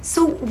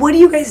So what do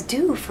you guys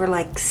do for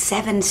like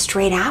 7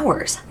 straight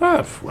hours?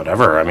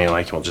 Whatever. I mean,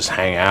 like, we'll just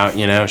hang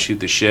out, shoot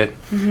the shit.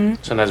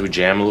 Mm-hmm. Sometimes we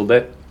jam a little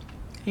bit.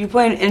 You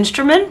play an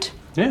instrument?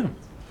 Yeah.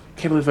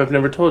 Can't believe I've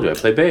never told you I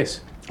play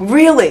bass.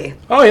 Really?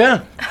 Oh,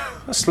 yeah.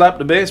 I slap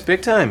the bass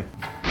big time.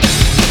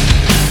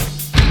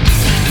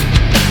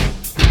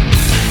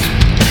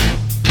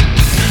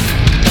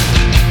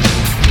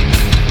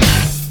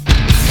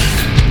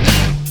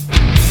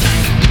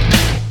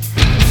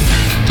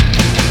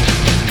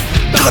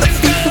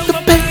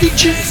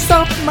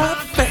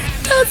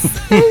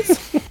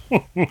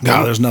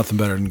 God, there's nothing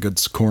better than a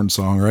good corn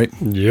song, right?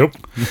 Yep.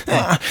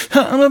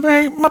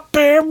 My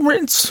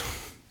parents.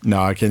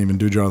 No, I can't even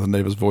do Jonathan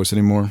Davis' voice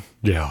anymore.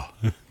 Yeah.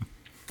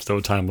 So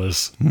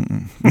timeless.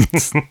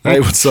 Hey,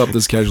 what's up?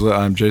 This is Casually.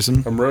 I'm Jason.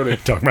 I'm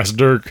Rohde. Talk Master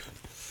Dirk.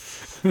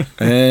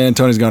 And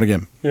Tony's gone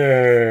again.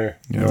 Yeah.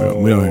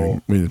 We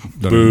don't even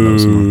know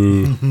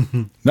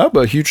someone. No,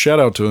 but a huge shout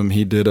out to him.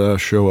 He did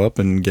show up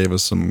and gave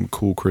us some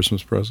cool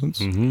Christmas presents.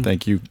 Mm-hmm.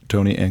 Thank you,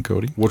 Tony and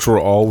Cody. Which were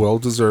all well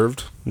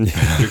deserved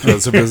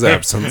because of his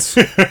absence.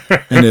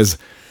 And his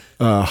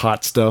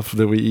hot stuff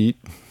that we eat.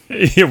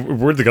 Yeah,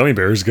 where'd the gummy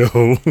bears go?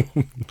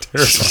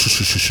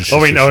 Oh,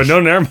 wait, no,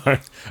 never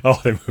mind. Oh,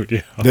 they moved,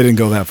 yeah. They didn't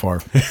go that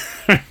far.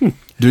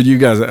 Dude, you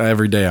guys,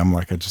 every day I'm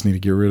like, I just need to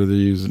get rid of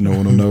these. No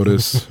one will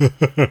notice.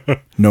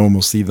 No one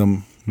will see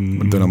them.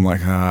 But then I'm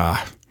like,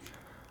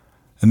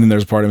 And then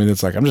there's a part of me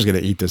that's like, I'm just going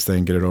to eat this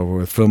thing, get it over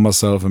with, film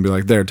myself, and be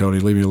like, there, Tony,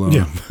 leave me alone.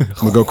 Yeah. I'm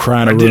going to go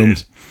cry in a room.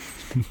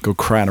 Go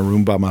cry in a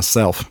room by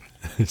myself.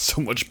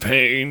 So much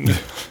pain.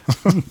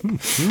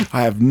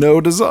 I have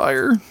no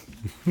desire.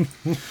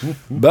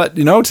 But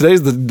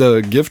today's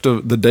the gift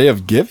of the day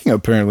of giving,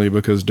 apparently,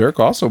 because Dirk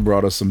also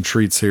brought us some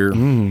treats here.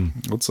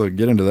 Let's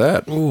get into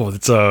that. Oh,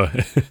 it's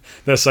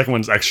that second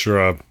one's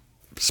extra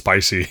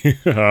spicy.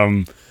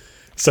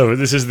 So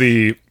this is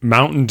the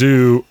Mountain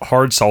Dew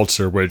hard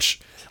seltzer, which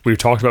we've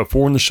talked about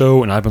before in the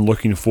show, and I've been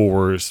looking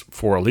for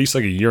at least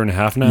like a year and a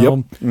half now. Yep.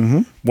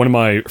 Mm-hmm. One of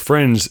my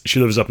friends, she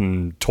lives up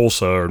in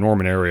Tulsa or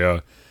Norman area,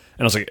 and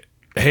I was like,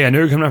 "Hey, I know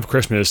you're coming out for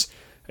Christmas.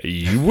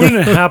 You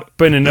wouldn't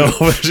happen to know."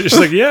 She's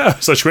like, "Yeah."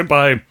 So she went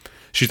by.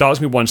 She thought it was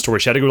going to be one store.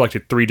 She had to go like to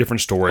 3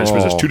 different stores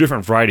because there's 2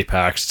 different variety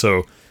packs.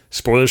 So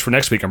spoilers for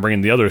next week. I'm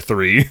bringing the other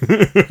 3.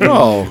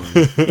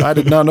 I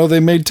did not know they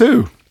made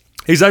 2.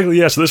 Exactly.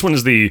 Yeah. So this one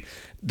is the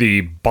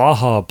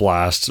Baja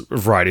Blast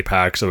variety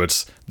pack. So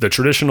it's the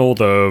traditional,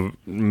 the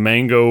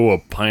mango, a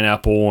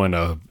pineapple, and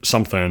a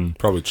something.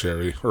 Probably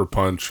cherry or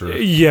punch or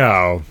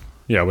yeah,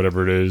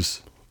 whatever it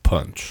is.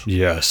 Punch.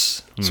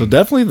 Yes. So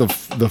definitely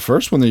the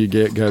first one that you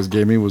guys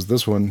gave me was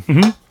this one.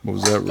 Mm-hmm. What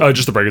was that?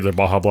 Just the regular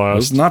Baja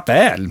Blast. It's not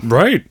bad.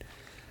 Right.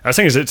 I was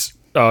thinking it's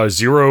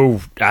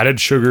 0 added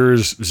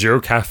sugars, 0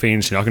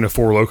 caffeine, so you're not going to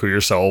Four Loko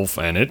yourself,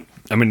 and it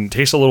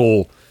tastes a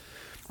little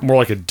more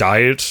like a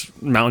diet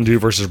Mountain Dew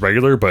versus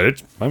regular,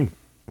 but I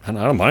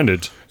don't mind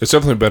it. It's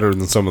definitely better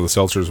than some of the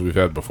seltzers we've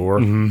had before,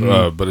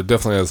 but it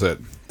definitely has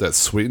that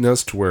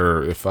sweetness to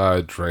where if I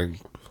drank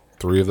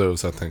 3 of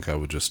those, I think I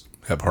would just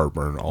have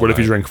heartburn all What night. if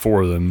you drank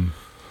 4 of them?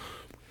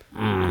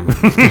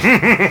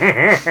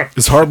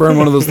 Is heartburn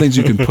one of those things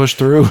you can push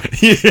through?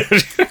 Yeah.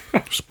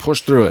 Just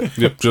push through it.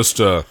 Yep, just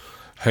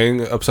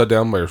hang upside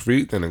down by your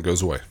feet and it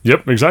goes away.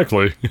 Yep,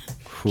 exactly.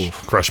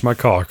 Crush my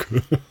cock.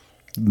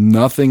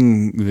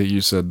 Nothing that you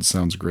said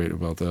sounds great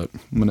about that.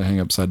 I'm going to hang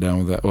upside down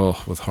with that.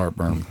 Well, with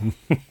heartburn.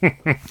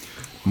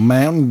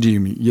 Mountain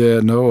Dew.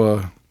 Yeah,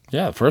 no,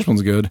 yeah, the first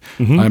one's good.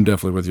 Mm-hmm. I'm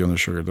definitely with you on the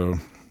sugar, though.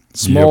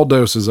 Small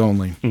doses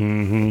only.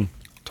 Mm-hmm.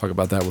 Talk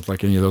about that with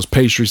like any of those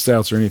pastry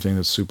stouts or anything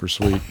that's super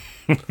sweet.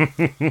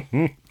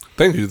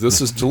 Thank you.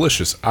 This is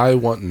delicious. I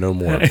want no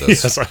more of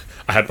this. Yes, I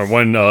had my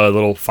one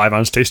little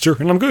 5-ounce taster,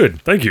 and I'm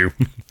good. Thank you.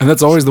 And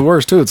that's always the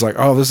worst, too. It's like,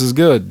 oh, this is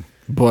good,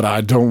 but I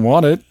don't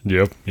want it.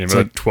 Yep. Yeah,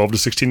 like 12 to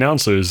 16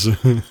 ounces.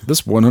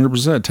 This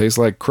 100% tastes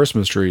like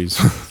Christmas trees.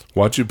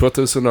 Why'd you put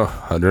this in a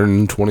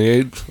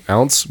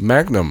 128-ounce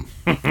Magnum?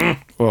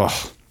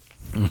 Ugh.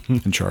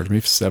 And charge me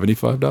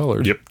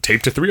 $75. Yep,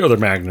 taped to 3 other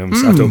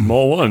Magnums. I have to open them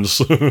all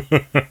once.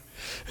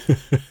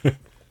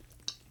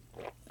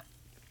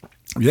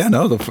 Yeah,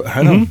 no,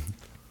 I know.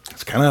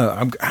 It's kind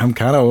of I'm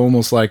kind of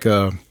almost like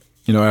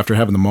after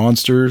having the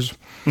Monsters,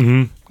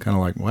 kind of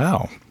like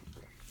wow.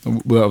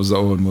 Well, that was the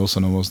Owen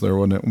Wilson almost there,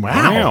 wasn't it?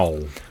 Wow,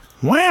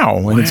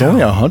 and it's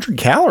only 100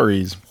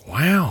 calories.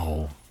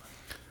 Wow.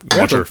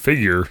 Watch our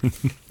figure.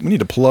 We need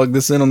to plug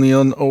this in on the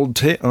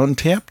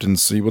Untapped and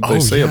see what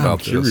they say about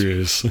this. I'm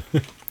curious.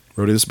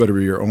 Rohde, this better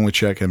be your only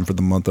check-in for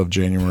the month of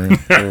January.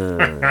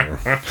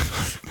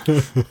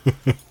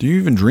 Do you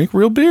even drink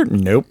real beer?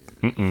 Nope.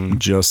 Mm-mm.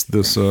 Just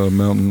this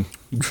mountain.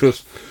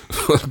 Just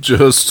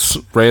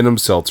random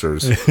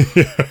seltzers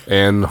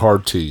and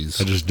hard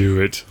teas. I just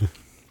do it.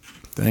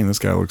 Dang, this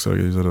guy looks like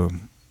he's at a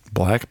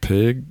Black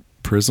Pig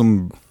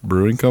Prism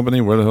Brewing Company.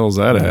 Where the hell is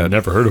that at?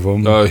 Never heard of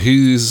him.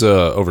 He's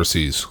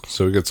overseas,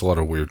 so he gets a lot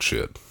of weird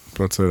shit.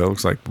 Let's say that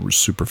looks like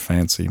super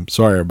fancy.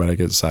 Sorry, everybody, I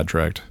get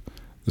sidetracked.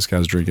 This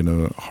guy's drinking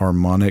a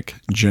harmonic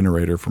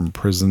generator from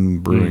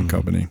Prism Brewing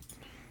Company.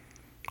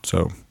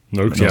 So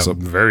No, And yeah, also-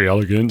 very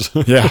elegant.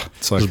 Yeah,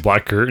 it's Those like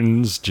black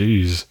curtains.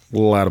 Jeez. a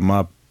little out of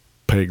my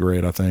pay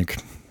grade, I think.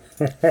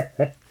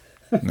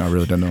 No, I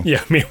really don't know.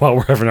 Yeah, meanwhile,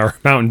 we're having our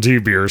Mountain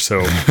Dew beer, so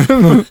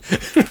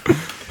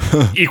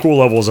equal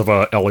levels of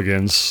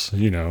elegance,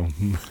 you know.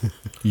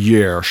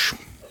 Yes.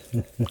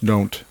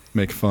 Don't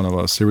make fun of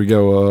us. Here we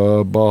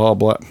go. Baja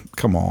Blast.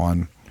 Come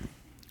on.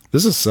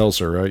 This is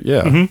seltzer, right?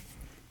 Yeah.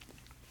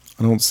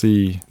 I don't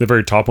see. The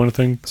very top one, I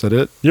think. Is that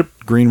it? Yep.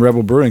 Green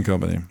Rebel Brewing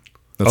Company.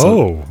 That's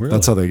Oh, really?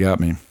 That's how they got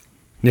me.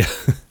 Yeah.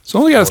 It's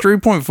only got a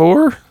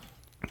 3.4.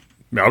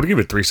 I would give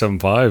it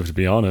 3.75, to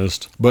be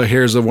honest. But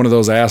here's one of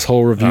those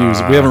asshole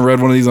reviews. We haven't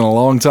read one of these in a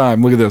long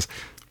time. Look at this.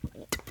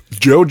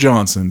 Joe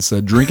Johnson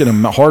said, drinking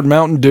a hard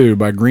Mountain Dew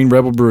by Green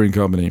Rebel Brewing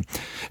Company.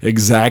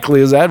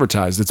 Exactly as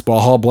advertised. It's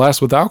Baja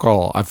Blast with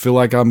alcohol. I feel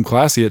like I'm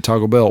classy at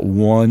Taco Bell.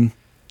 1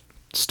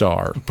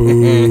 star.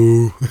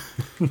 Boo.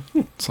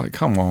 It's like,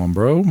 come on,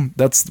 bro.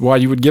 That's why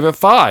you would give it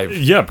 5.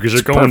 Yeah, because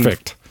they're going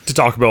perfect. to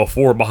Taco Bell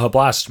for Baja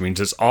Blast, which means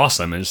it's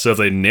awesome. And so if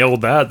they nailed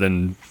that,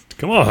 then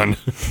come on.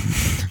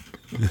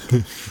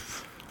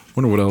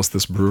 Wonder what else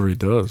this brewery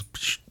does.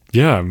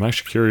 Yeah, I'm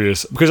actually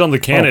curious. Because on the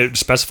can, it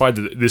specified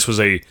that this was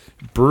a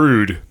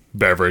brewed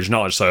beverage,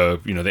 not just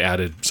they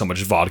added so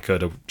much vodka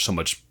to so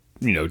much,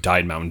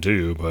 Diet Mountain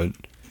Dew, but...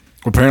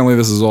 Apparently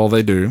this is all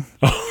they do.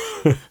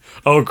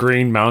 Oh,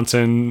 Green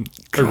Mountain,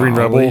 or Green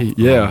Rebel? Golly,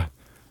 yeah.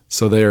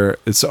 So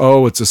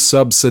it's a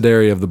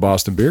subsidiary of the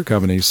Boston Beer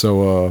Company.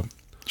 So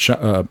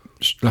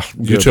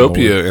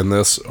Utopia and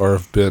this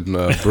have been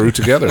brewed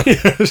together.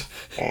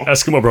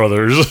 Eskimo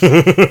Brothers.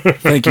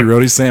 Thank you,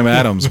 Rohde. Sam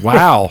Adams.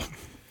 Wow.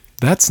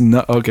 That's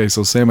not okay.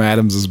 So Sam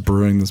Adams is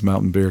brewing this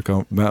Mountain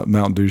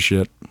Dew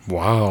shit.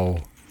 Wow.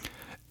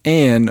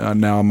 And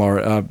now I'm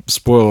already,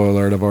 spoiler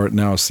alert, I've already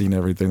now seen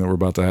everything that we're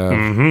about to have.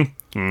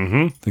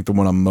 I think the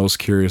one I'm most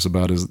curious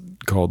about is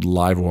called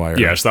Livewire.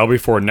 Yes, that'll be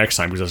for next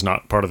time because it's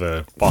not part of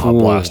the Baja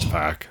Blast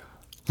pack.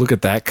 Look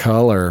at that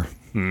color.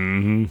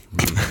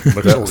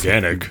 Looks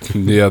organic.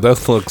 Yeah,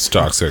 that looks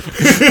toxic.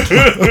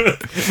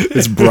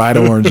 It's bright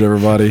orange,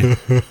 everybody.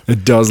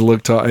 It does look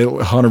it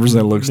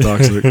 100% looks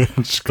toxic.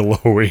 It's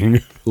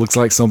glowing. Looks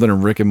like something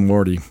in Rick and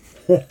Morty.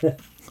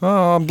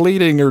 Oh, I'm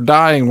bleeding or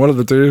dying. One of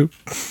the two.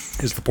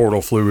 It's the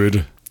portal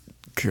fluid.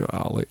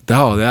 Golly.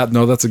 Oh,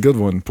 that's a good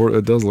one.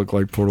 It does look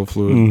like portal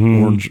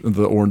fluid.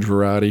 The orange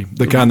variety.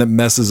 The kind that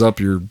messes up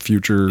your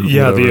future.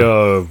 Yeah,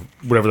 whatever.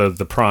 whatever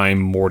the prime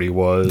Morty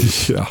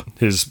was. Yeah.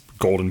 His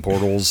golden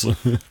portals.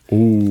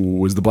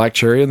 Ooh, is the black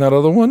cherry in that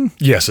other one?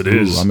 Yes, it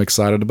is. Ooh, I'm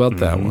excited about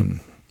that one.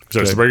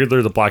 So it's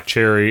the black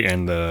cherry,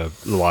 and the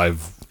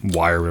live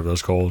wire, whatever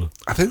that's called.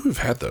 I think we've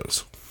had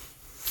those.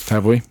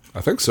 Have we?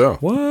 I think so.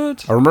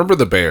 What? I remember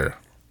the bear.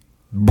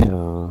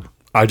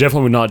 I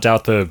definitely would not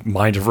doubt the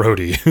mind of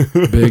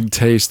Rohde. Big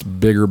taste,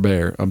 bigger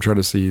bear. I'm trying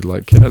to see,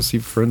 can I see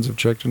friends have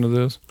checked into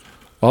this?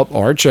 Oh,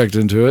 Art checked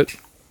into it.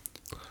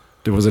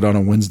 Was it on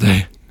a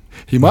Wednesday?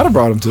 He might have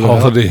brought him to the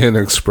Holiday Inn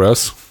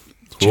Express.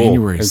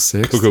 January And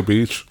 6th. Cocoa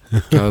Beach.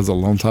 That was a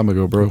long time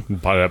ago, bro.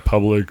 Buy that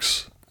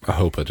Publix. I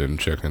hope I didn't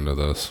check into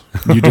this.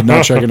 You did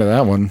not check into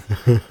that one.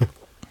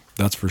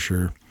 That's for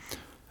sure.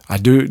 I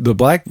do. The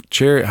black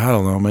cherry, I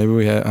don't know. Maybe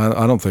we have.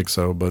 I don't think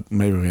so, but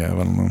maybe we have.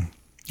 I don't know.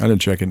 I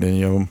didn't check into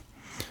any of them.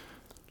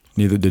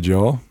 Neither did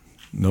y'all.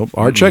 Nope.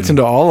 Art checked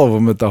into all of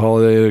them at the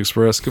Holiday Inn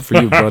Express. Good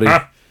for you, buddy.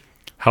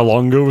 How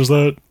long ago was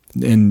that?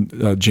 In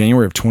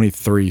January of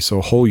 23, so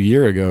a whole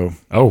year ago.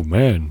 Oh,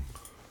 man.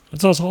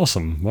 That sounds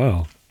awesome.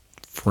 Wow.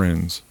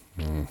 Friends.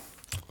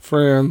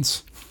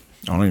 Friends.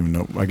 I don't even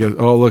know. I guess.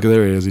 Oh, look,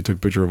 there he is. He took a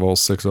picture of all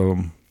 6 of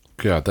them.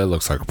 God, that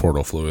looks like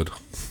portal fluid.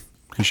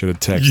 He should have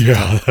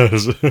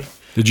texted. Yeah.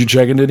 Did you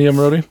check into any of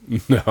them,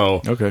 Rohde?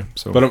 No. Okay,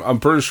 so. But I'm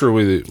pretty sure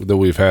that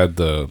we've had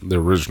the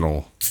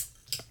original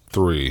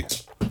 3.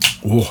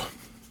 Ooh.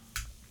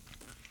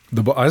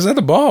 Is that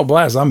the Ball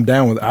Blast? I'm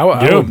down with it. I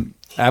would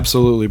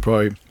absolutely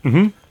probably.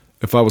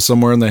 If I was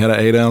somewhere and they had an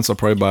 8 ounce, I'd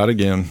probably buy it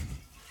again.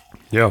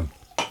 Yeah.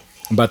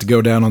 I'm about to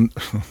go down on.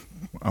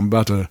 I'm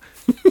about to.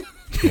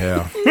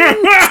 Yeah.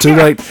 It's too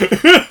late.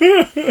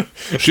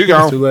 She It's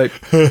gone. too late.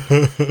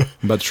 I'm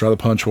about to try the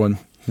punch one.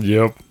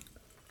 Yep.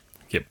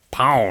 Get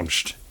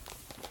pounced.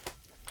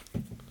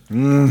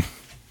 Ooh.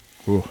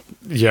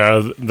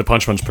 Yeah, the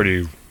punch one's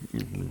pretty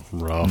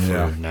rough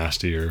Yeah. or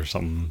nasty or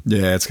something.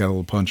 Yeah, it's got a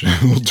little punch, a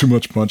little too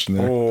much punch in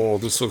there. Oh,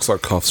 this looks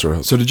like cough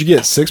syrup. So did you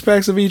get 6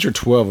 packs of each or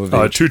 12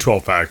 of each? 2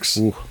 12 packs.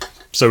 Ooh.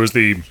 So it was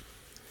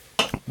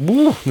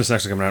this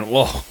next one coming around.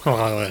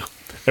 Whoa.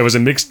 It was a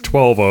mixed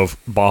 12 of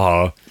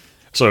Baja.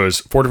 So it was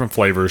 4 different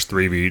flavors,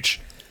 3 of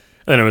each.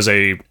 And it was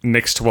a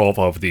mixed 12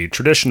 of the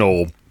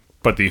traditional,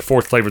 but the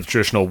 4th flavor of the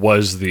traditional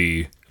was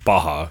the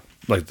Baja,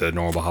 like the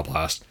normal Baja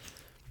Blast.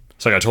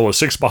 So I got a total of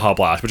 6 Baja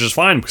Blast, which is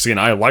fine because, again,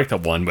 I like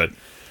that one, but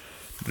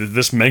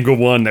this mango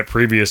one, that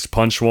previous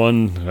punch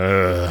one,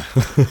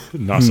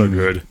 not so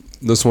good.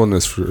 This one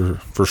is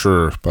for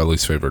sure my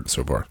least favorite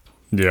so far.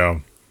 Yeah.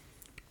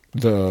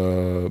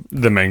 The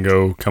The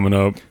mango coming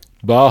up.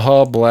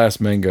 Baja Blast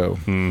Mango.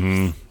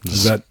 Mm-hmm.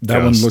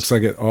 That one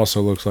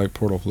also looks like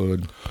portal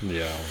fluid.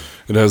 Yeah.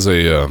 It has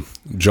a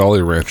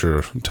Jolly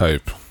Rancher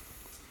type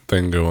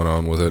thing going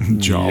on with it.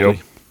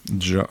 Jolly.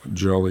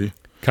 Jolly.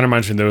 Kind of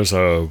reminds me of those,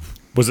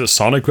 was it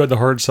Sonic who had the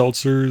hard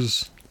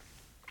seltzers?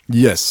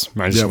 Yes.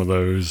 Reminds me of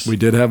those. We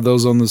did have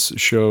those on this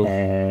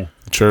show.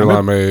 Cherry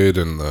limeade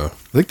and the...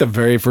 I think the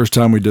very first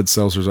time we did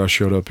seltzers, I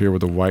showed up here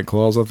with the White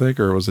Claws, I think,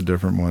 or it was a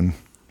different one.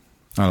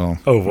 I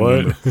don't know. Oh,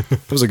 what?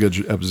 It was a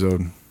good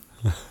episode.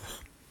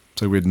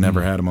 So we'd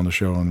never had them on the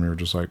show, and we were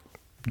just like,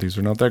 these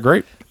are not that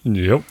great.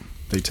 Yep.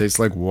 They taste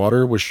like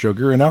water with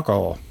sugar and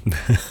alcohol.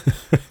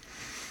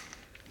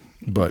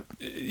 But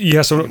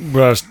yeah, so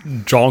what I was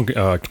drawing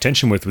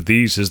contention with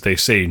these is they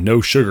say no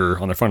sugar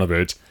on the front of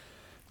it,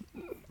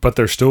 but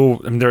they're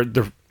still, I mean,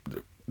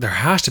 there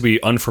has to be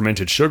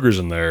unfermented sugars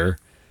in there.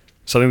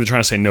 So I think they're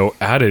trying to say no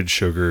added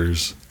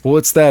sugars. well,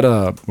 it's that.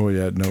 Good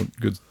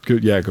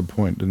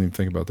point. Didn't even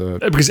think about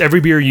that. Because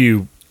every beer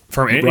you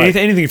ferment, Right.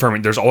 anything you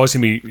ferment, there's always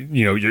going to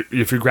be,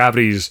 if your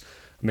gravity's,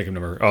 make a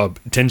number,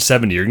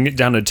 1070, you're going to get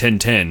down to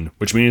 1010,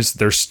 which means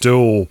there's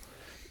still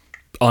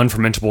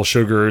unfermentable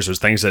sugars. There's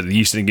things that the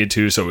yeast didn't get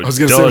to, so it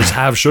does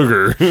have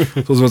sugar. So I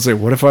was going to say,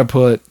 what if I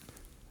put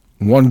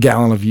 1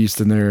 gallon of yeast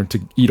in there to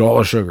eat all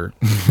the sugar?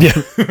 Yeah.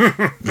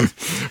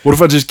 What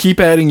if I just keep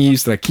adding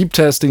yeast and I keep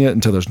testing it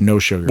until there's no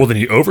sugar? Well, then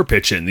you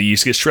overpitch it, and the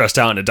yeast gets stressed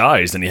out and it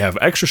dies. Then you have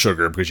extra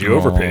sugar because you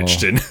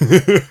overpitched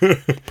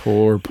it.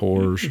 Poor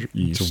It's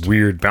yeast. a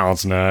weird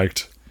balancing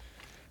act.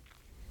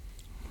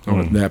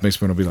 That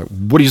makes me want to be like,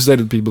 what do you say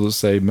to the people that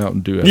say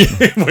Mountain Dew?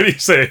 What do you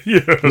say?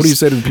 Yes. What do you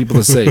say to the people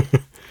that say?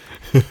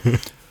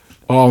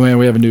 Oh man,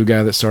 we have a new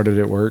guy that started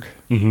at work,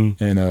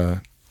 and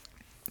I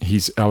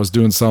was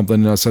doing something,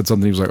 and I said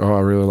something. He was like, "Oh, I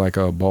really like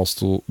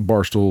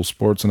Barstool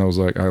Sports," and I was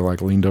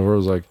like, leaned over. I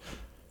was like,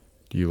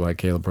 "Do you like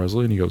Caleb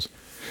Presley?" And he goes,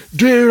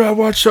 "Dude, I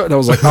watched that." And I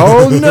was like,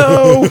 "Oh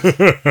no,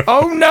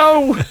 oh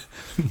no!"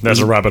 That's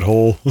a rabbit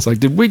hole. It's like,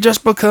 did we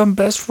just become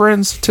best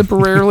friends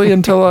temporarily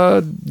until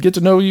I get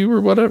to know you or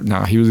whatever?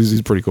 Nah,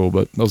 he's pretty cool.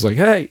 But I was like,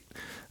 hey,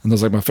 and I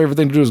was like, my favorite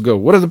thing to do is go,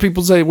 what do the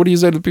people say? What do you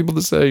say to the people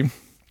that say?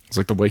 It's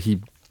like the way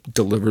he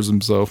delivers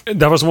himself.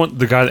 That was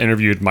the guy that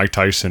interviewed Mike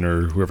Tyson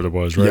or whoever it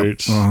was,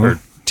 right? Or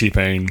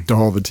T-Pain.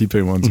 All the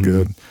T-Pain one's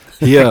good.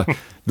 Yeah,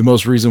 the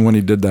most recent one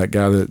he did, that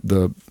guy,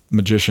 the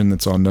magician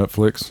that's on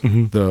Netflix,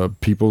 the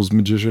People's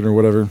Magician or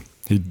whatever,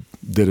 he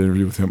did an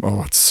interview with him.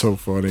 Oh, it's so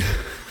funny.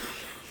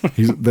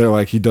 They're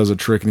like, he does a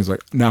trick and he's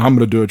like, now I'm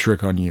going to do a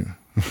trick on you.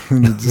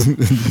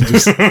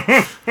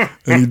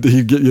 And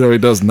he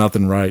does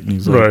nothing right. And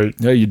he's like, Right.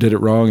 yeah, you did it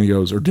wrong. And he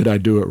goes, or did I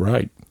do it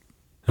right?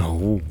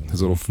 Oh.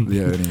 His little,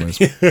 anyways.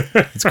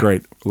 It's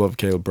great. I love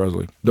Caleb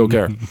Presley. Don't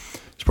care.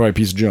 He's probably a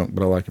piece of junk,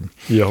 but I like him.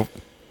 Yep.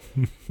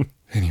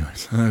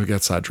 Anyways, we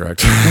got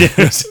sidetracked.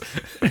 Yes.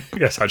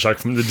 Yes, I check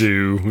from the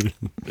Dew,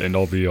 and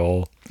I'll be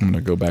all. I'm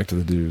going to go back to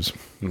the Dews.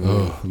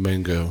 Oh,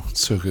 mango.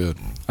 It's so good.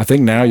 I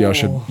think now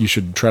you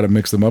should try to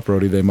mix them up,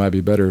 Rohde. They might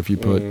be better if you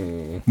put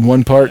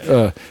one part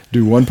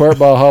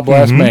Baja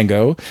Blast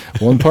Mango,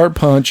 1 part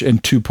Punch,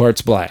 and 2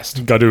 parts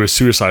Blast. Got to do a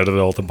suicide of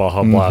all the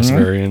Baja Blast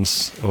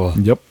variants. Oh.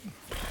 Yep.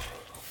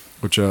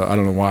 Which I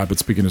don't know why, but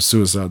speaking of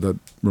suicide, that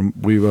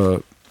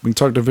we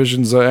talked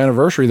Division's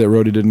anniversary that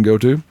Rohde didn't go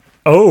to.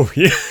 Oh,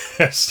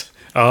 yes.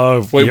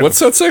 Wait, yep. what's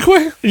that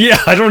segue? Yeah,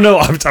 I don't know.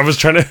 I was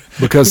trying to.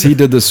 Because he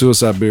did the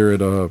suicide beer at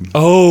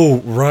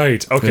Oh,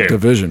 right. Okay. at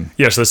Division.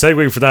 Yeah, so the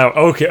segue for that.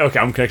 Okay,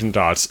 I'm connecting the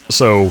dots.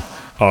 So,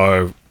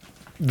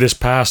 this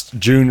past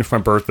June for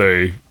my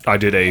birthday, I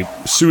did a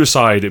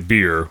suicide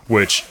beer,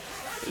 which,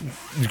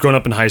 growing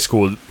up in high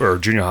school, or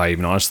junior high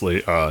even,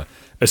 honestly, a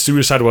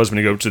suicide was when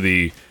you go to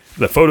the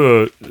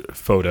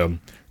photo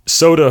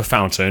soda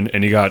fountain,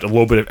 and you got a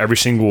little bit of every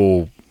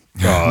single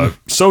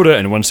soda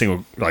in one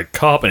single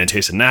cup, and it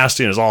tasted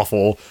nasty and it was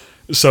awful.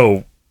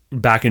 So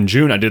back in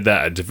June I did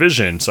that at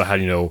Division. So I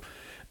had,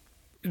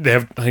 they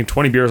have I think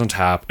 20 beers on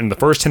tap, and the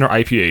first 10 are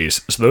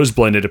IPAs, so those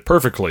blended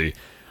perfectly.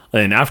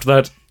 And after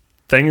that,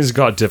 things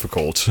got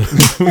difficult.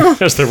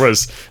 Because there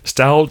was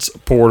stouts,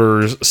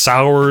 porters,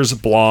 sours,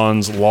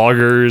 blondes,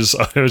 lagers.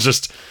 It was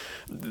just,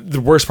 the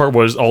worst part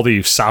was all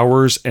the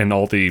sours and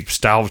all the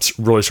stouts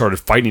really started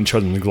fighting each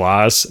other in the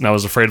glass, and I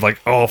was afraid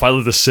if I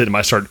let this sit, it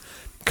might start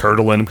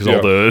curdling because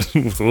all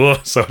the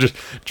so just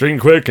drinking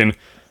quick. And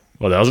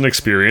that was an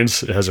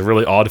experience. It has a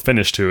really odd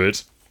finish to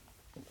it.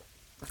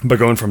 But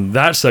going from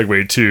that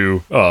segue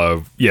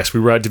to yes,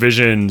 we were at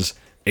Division's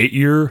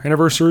 8-year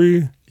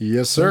anniversary.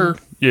 Yes, sir.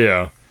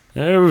 Yeah,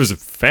 it was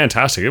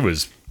fantastic. It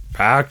was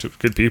packed. It was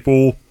good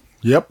people.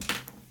 Yep.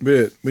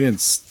 We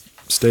didn't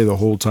stay the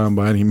whole time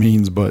by any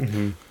means, but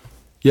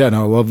yeah,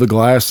 no, I love the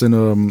glass.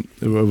 And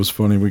it was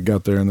funny. We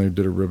got there and they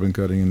did a ribbon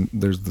cutting, and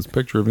there's this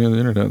picture of me on the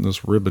internet and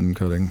this ribbon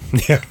cutting.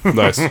 Yeah,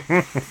 Nice.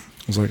 I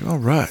was like, all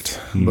right.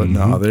 But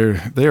no,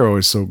 they're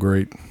always so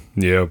great.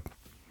 yeah,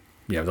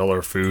 with all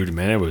their food,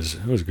 man, it was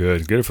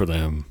good. Good for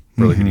them.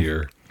 Really good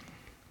year.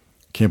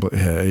 Can't believe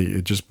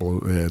it just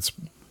blows.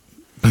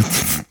 Yeah,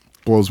 it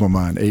blows my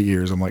mind. 8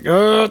 years. I'm like,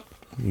 Yeah.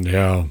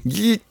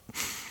 yeet.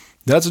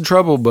 That's in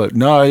trouble, but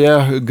no,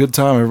 yeah, a good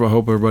time. I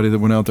hope everybody that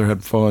went out there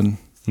had fun.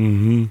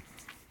 Mm-hmm.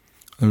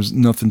 There was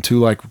nothing too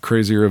like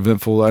crazy or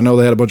eventful. I know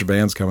they had a bunch of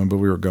bands coming, but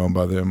we were gone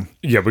by them.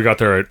 Yeah, we got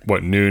there at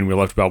noon. We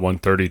left about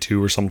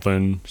 1:32 or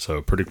something.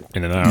 So pretty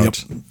in and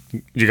out.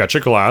 Yep. You got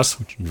your glass,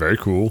 which is very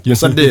cool.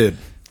 Yes, I did.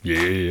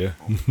 Yeah.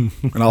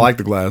 And I like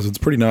the glass. It's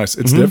pretty nice.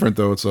 It's different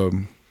though. It's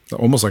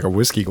almost like a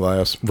whiskey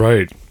glass.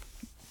 Right.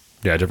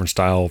 Yeah, different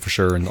style for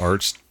sure, and the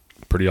art's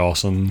pretty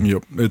awesome.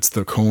 Yep. It's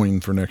the coin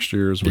for next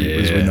year, as we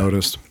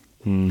noticed.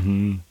 Mm-hmm.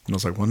 And I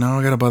was like, well, now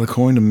I got to buy the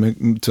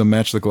coin to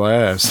match the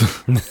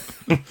glass.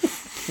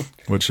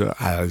 Which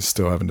I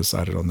still haven't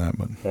decided on that,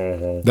 but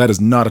that is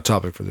not a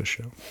topic for this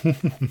show.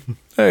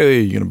 Hey,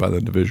 you're going to buy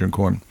the Division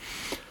coin.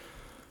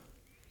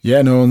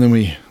 Yeah, no, and then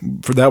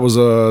that was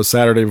a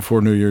Saturday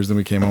before New Year's, then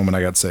we came home and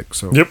I got sick.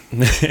 So Yep.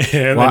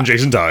 And then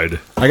Jason died.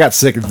 I got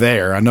sick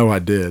there. I know I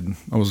did.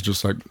 I was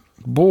just like,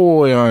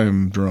 boy,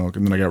 I'm drunk.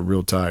 And then I got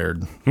real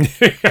tired.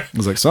 I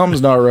was like,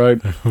 something's not right.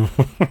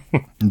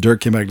 And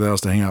Dirk came back to the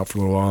house to hang out for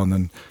a little while, and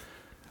then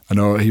I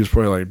know he was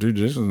probably like, dude,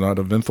 this is not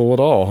eventful at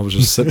all. I was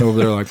just sitting over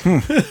there like,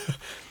 I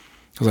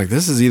was like,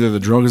 this is either the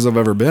drunkest I've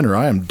ever been or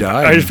I am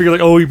dying. I just figured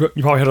like, oh, you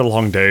probably had a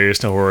long day.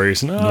 It's no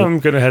worries. No, I'm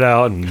going to head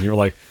out. And you were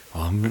like, oh,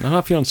 I'm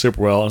not feeling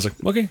super well. I was like,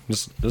 okay,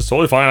 this is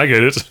totally fine. I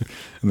get it.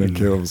 And then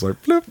Caleb was like,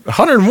 flip,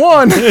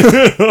 101.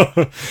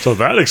 So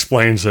that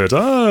explains it.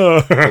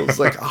 Oh. I was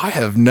like, I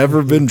have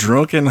never been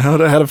drunk and had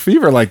a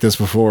fever like this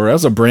before.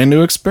 That's a brand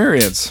new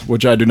experience,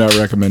 which I do not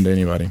recommend to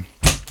anybody.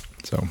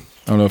 So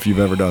I don't know if you've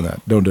ever done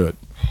that. Don't do it.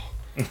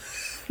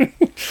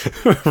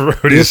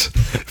 Rohde's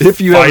If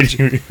you have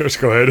just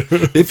go ahead.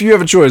 if you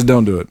have a choice,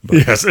 don't do it.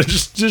 But Yes,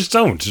 just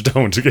don't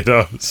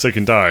get sick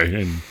and die.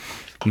 And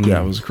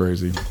yeah, it was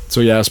crazy.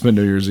 So yeah, I spent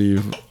New Year's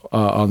Eve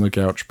on the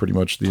couch pretty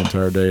much the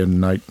entire day and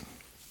night,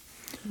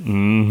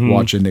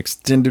 watching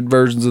extended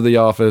versions of The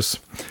Office.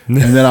 And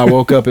then I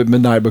woke up at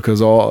midnight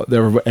because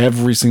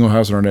every single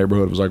house in our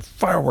neighborhood was like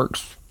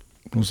fireworks.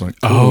 I was like,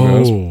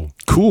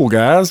 cool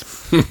guys.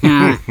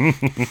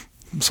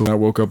 So I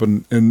woke up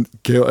and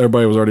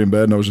everybody was already in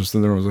bed, and I was just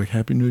in there. I was like,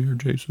 Happy New Year,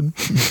 Jason.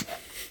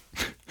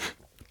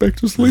 Back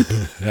to sleep.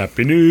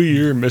 Happy New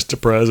Year,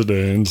 Mr.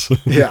 President.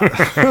 Yeah.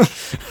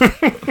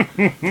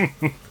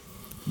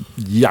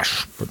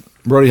 Yes. But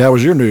Brody, how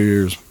was your New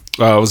Year's?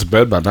 I was in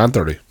bed by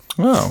 9:30.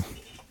 Wow.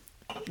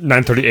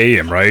 9:30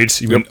 a.m., right?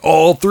 You mean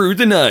all through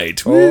the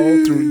night.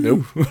 All through.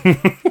 Nope.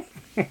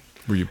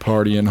 Were you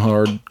partying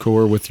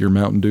hardcore with your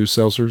Mountain Dew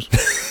Seltzers?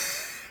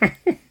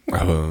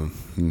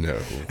 No.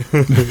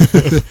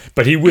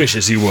 But he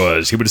wishes he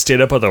was. He would have stayed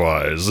up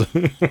otherwise.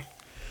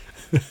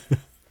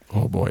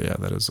 Oh boy, yeah,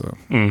 that is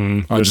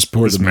Mm-hmm. I just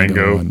poured this the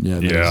mango. mango.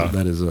 Yeah,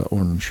 that is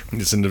orange.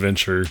 It's an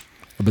adventure.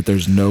 But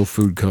there's no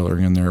food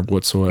coloring in there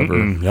whatsoever.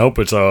 Nope,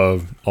 it's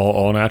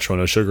all natural,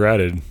 no sugar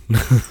added.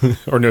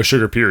 Or no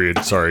sugar, period.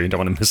 Sorry,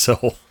 don't want to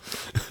missell.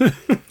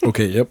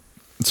 Okay, yep.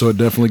 So it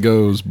definitely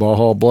goes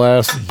Baja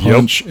Blast,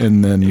 Punch,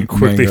 and then He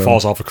quickly mango.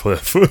 falls off a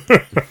cliff.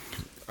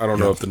 I don't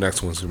know if the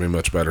next one's going to be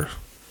much better.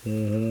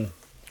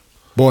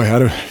 Boy, I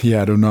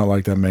do not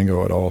like that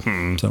mango at all.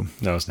 So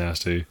That was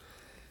nasty.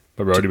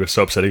 But Rohde was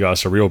so upset he got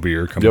us a real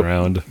beer coming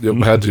around. Yep,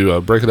 had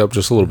to break it up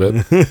just a little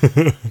bit.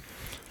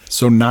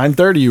 So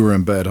 9:30 you were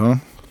in bed, huh?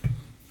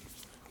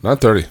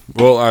 9:30.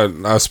 Well,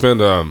 I spent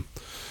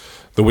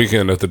the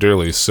weekend at the deer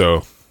lease,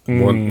 so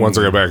once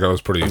I got back, I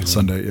was pretty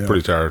Sunday, yeah.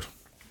 pretty tired.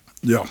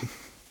 Yeah.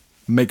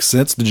 Makes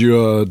sense. Did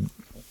you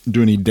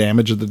do any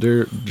damage at the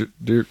deer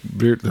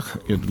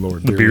good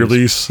Lord, The beer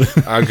lease.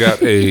 I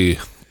got a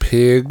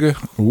pig.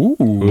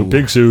 Ooh.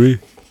 Pig suey.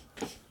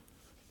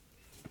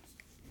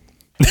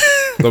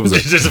 That was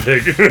it. Just a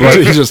pig.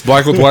 He just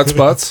Black with white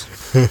spots.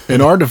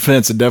 in our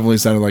defense, it definitely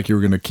sounded like you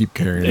were going to keep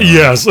carrying on.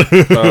 Yes.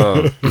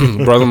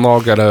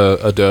 Brother-in-law got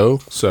a doe,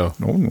 so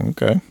Oh,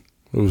 okay.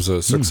 it was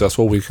a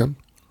successful weekend.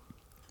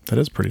 That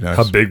is pretty nice.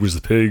 How big was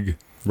the pig,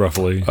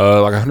 roughly? Like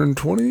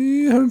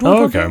 120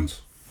 Oh, okay.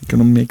 pounds.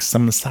 Gonna make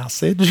some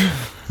sausage.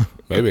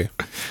 Maybe.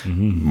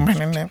 And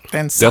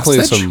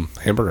Definitely some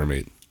hamburger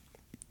meat.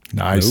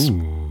 Nice.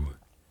 Ooh.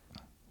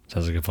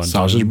 Sounds like a fun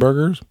Sausage time.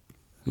 burgers?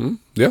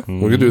 Yeah,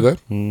 we could do that.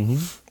 You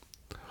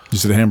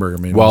said hamburger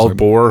meat. Wild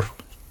boar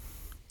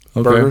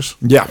Okay. burgers.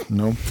 Yeah.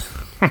 No.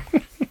 I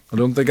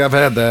don't think I've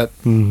had that.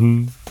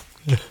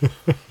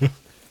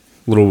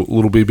 Little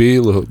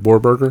BB, little boar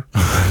burger.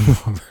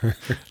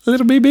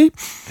 Little BB.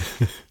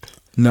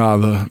 No,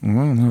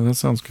 that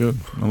sounds good.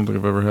 I don't think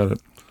I've ever had it.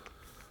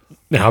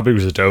 Now, how big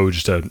was the dough?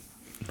 Just a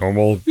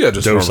normal Yeah,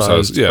 just dough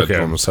normal size. Yeah, Okay.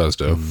 normal size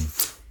dough.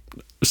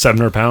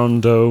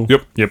 700-pound dough?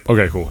 Yep.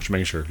 Okay, cool. Just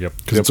making sure. Yep.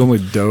 Because it's only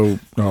dough.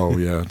 Oh,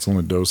 yeah. It's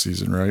only dough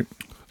season, right?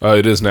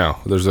 It is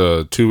now. There's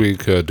a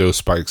 2-week dough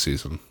spike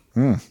season.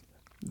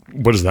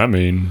 What does that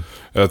mean?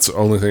 That's the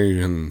only thing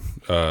you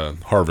can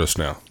harvest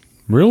now.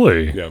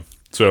 Really? Yeah.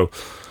 So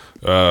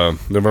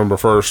November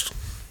 1st,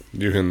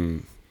 you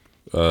can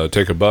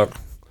take a buck,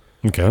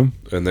 Okay.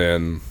 and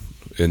then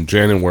in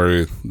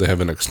January they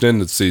have an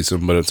extended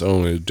season, but it's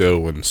only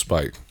dough and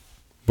spike.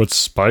 What's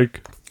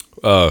spike?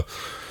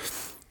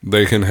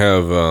 They can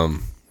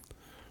have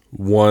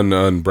one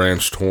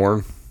unbranched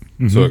horn,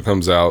 so it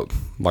comes out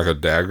like a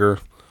dagger.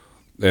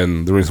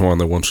 And the reason why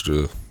they want you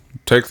to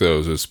take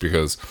those is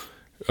because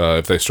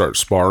if they start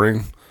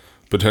sparring,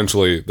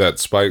 potentially that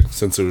spike,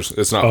 since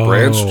it's not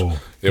branched,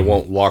 it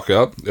won't lock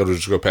up. It'll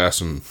just go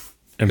past and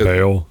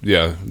impale.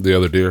 Yeah, the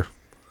other deer.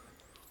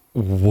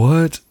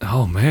 What?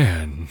 Oh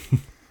man.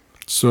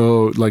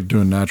 So, like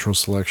doing natural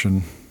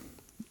selection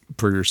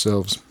for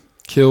yourselves.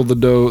 Kill the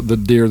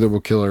deer that will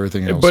kill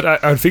everything else. But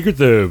I figured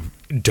the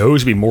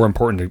does would be more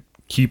important to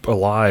keep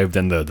alive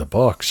than the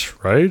bucks,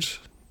 right?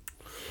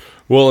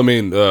 Well, I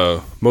mean,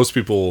 most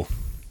people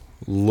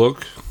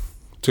look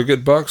to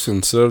get bucks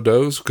instead of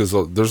does because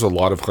there's a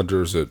lot of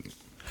hunters that.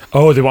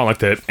 Oh, they want like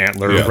that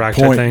antler rack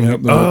type point thing.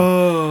 Yep,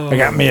 I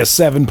got me a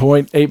 7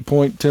 point, 8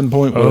 point, 10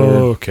 point. Whatever.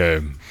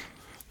 Okay.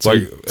 It's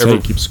like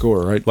everyone keeps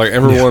score, right? Like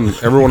everyone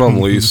on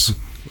the lease,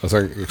 I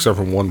think, except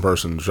for one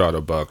person, shot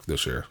a buck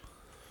this year,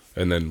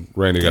 and then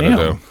Randy got a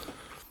doe,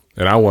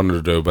 and I wanted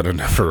a doe, but I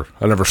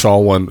never saw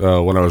one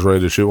when I was ready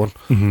to shoot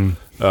one,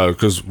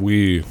 because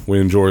we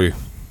enjoy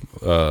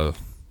the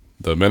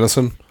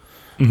venison.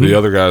 The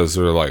other guys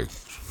are like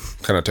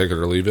kind of take it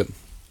or leave it.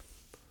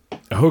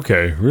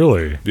 Okay,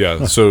 really?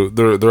 Yeah, so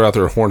they're out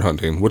there horn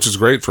hunting, which is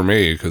great for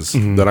me because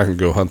then I can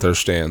go hunt their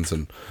stands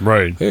and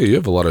Right. hey, you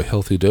have a lot of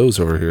healthy does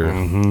over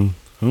here.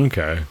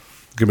 Okay.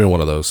 Give me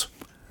one of those.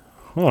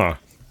 Huh.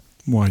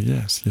 Why,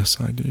 yes,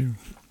 I do.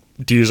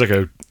 Do you use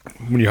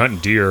when you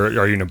hunt deer,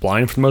 are you in a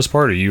blind for the most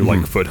part, or are you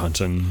like foot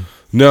hunting?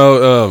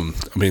 No,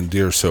 I mean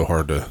deer are so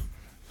hard to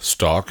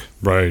stalk,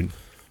 Right.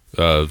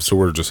 so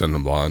we're just in the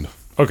blind.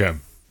 Okay.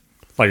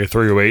 Like a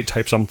 308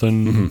 type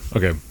something?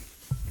 Okay.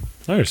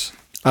 Nice.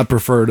 I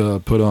prefer to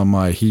put on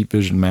my heat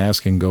vision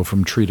mask and go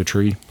from tree to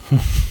tree.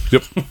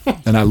 Yep,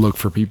 And I look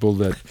for people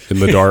that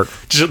in the dark.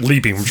 Just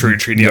leaping from tree to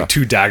tree. And you have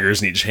 2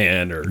 daggers in each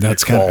hand, or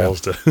That's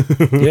claws.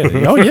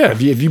 yeah. Oh yeah.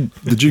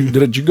 Did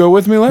you go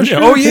with me last year?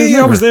 Oh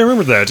yeah, I was there. I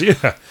remember that.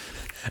 Yeah.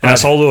 And I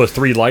saw those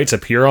 3 lights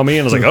appear on me,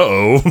 and I was like,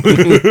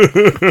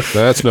 "Uh-oh."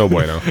 That's no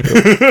bueno.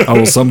 I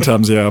will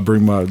sometimes, I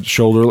bring my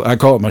shoulder. I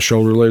call it my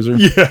shoulder laser.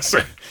 Yes.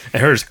 And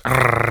here's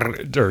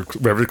or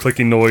whatever the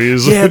clicking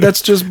noise. Yeah,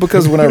 that's just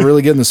because when I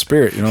really get in the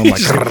spirit, I'm like,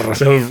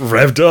 So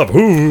revved up.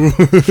 Ooh.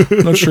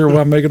 not sure why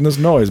I'm making this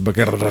noise, but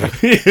and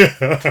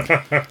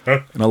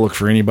I look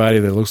for anybody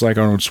that looks like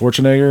Arnold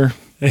Schwarzenegger.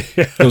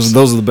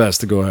 Those are the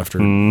best to go after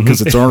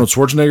because it's Arnold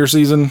Schwarzenegger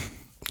season.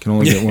 Can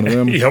only get one of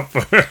them. Yep.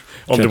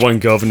 Only one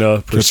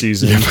governor per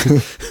season.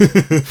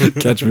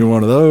 Catch me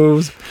one of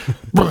those.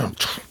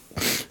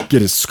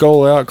 Get his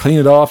skull out, clean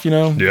it off,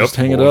 just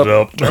hang it hold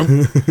up.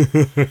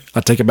 I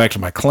take it back to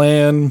my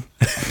clan.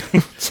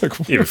 It's like,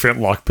 You have a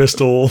flintlock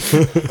pistol.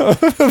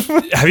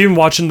 Have you been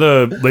watching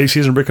the latest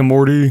season of Rick and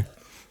Morty?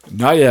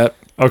 not yet.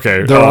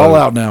 Okay. They're all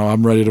out now.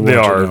 I'm ready to watch they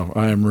it are. now.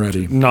 I am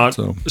ready. Not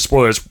So.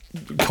 spoilers.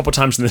 A couple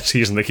times in this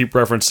season, they keep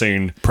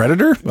referencing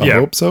Predator? I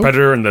hope so.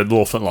 Predator and the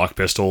little flintlock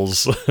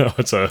pistols.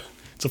 It's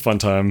a fun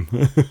time.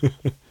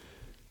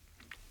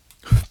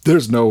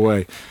 There's no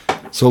way.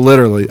 So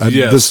literally,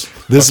 Yes, I was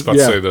this about to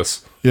say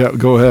this. Yeah,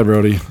 go ahead,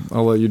 Rohde.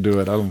 I'll let you do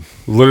it. I don't.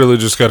 Literally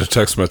just got a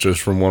text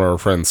message from one of our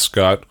friends,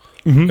 Scott,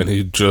 and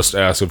he just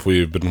asked if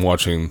we've been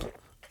watching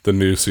the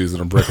new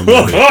season of Rick and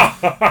Morty.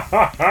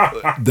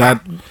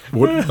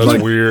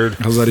 That's Weird.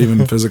 How's that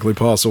even physically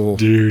possible?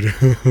 Dude.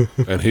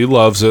 And he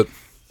loves it.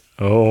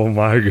 Oh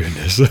my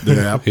goodness.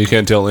 Yeah, He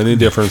can't tell any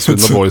difference in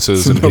the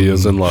voices, and he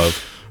is in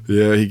love.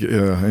 yeah.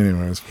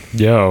 Anyways,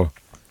 Yo.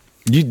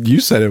 you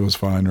said it was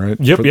fine, right?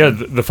 Yep, But- yeah.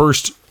 The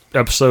first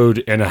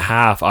episode and a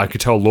half, I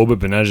could tell a little bit,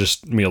 but then I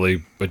just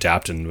immediately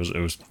adapted. And it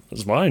was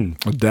fine.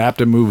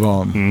 Adapt and move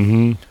on.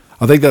 Mm-hmm.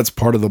 I think that's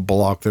part of the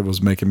block that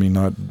was making me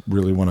not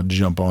really want to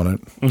jump on it.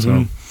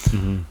 So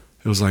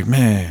it was like,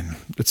 man,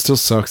 it still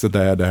sucks that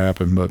had to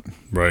happen, but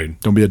Right.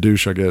 don't be a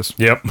douche, I guess.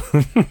 Yep.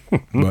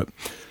 But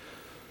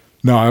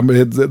no,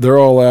 they're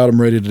all out. I'm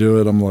ready to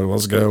do it. I'm like,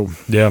 let's go.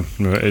 Yeah,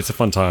 no, it's a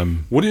fun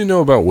time. What do you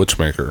know about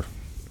Witchmaker?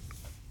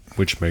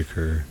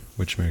 Witchmaker.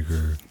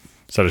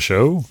 Is that a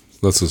show?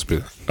 That's this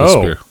beer.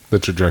 Oh. Beer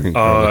that you're drinking.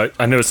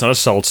 I know it's not a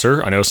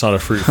seltzer. I know it's not a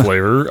fruit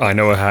flavor. I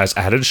know it has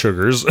added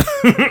sugars.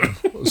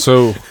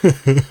 So,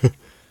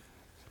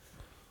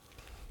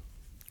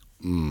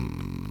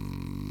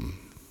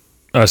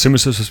 I assume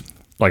it's just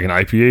like an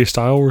IPA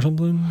style or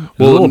something. It's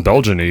Well, a little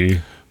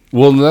Belgian-y.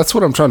 well, that's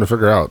what I'm trying to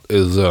figure out.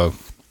 Is it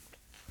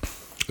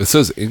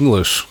says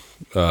English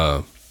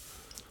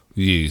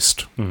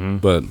yeast,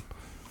 but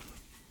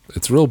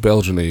it's real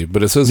Belgian-y.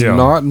 But it says Yeah.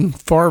 not in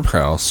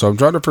farmhouse. So I'm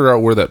trying to figure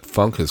out where that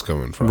funk is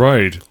coming from.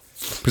 Right.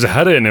 Because I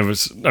had it and it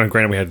was,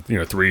 granted we had,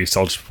 3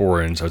 seltzers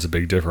before in, so it's a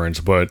big difference,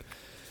 but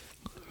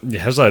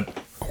it has that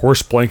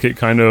horse blanket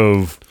kind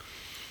of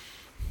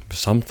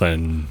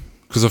something.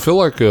 Because I feel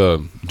like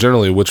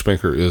generally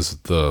Witchmaker is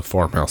the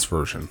farmhouse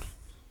version.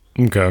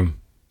 Okay.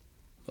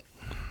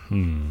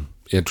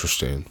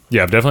 Interesting.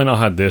 Yeah, I've definitely not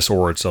had this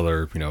or its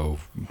other,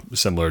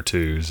 similar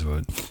twos,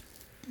 but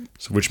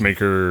so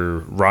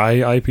Witchmaker Rye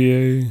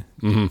IPA.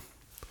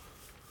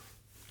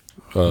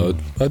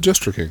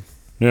 Just drinking.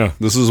 Yeah.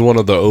 This is one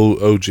of the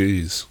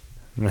OGs.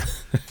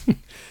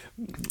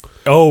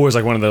 Oh, it was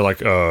like one of the like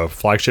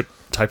flagship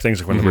type things,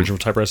 like one of the original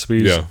type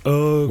recipes. Yeah.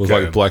 Oh, With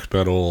like black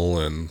metal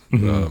and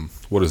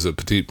what is it,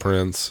 Petite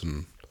Prince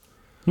and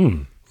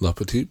La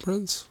Petite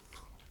Prince?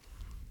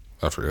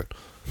 I forget.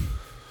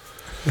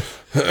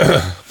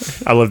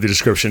 I love the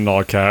description in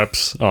all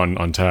caps on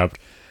Untappd.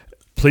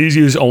 Please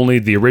use only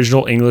the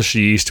original English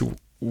yeast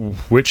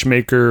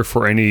witchmaker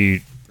for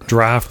any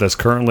draft that's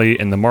currently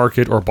in the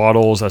market or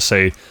bottles that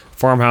say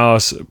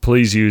farmhouse.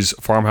 Please use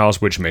farmhouse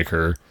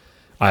witchmaker.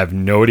 I have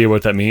no idea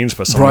what that means,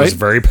 but someone was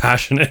very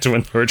passionate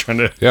when they were trying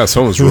to. Yeah,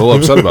 someone's real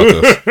upset about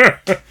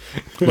this.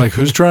 Like,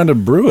 who's trying to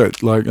brew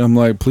it? Like, I'm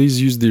like,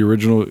 please use the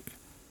original.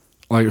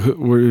 Like,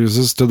 is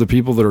this to the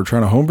people that are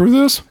trying to homebrew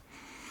this?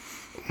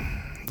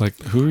 Like,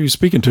 who are you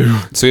speaking to?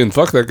 See, and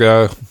fuck that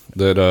guy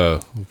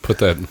that put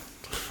that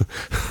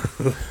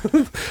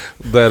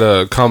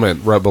that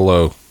comment right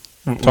below.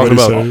 Talking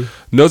about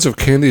notes of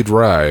candied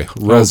rye,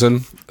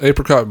 resin,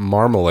 apricot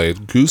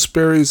marmalade,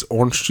 gooseberries,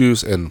 orange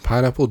juice, and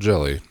pineapple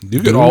jelly.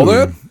 You get all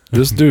that?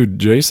 This dude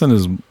Jason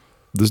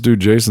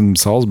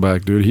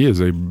Salzback, dude. He is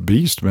a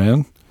beast,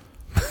 man.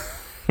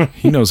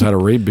 He knows how to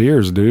rate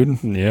beers,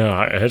 dude. Yeah,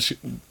 I actually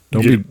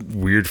Don't get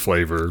weird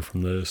flavor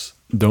from this.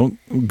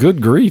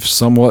 Good grief,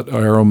 somewhat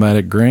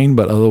aromatic grain,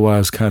 but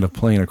otherwise kind of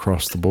plain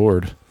across the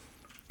board.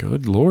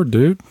 Good Lord,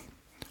 dude.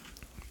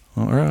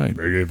 All right.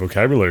 Very good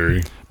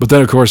vocabulary. But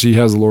then, of course, he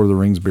has the Lord of the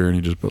Rings beer, and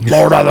he just put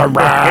Lord of the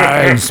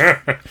Rings.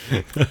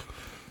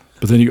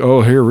 But then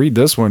here, read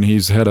this one.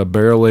 He's had a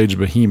barrel-aged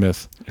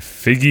behemoth.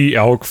 Figgy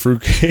elk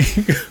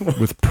fruitcake.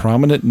 With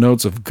prominent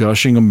notes of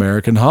gushing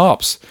American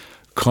hops.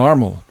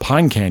 Caramel,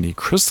 pine candy,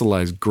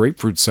 crystallized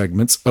grapefruit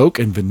segments, oak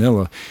and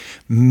vanilla,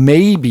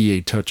 maybe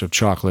a touch of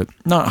chocolate,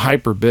 not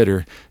hyper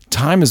bitter.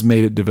 Time has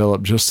made it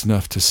develop just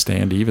enough to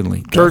stand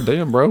evenly. God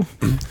damn, bro.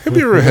 Have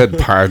you ever had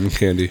pine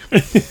candy?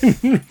 Have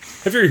you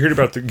ever heard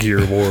about the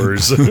Gear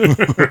Wars?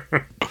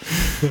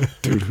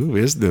 Dude, who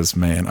is this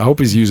man? I hope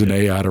he's using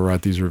AI to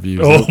write these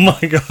reviews. Oh my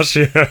gosh,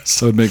 yes.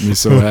 That would make me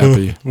so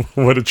happy.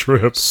 What a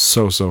trip.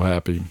 So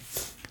happy.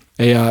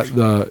 AI,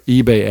 the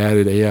eBay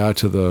added AI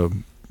to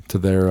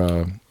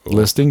their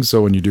listings,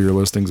 so when you do your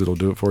listings, it'll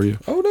do it for you.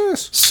 Oh,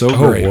 nice. So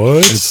great. What?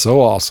 It's so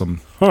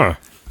awesome. Huh.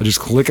 I just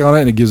click on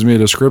it and it gives me a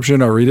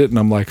description. I read it and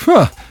I'm like,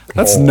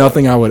 that's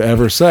nothing I would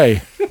ever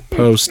say.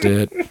 Post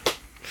it.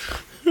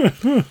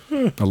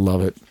 I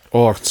love it.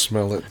 Oh, I can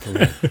smell it.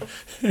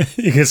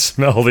 You can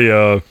smell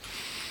the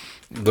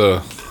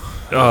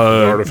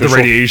artificial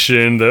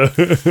radiation,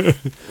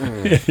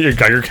 your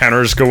Geiger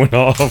counters going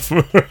off.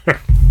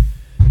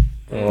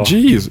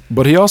 Jeez.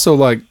 But he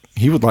also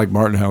he would like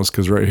Martin House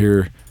because right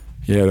here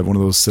he had one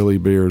of those silly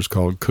beers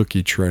called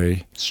Cookie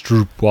Tray.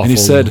 Stroop waffle. And he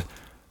said,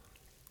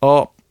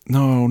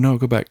 no,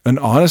 go back. An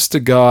honest to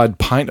God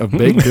pint of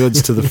baked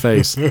goods to the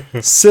face.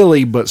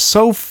 Silly, but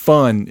so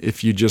fun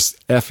if you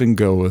just effing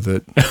go with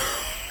it.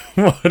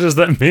 What does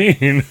that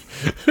mean?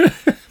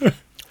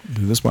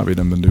 Dude, this might be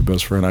my new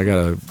best friend. I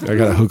gotta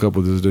hook up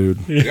with this dude.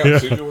 Yeah,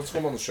 see what's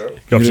going on the show.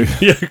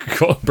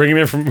 Bring him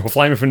in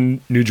fly him in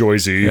from New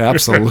Jersey. Yeah,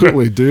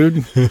 absolutely,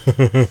 dude.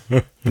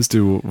 This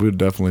dude would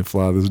definitely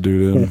fly this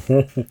dude in.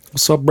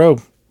 What's up, bro?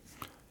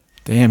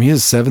 Damn, he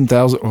has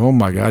 7,000. Oh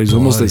my God, he's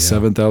almost at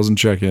 7,000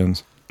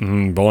 check-ins.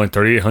 But only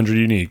 3,800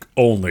 unique.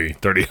 Only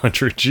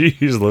 3,800.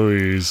 Jeez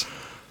Louise.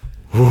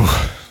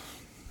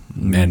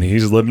 Man,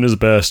 he's living his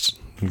best.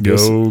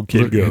 Go,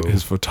 kid, go.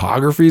 His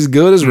photography's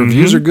good. His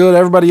reviews are good.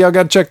 Everybody, y'all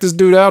got to check this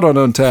dude out on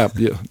Untappd.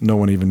 Yeah, no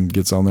one even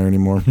gets on there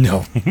anymore.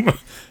 No.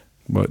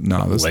 But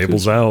no, this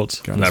labels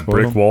out. And that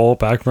brick wall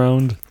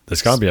background.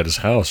 That's got to be at his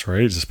house,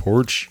 right? His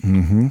porch.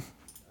 Mm-hmm.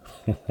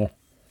 What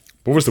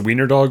was the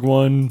Wiener Dog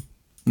one?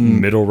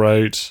 Middle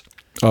right.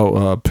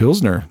 Oh,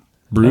 Pilsner.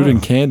 Brewed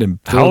and canned in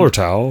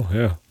Hallertau,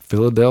 yeah.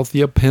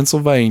 Philadelphia,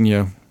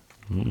 Pennsylvania.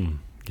 Yum,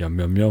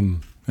 yum,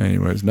 yum.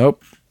 Anyways,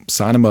 nope.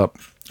 Sign him up.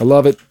 I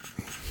love it.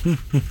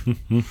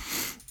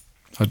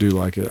 I do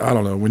like it. I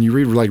don't know. When you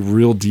read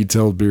real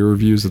detailed beer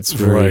reviews, it's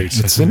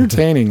it's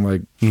entertaining.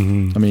 I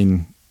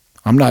mean,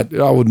 I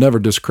would never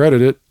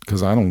discredit it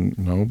because I don't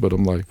know, but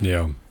I'm like,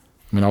 yeah.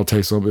 I mean, I'll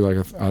take something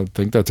I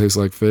think that tastes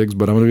like figs,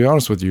 but I'm going to be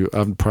honest with you.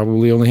 I've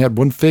probably only had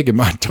one fig in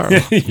my entire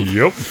life.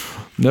 Yep.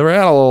 Never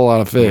had a whole lot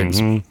of figs.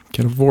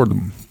 Can't afford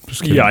them.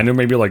 Just kidding. Yeah, I know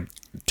maybe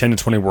 10 to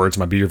 20 words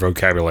might be your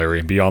vocabulary.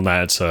 And beyond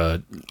that, it's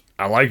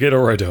I like it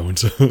or I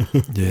don't.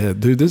 Yeah,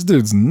 dude, this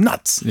dude's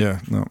nuts.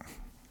 Yeah, no.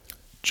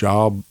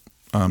 Job,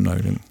 I'm not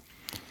even.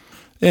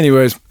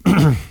 Anyways,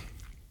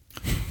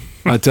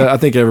 I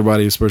think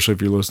everybody, especially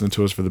if you're listening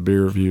to us for the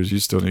beer reviews, you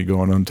still need to go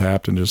on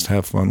Untappd and just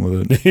have fun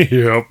with it.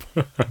 Yep.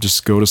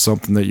 Just go to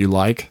something that you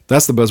like.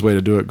 That's the best way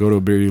to do it. Go to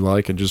a beer you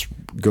like and just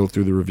go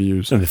through the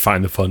reviews. And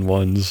find the fun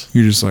ones.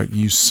 You're just like,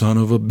 you son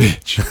of a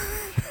bitch.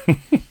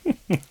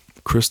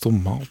 Crystal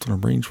malt and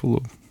a range full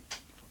of.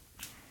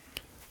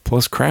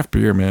 Plus craft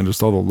beer, man.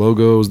 Just all the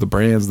logos, the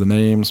brands, the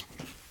names.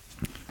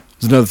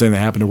 There's another thing that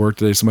happened at work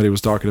today. Somebody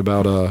was talking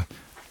about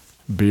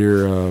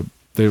beer.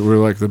 They were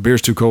like, the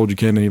beer's too cold. You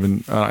can't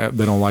even,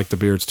 they don't like the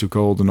beer. It's too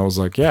cold. And I was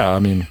like, yeah, I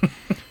mean,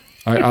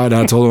 I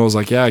told him, I was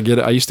like, yeah, I get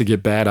it. I used to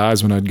get bad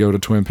eyes when I'd go to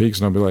Twin Peaks,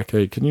 and I'd be like,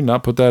 hey, can you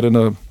not put that in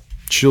a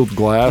chilled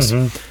glass?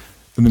 And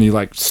then he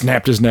like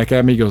snapped his neck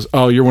at me. He goes,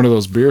 oh, you're one of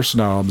those beer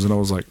snobs. And I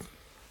was like,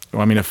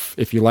 well, I mean,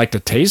 if you like to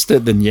taste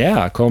it, then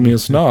yeah, call me a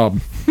snob.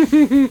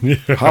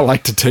 I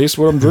like to taste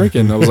what I'm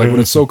drinking. I was like, when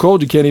it's so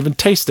cold, you can't even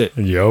taste it.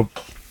 Yep.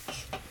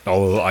 All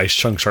the little ice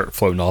chunks start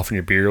floating off in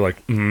your beer. Like,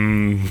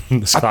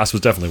 this glass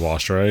was definitely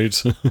washed,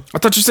 right? I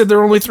thought you said there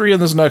were only 3 in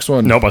this next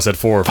one. Nope, I said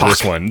 4 for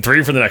this one.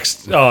 3 for the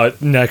next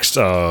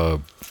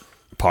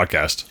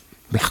podcast.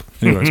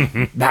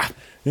 Anyways,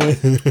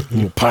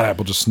 little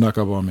pineapple just snuck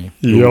up on me.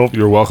 Yep.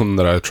 You're welcome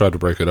that I tried to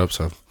break it up,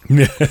 son.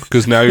 Yeah.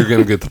 Because now you're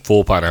going to get the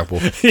full pineapple.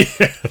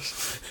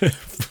 Yes.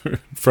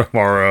 From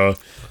our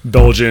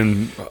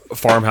Belgian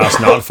farmhouse,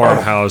 not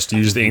farmhouse, to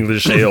use the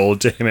English ale.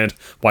 Damn it.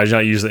 Why did you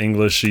not use the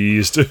English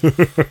yeast?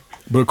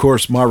 But of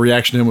course, my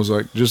reaction to him was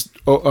like,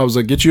 I was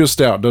like, get you a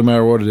stout, doesn't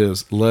matter what it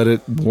is. Let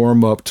it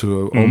warm up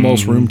to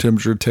almost room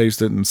temperature,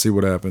 taste it, and see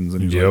what happens.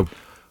 And he's like,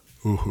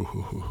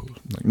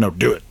 like, no,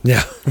 do it.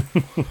 Yeah.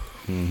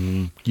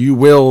 You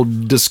will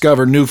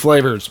discover new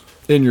flavors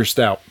in your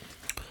stout.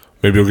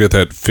 Maybe you'll get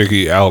that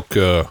figgy alk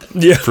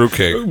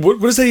fruitcake. What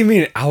does that even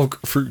mean,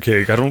 alk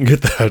fruitcake? I don't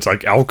get that. It's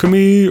like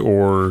alchemy,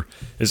 or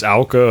is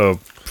alk a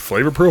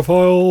flavor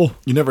profile?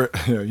 You never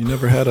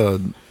had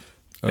an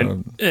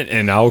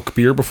alk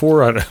beer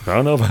before? I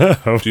don't know if I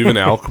have. Do you even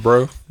alk,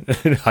 bro?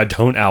 I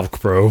don't alk,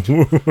 bro.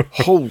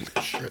 Holy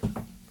shit.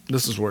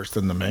 This is worse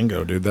than the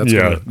mango, dude. That's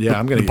I'm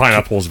gonna the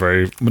pineapple's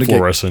very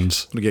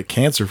fluorescent. I'm gonna get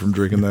cancer from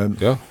drinking that.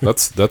 Yeah,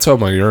 that's how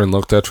my urine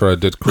looked after I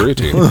did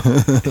creatine.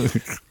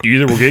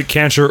 Either we'll get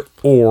cancer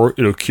or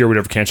it'll cure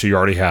whatever cancer you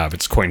already have.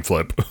 It's coin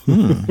flip.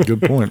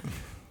 Good point.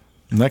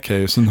 In that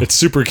case, It's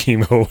super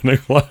chemo in a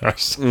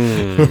glass.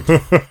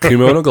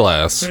 Chemo in a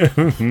glass.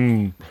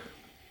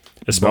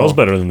 It smells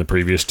better than the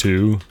previous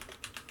 2.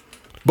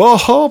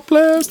 Ball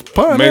blast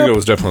pineapple. Mango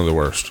was definitely the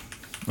worst.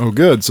 Oh,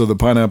 good. So the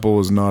pineapple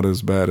was not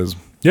as bad as.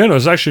 Yeah, no,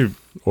 it's actually.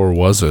 Or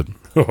was it?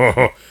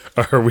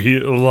 Are we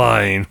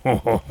lying?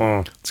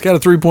 It's got a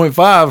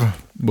 3.5,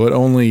 but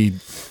only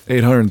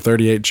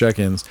 838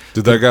 check-ins.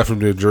 Did that guy from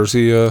New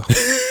Jersey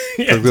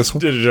drink this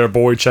one? Did our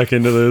boy check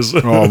into this?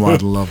 Oh,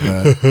 I'd love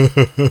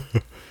that.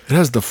 It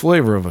has the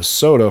flavor of a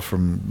soda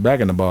from back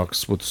in the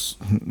box with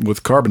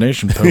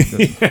carbonation.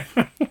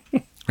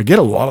 I get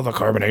a lot of the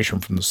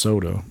carbonation from the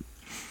soda,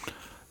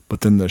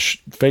 but then the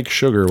fake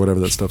sugar,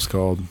 whatever that stuff's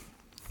called.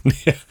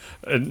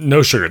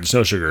 No sugar. There's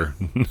no sugar.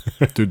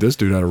 Dude, this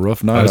dude had a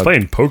rough night. I was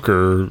playing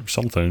poker or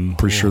something.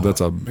 Pretty sure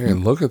that's a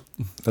Man, look at...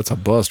 that's a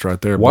bust right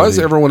there. Why buddy. does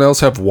everyone else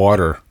have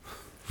water?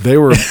 They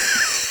were.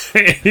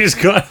 He's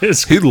got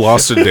his. He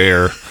lost a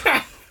dare.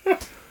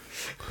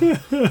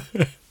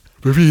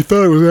 Maybe you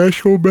thought it was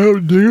actual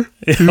Mountain Dew.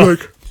 You're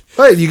like,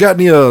 hey, you got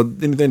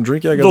anything to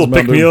drink? Yeah, I got Little some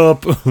pick Mountain me Dew.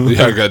 up.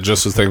 Yeah, I got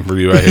just the thing for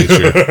you. I hate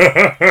you.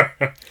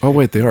 Oh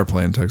wait, they are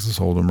playing Texas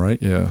Hold'em,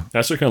 right? Yeah.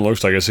 That's what it kind of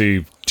looks like. I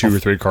see 2 or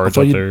 3 cards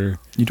thought up you- there.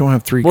 You don't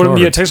have 3 Well,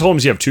 cards. yeah, Texas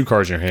Hold'em, you have 2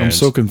 cards in your hand. I'm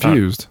so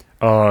confused.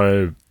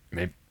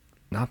 Maybe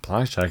not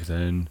blackjack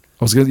then.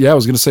 I was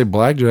gonna say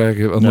blackjack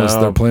unless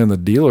No. they're playing the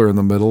dealer in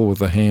the middle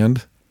with a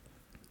hand.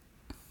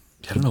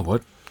 I don't know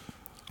what.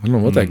 I don't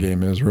know what that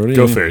game is, Rohde.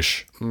 Go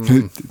fish.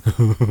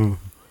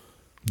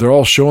 They're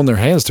all showing their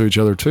hands to each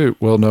other too.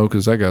 Well, no,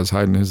 because that guy's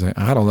hiding his hand.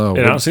 I don't know.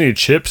 And I don't see any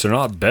chips. They're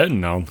not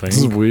betting, I don't This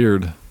is think.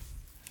 weird.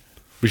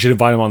 We should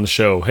invite him on the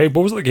show. Hey,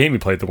 what was the game you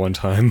played the one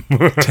time?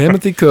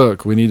 Timothy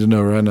Cook, we need to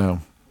know right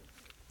now.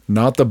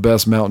 Not the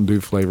best Mountain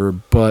Dew flavor,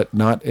 but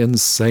not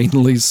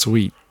insanely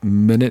sweet.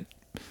 But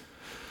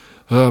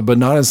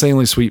not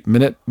insanely sweet.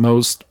 Minute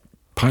most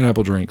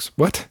pineapple drinks.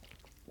 What?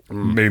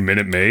 Maybe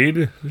Minute Maid?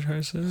 Did you try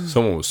to say?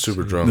 Someone was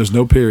super drunk. There's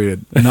no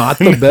period. Not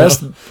the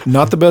best.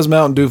 Not the best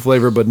Mountain Dew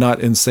flavor, but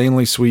not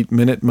insanely sweet.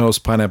 Minute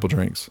most pineapple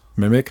drinks.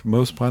 Mimic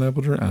most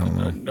pineapple drink. I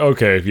don't know.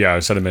 Okay, yeah,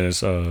 7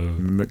 minutes.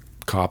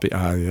 Copy.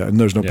 Yeah, and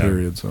there's no Yeah.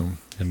 period. So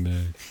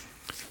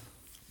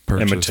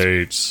purchased.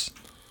 Imitates.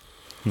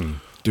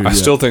 Dude, I yeah.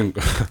 still think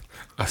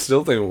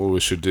what we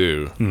should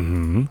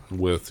do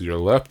with your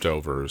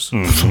leftovers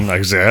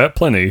Like that,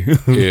 plenty.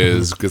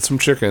 is get some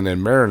chicken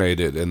and marinate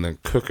it and then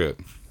cook it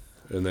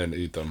and then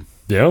eat them.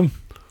 Yeah,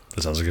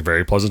 that sounds like a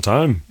very pleasant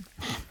time.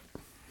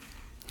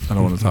 I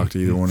don't want to talk to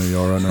either one of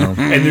y'all right now.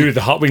 And do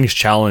the hot wings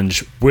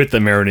challenge with the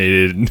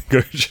marinated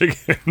goat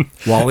chicken.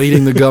 While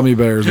eating the gummy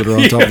bears that are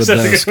on top of the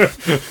desk.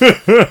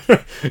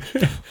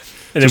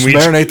 And Just then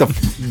marinate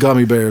the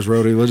gummy bears,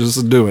 Rohde. Let's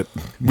just do it.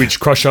 we just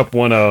crush up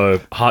one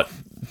hot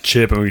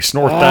chip and we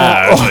snort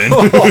that.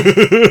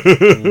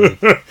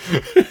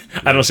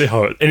 I don't see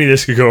how any of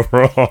this could go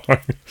wrong.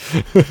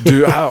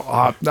 Dude,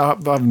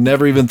 I've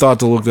never even thought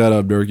to look that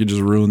up, Dirk. You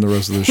just ruined the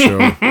rest of the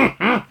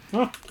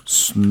show.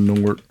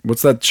 Snort.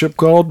 What's that chip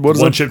called? What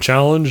is One that? chip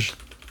challenge.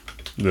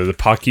 The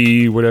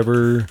Pocky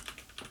whatever.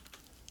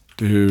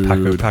 Dude.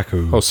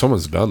 Paco. Oh,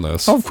 someone's done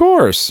this. Of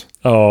course.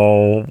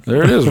 Oh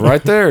There it is,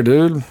 right there,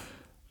 dude.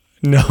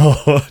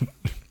 no.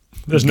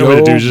 There's no way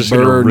to do just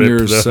gonna burn rip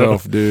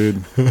yourself,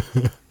 dude.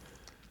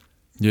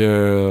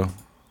 Yeah.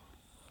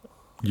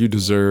 You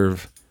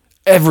deserve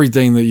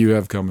everything that you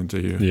have coming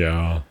to you.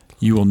 Yeah.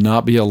 You will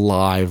not be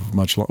alive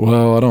much longer.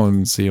 Well, I don't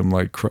even see him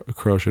like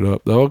crush it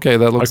up. Okay,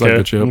 that looks like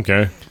a chip.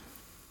 Okay. You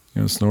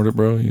gonna snort it,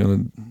 bro? You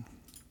gonna?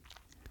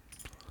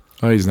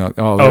 Oh, he's not.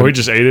 Oh, he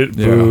just ate it.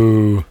 Yeah.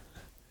 Boo.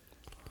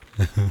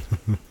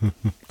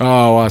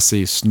 Oh, I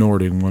see.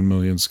 Snorting 1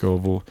 million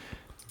Scoville.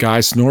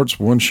 Guy snorts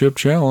 1 chip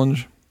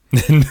challenge.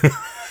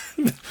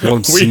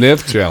 One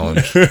sniff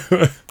challenge.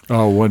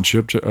 Oh, 1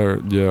 chip.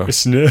 Yeah.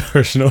 Sniff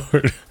or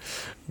snort.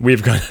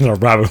 We've gone in a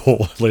rabbit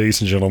hole, ladies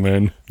and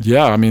gentlemen.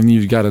 Yeah, I mean,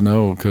 you got to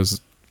know because,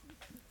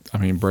 I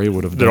mean, Bray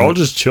would have done They're all it.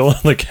 just chilling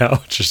on the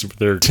couch just with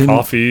their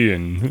coffee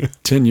and...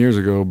 10 years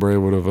ago, Bray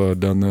would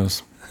have done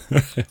this.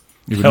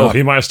 Hell,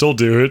 he might still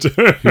do it.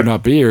 He would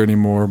not be here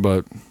anymore,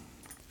 but...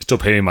 Still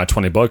paying my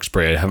 $20,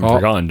 Bray. I haven't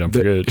forgotten. Don't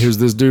forget. Here's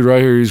this dude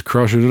right here. He's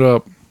crushing it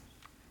up.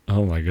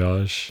 Oh, my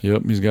gosh.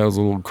 Yep, he's got his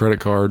little credit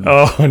card.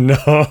 Oh,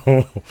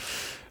 no.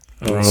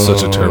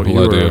 Such a terrible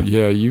idea.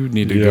 Yeah, you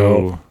need to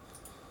go...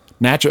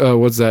 Natural.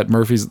 What's that?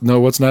 Murphy's?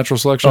 No, what's natural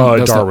selection?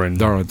 That's Darwin.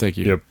 Darwin. Thank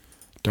you. Yep.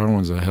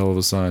 Darwin's a hell of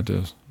a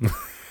scientist.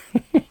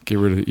 Get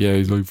rid of it. Yeah,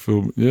 he's like,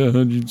 Phil. Yeah,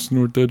 how'd you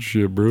snort that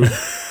shit, bro?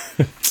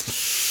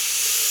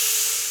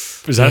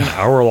 Is that an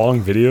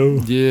hour-long video?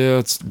 Yeah,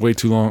 it's way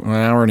too long. 1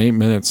 hour and 8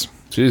 minutes.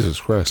 Jesus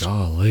Christ.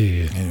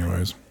 Golly.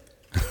 Anyways,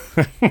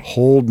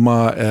 hold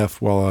my F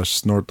while I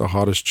snort the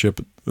hottest chip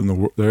in the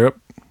world.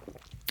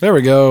 There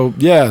we go.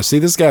 Yeah, see,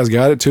 this guy's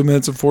got it. 2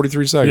 minutes and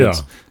 43 seconds.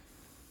 Yeah.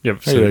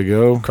 Yep. There you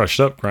go. Crushed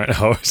up right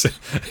now.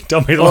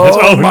 Tell me the last.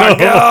 Oh, my no.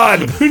 God.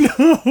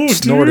 No,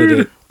 Snorted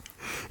dude.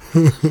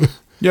 it.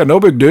 Yeah, no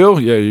big deal.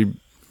 Yeah, you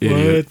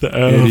idiot. What the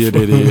F?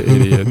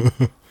 Idiot.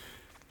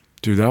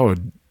 Dude, that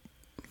would...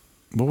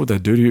 What would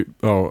that do to you?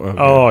 Oh, okay.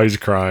 Oh, he's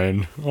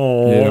crying.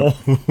 Oh. Yeah.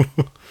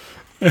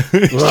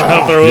 He's trying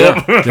to throw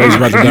up. Yeah, he's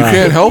about to You die.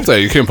 can't help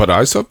that. You can't put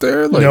ice up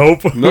there? Like,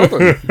 Nope.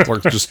 Nothing.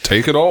 Like, just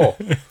take it all.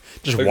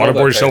 Just Take all that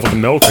waterboard yourself pain.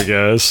 with milk, I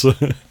guess.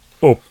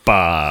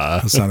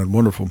 Opa. That sounded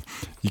wonderful.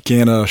 You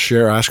can't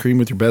share ice cream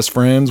with your best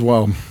friends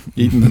while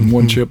eating the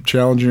 1 chip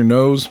challenge in your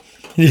nose.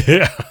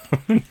 Yeah.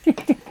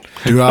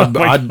 Dude, I'd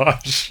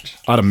Gosh.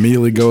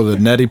 immediately go to the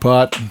neti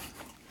pot.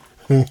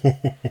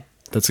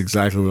 That's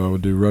exactly what I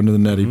would do. Run to the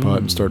neti pot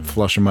and start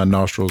flushing my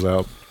nostrils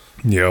out.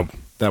 Yep.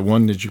 That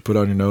one that you put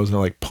on your nose and it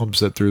like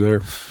pumps it through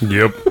there.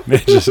 Yep.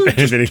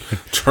 Anything.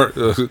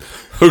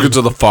 Hook it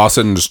to the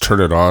faucet and just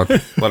turn it on.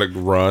 Let it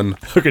run.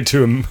 Hook it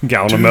to a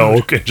gallon of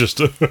milk and just.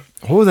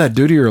 What would that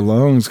do to your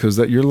lungs? Because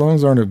your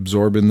lungs aren't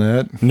absorbing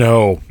that.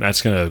 No,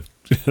 that's gonna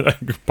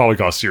probably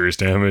cause serious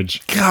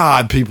damage.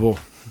 God, people.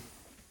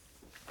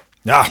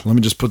 Let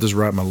me just put this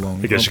right in my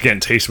lungs. I guess you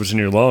can't taste what's in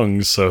your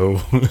lungs, so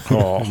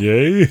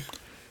yay.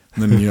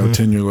 And then,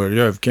 10 years later,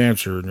 you have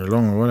cancer in your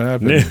lung. What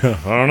happened? Yeah,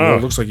 I don't Well, know.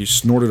 it looks like you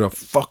snorted a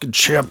fucking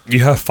chip. You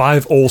have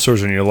 5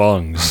 ulcers in your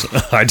lungs.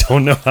 I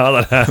don't know how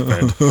that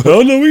happened. I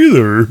don't know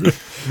either.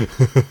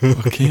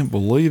 I can't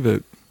believe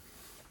it.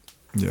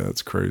 Yeah,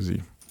 it's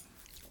crazy.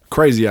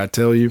 Crazy, I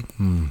tell you.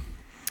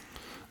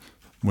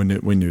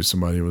 We knew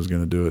somebody was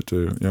going to do it,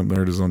 too. Yep,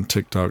 there it is on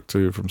TikTok,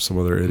 too, from some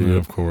other idiot. Yeah,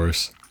 of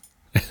course.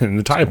 And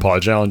the Tide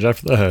Pod challenge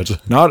after that.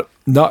 Not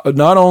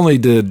only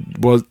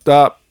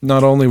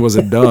was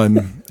it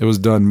done, it was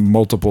done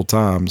multiple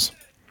times.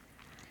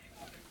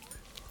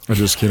 I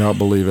just cannot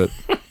believe it.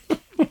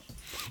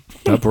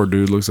 That poor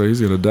dude looks like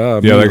he's gonna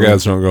die. Yeah, that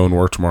guy's not going to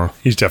work tomorrow.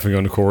 He's definitely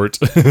going to court.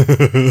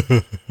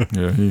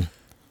 Yeah,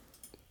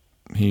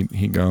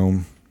 he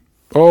gone.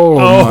 Oh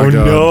my God.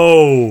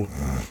 No.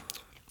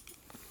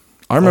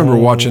 I remember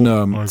watching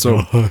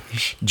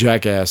gosh.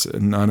 Jackass,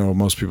 and I know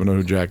most people know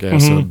who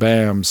Jackass.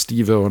 Bam,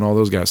 Steve-O, and all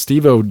those guys.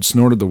 Steve-O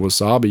snorted the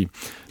wasabi,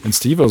 and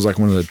Steve-O's like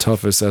one of the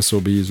toughest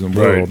SOBs in the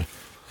world. Right.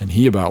 And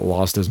he about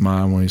lost his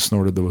mind when he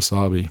snorted the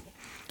wasabi,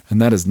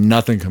 and that is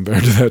nothing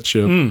compared to that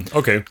chip.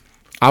 Okay.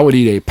 I would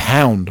eat a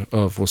pound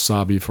of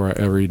wasabi before I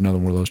ever eat another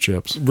one of those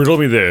chips. Riddle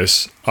me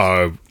this.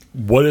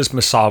 What is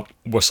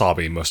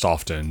wasabi most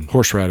often?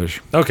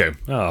 Horseradish. Okay.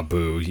 Ah,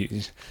 boo.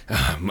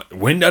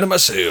 Wind out of my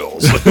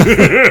sails.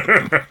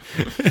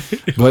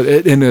 But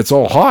it's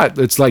all hot.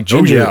 It's like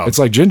ginger. yeah. It's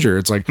like ginger.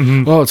 It's like,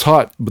 oh, it's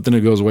hot, but then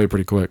it goes away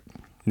pretty quick.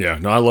 Yeah,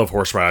 no, I love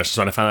horseradish.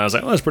 So when I found out, I was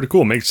like, oh, that's pretty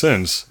cool. Makes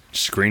sense.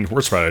 Just green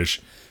horseradish.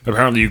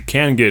 Apparently, you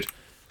can get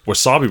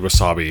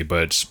wasabi,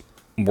 but it's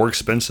more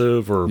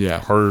expensive or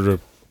harder to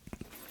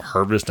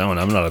harvest. No,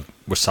 I'm not a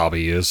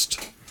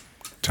wasabiist.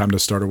 Time to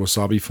start a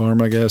wasabi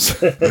farm, I guess.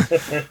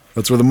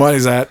 That's where the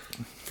money's at.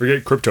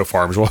 Forget crypto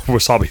farms,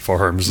 wasabi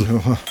farms.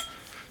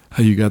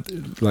 Hey, you got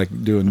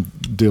like doing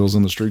deals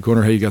on the street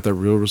corner. Hey, you got that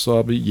real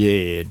wasabi?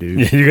 Yeah,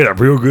 dude. Yeah, you got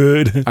that real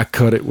good. I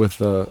cut it with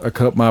I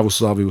cut my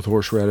wasabi with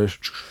horseradish.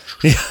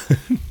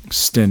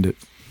 Extend it.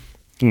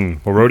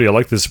 Well, Rohde, I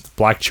like this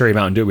black cherry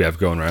Mountain Dew we have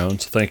going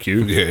around, so thank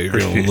you. Yeah, you're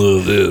going to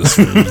love this.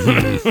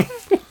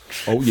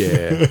 Oh,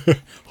 yeah.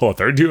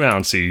 32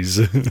 ounces.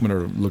 I'm going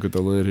to look at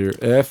the lid here.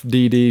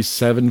 FDD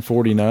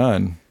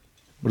 749.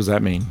 What does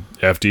that mean?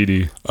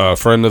 FDD.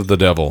 Friend of the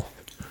devil.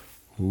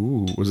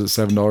 Ooh, was it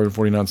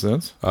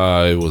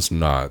 $7.49? It was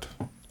not.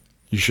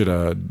 You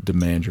should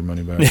demand your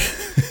money back.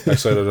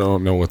 Actually, I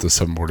don't know what the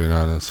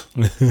 749 is.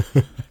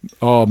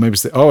 Oh, maybe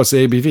it's the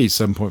ABV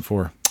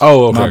 7.4.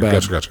 Oh, okay. My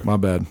bad. Gotcha. My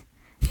bad.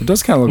 It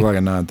does kind of look like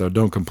a 9 though.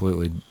 Don't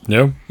completely.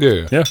 Yeah.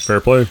 Yeah. Fair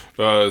play.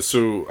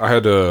 So I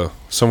had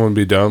someone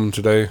be dumb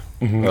today,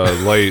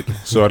 late,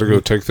 so I had to go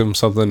take them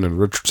something in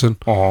Richardson.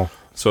 Uh-huh.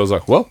 So I was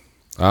like, well,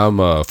 I'm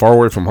far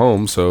away from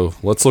home, so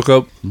let's look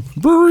up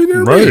brewery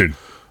near me. Right.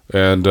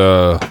 And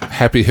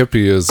Happy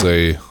Hippie is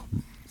a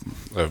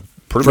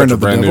pretty Friend much a of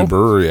the brand new devil?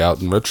 brewery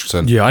out in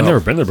Richardson. Yeah, I've never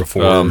been there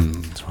before.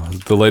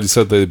 The lady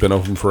said they've been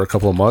open for a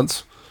couple of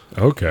months.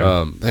 Okay.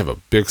 They have a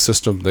big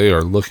system. They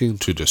are looking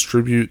to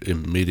distribute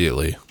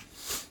immediately.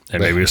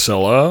 And maybe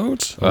sell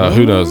out?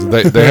 Who knows?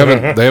 They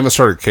haven't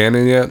started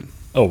canning yet.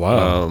 Oh,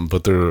 wow.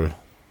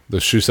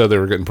 But she said they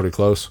were getting pretty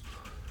close.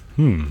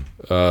 They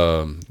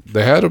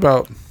had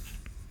about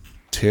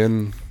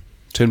 10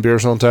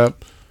 beers on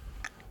tap.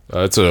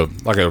 It's a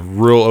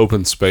real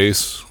open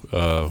space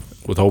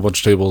with a whole bunch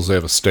of tables. They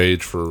have a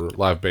stage for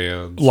live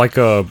bands. Like,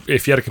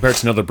 if you had to compare it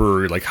to another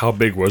brewery, like how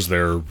big was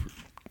their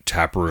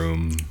tap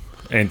room?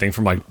 Anything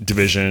from like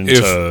Division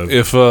to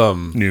if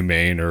New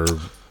Maine or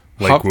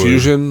Lakewood? Hop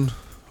Fusion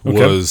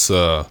was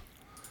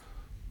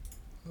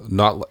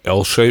not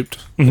L-shaped,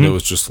 and it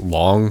was just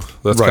long.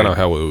 That's Right. kind of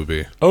how it would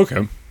be.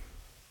 Okay.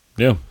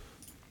 Yeah.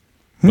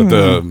 But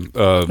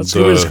That's a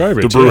good way to describe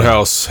it, the brew yeah.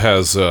 house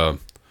has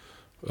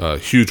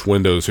huge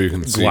windows so you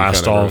can see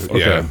Glassed kind off, of, okay.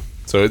 Yeah.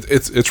 So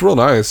it's real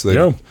nice. They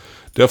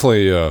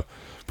definitely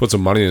put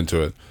some money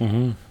into it.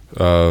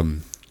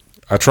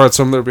 I tried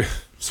some of their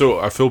so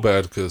I feel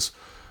bad because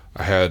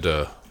I had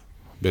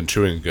been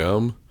chewing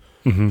gum.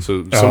 So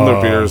some of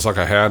their beers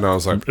I had, and I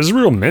was like, It's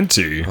real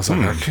minty. I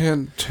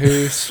can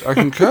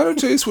kind of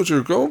taste what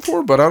you're going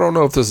for, but I don't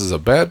know if this is a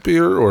bad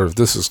beer or if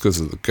this is because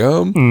of the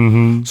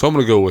gum. So I'm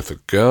going to go with the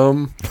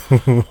gum.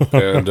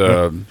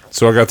 And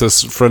so I got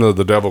this Friend of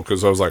the Devil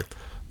because I was like,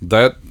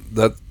 that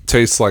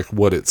tastes like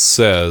what it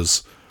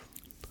says.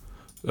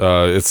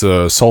 It's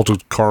a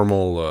salted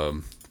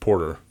caramel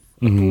porter,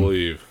 I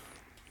believe.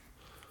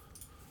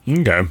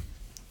 Okay.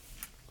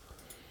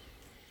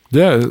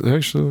 Yeah, it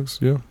actually looks.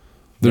 Yeah.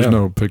 There's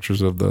no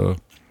pictures of the.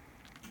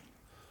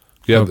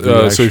 Yeah. of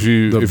the So if actual-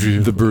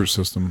 you the brew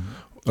system.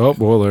 Oh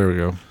well, there we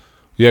go.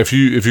 yeah, if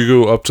you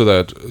go up to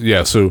that,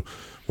 yeah. So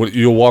when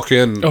you'll walk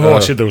in, Oh, I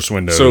see those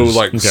windows. so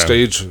like Okay.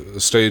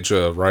 stage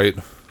right,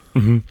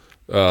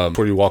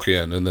 before you walk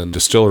in, and then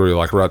distillery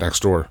like right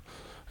next door,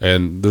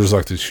 and there's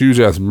like this huge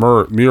ass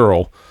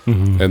mural,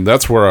 and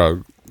that's where I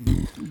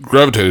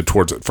gravitated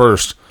towards it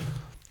first,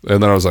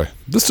 and then I was like,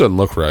 this doesn't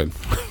look right,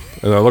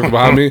 and I looked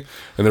behind me,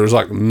 and there was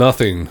like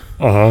nothing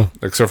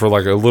except for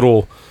like a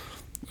little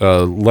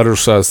letter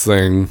size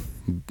thing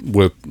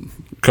with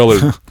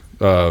colored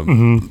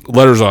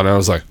letters on it. I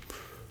was like,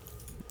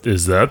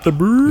 Is that the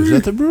brewery?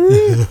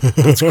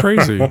 That's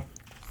crazy.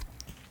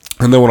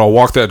 and then when I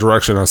walked that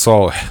direction, I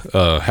saw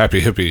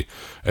Happy Hippie,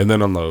 and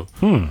then on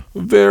the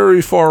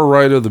very far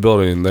right of the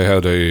building, they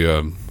had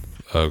a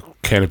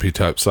canopy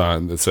type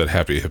sign that said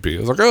Happy Hippie. I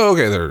was like, oh,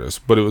 okay, there it is.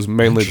 But it was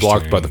mainly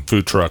blocked by the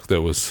food truck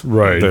that was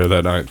there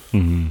that night.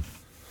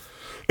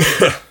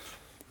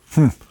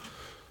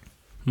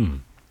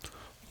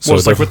 Well,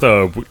 it's like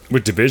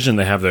with Division,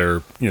 they have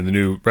their the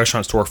new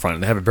restaurant storefront.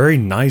 They have a very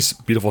nice,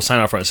 beautiful sign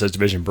out front that says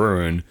Division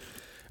Brewing,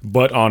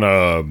 but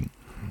on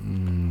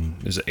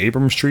is it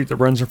Abram Street that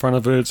runs in front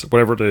of it?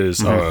 Whatever it is,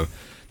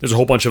 there's a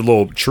whole bunch of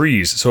little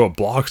trees, so it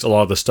blocks a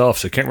lot of the stuff.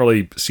 So you can't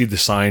really see the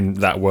sign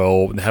that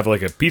well. They have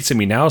like a Pizza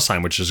Me Now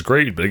sign, which is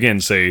great, but again,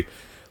 say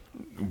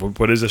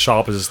what is the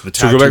shop? Is this the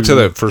So tattoo? go back to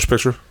that first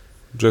picture,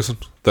 Jason.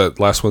 That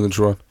last one that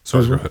you were on.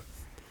 Sorry, go ahead.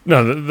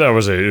 No, that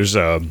was it. It was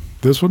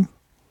This one?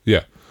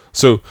 Yeah.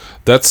 So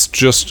that's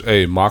just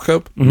a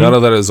mock-up. None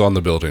of that is on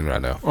the building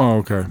right now. Oh,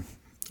 okay.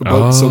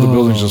 But, so the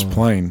building's just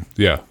plain.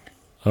 Yeah.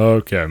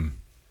 okay.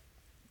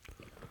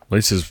 At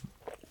least it's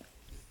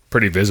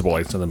pretty visible,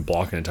 like something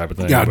blocking it type of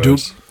thing. Yeah,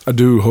 but- I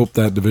do hope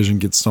that division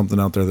gets something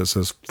out there that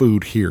says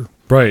food here.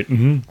 Right.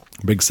 Mm-hmm.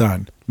 Big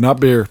sign. Not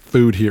beer,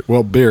 food here.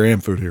 Well, beer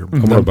and food here.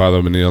 I'm gonna buy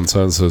them a neon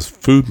sign that says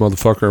 "food,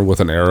 motherfucker"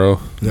 with an arrow.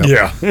 Yep.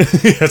 Yeah.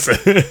 Yes.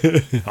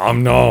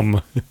 I'm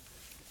numb.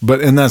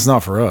 And that's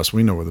not for us.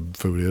 We know where the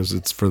food is.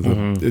 It's for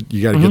the.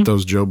 You got to get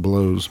those Joe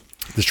Blows.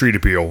 The street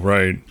appeal,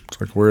 right? It's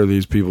like, where are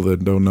these people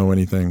that don't know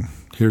anything?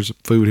 Here's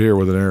food here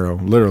with an arrow.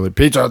 Literally,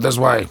 pizza this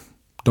way.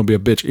 Don't be a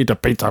bitch. Eat the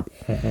pizza.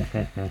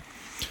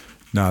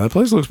 Nah, that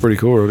place looks pretty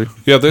cool, Rohde.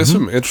 Yeah, there's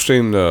some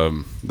interesting.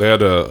 They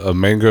had a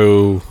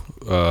mango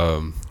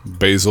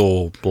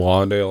basil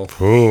blonde ale.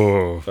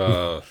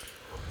 Oh.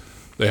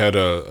 They had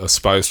a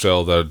spiced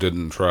ale that I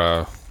didn't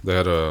try. They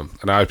had an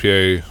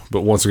IPA,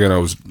 but once again, I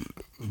was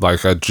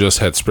like, I just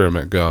had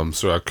spearmint gum,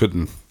 so I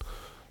couldn't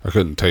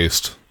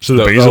taste. So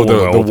the basil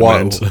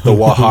one the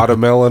Wahada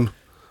melon.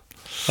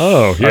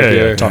 Oh, yeah. IPA.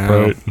 Yeah. Top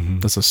right.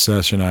 That's a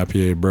session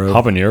IPA, bro.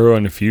 Habanero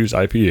and infused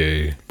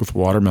IPA. With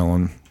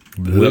watermelon.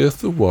 With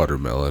the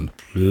watermelon.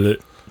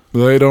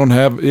 They don't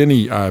have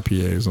any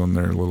IPAs on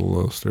their little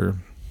list here.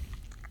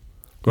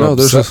 No,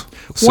 there's a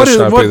What is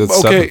session what? IPA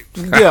that's Okay,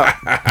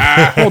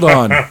 yeah. Hold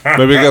on.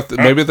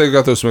 maybe they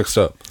got those mixed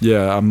up.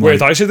 Yeah, I'm Wait, I like,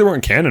 thought you said they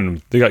weren't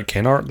canon. They got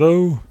can art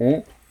though.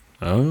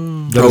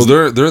 No,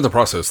 they're in the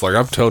process. Like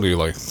I'm telling you,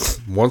 like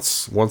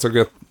once I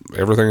get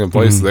everything in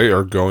place, they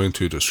are going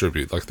to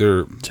distribute. Like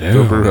their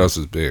brew house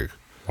is big.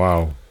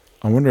 Wow.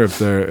 I wonder if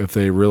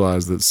they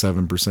realize that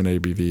 7%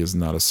 ABV is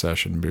not a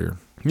session beer.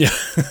 Yeah,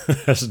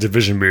 that's a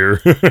division beer.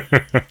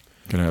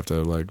 Gonna have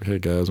to like, hey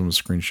guys, I'm gonna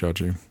screenshot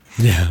you.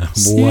 Yeah,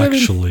 well,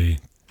 actually,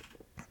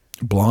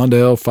 Blonde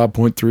Ale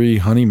 5.3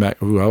 Honey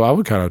Mac. Ooh, I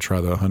would kind of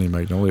try the Honey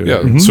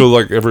Magnolia. Yeah. So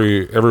like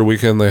every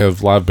weekend they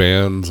have live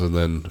bands, and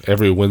then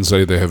every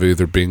Wednesday they have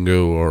either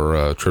bingo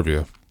or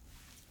trivia.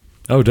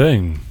 oh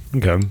dang,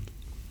 okay.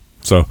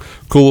 So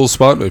cool little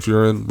spot if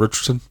you're in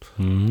Richardson.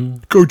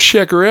 Go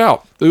check her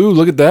out. Ooh,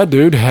 look at that,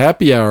 dude.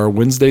 Happy hour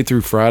Wednesday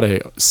through Friday,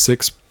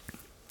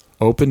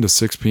 open to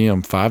 6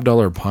 p.m.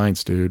 $5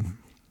 pints, dude.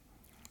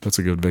 That's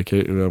a good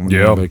vacation.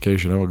 Yeah.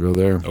 Vacation. I will go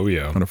there. Oh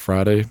yeah. On a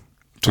Friday.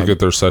 To get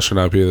their session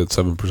IPA that's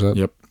 7%.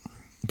 Yep.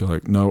 Be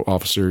like, no,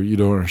 officer, you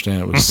don't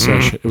understand. It was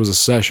session. It was a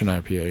session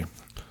IPA.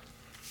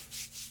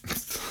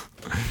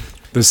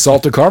 This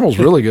salted caramel's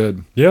really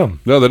good. Yeah.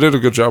 No, they did a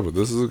good job with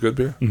this. This is a good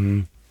beer.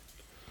 Mm-hmm.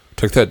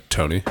 Take that,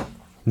 Tony.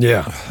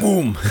 Yeah.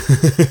 Boom.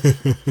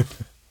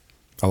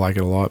 I like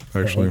it a lot,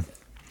 actually.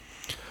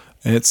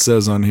 And it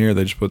says on here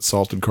they just put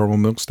salted caramel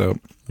milk stout.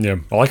 Yeah,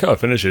 I like how it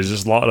finishes.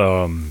 It's just a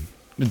lot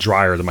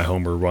drier than my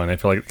homebrew one. I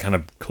feel like it kind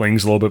of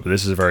clings a little bit, but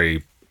this is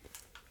very,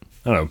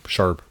 I don't know,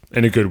 sharp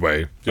in a good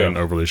way. Yeah.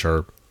 Not overly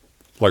sharp.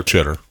 Like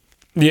cheddar.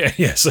 Yeah,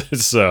 yes,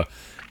 it's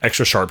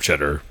extra sharp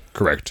cheddar.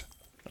 Correct.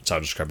 That's how I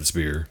describe this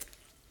beer.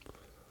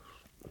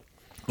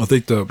 I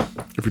think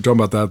if you're talking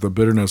about that, the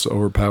bitterness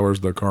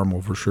overpowers the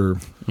caramel for sure.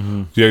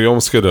 Mm-hmm. Yeah, you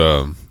almost get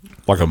a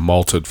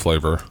malted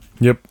flavor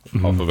Yep.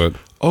 off of it.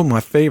 Oh,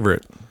 my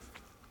favorite.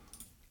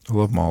 I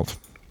love malt.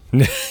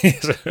 You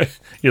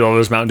know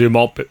those Mountain Dew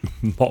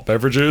malt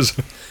beverages.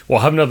 We'll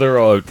have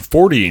another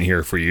 40 in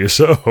here for you.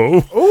 So,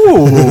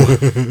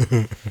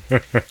 Ooh,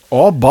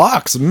 all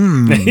box.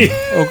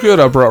 Oh, good.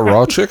 I brought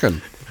raw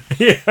chicken.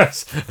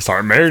 yes,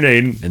 start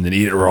marinating and then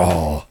eat it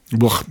raw.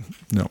 Ugh,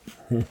 no.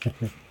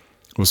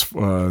 It was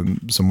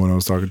someone I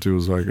was talking to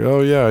was like,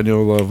 oh yeah, I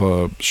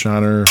love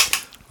Shiner.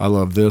 I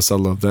love this. I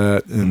love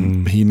that.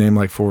 And he named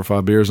like 4 or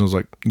 5 beers, and I was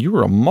like, you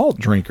were a malt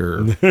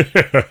drinker.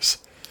 Yes.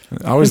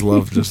 I always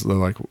love just the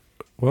like,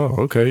 well,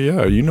 okay,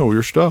 yeah, you know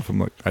your stuff. I'm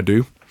like, I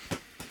do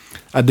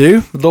a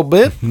little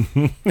bit.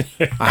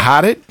 I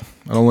hide it.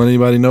 I don't let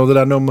anybody know that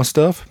I know my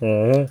stuff.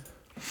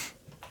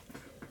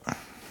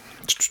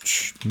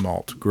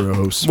 Malt,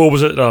 gross. What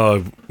was it?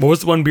 What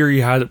was the one beer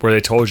you had where they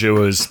told you it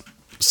was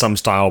some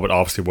style, but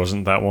obviously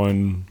wasn't that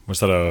one? Was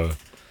that a?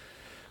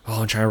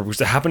 Oh, I'm trying to remember.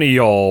 Was it happened to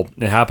y'all?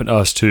 It happened to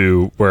us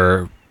too,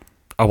 where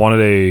I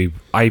wanted a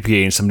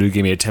IPA and somebody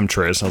gave me a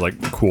Temptress, and I was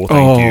like, "Cool,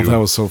 thank you." Oh, that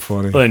was so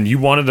funny. And you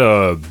wanted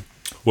a?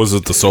 Was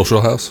it the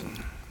Social House?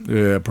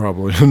 Yeah,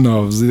 probably.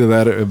 No, it was either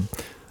that or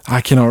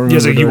I cannot remember. Yeah,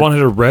 so you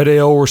wanted a red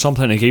ale or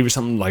something, and it gave you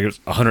something like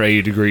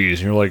 180 degrees,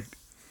 and you're like,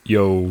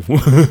 "Yo."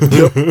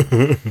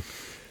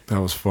 That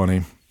was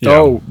funny. Yeah.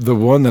 Oh, the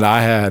one that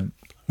I had.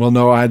 Well,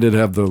 no, I did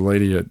have the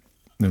lady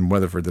in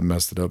Weatherford that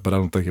messed it up, but I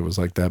don't think it was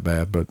like that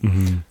bad. But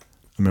I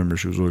remember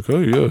she was like, "Oh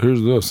yeah,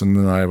 here's this," and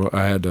then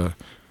I had to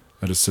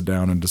sit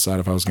down and decide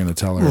if I was going to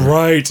tell her.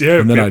 Right. Yeah.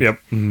 And then I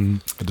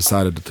I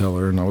decided to tell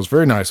her, and I was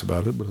very nice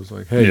about it. But it's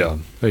like, hey, Yeah.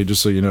 hey,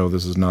 just so you know,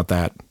 this is not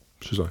that.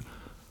 She's like,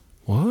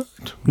 what?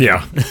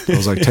 Yeah. I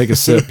was like, take a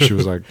sip. She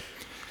was like,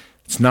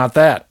 it's not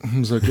that. I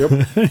was like, yep,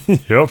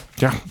 Yep.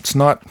 yeah, it's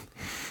not.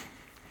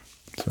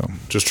 So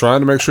Just trying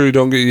to make sure you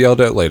don't get yelled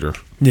at later.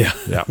 Yeah.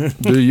 yeah,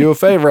 do you a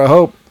favor, I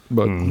hope.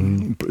 But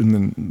and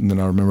then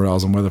I remember I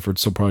was in Weatherford,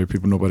 so probably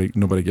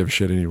nobody gave a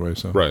shit anyway.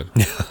 So Right.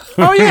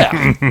 oh yeah,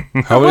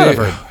 How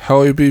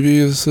ABV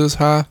is this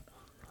high?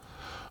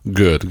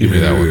 Good. Give me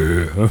that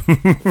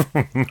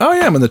one. oh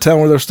yeah, I'm in the town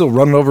where they're still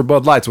running over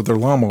Bud Lights with their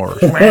lawnmowers.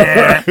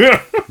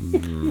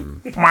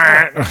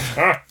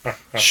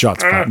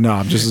 Shots fired.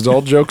 No, just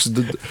all jokes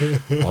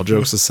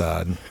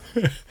aside.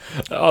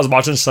 I was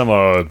watching some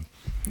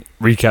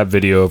recap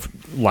video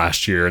of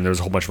last year, and there was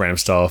a whole bunch of random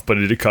stuff, but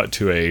it did cut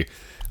to a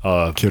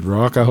Kid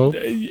Rock, I hope.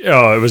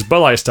 it was Bud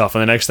Light stuff,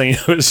 and the next thing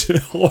it was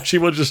she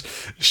was just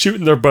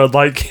shooting their Bud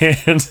Light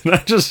cans, and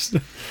I just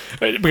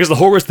because the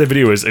whole rest of the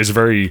video is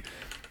very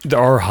there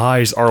are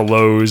highs, are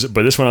lows,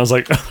 but this one I was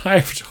like,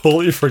 I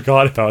totally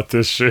forgot about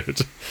this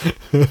shit.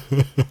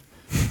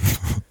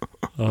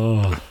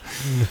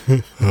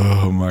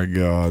 Oh my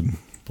god.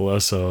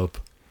 Bless up.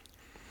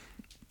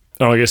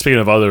 Oh, I guess speaking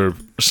of other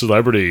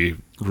celebrity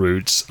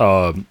roots,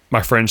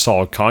 my friend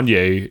saw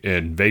Kanye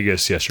in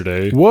Vegas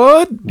yesterday.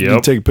 What? Did you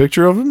Yep. take a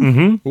picture of him?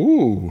 Mm-hmm.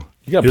 Ooh.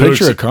 You got a He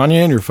picture looks- of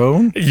Kanye on your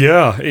phone?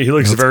 Yeah, he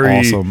looks That's very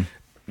awesome.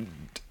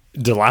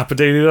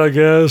 dilapidated, I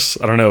guess.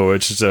 I don't know.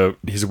 It's just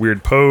he's a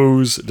weird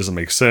pose. It doesn't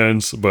make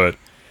sense, but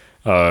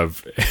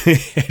he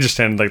just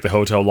standing like the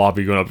hotel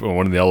lobby going up on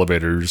one of the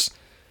elevators.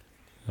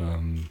 What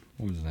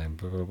was his name?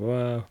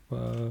 I'm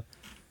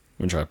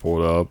gonna try to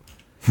pull it up.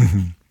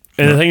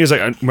 And the thing is,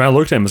 like, when I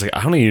looked at him, I was like,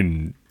 I don't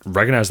even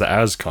recognize that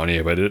as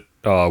Kanye. But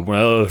when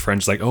other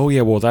friends like, oh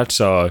yeah, well that's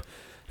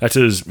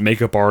his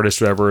makeup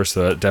artist, or whatever.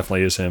 So that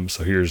definitely is him.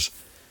 So here's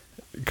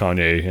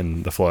Kanye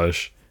in the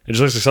flesh. It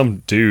just looks like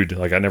some dude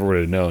like I never would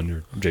have known.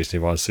 You're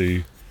Jason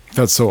Devontae.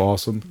 That's so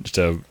awesome.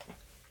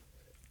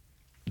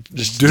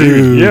 Just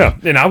dude, yeah.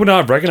 And I would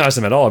not recognize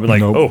him at all. I'd be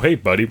like, Nope. oh hey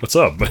buddy, what's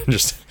up? But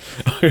just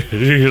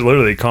he's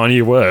literally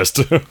Kanye West.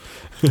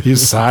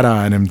 He's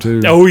side-eyeing him,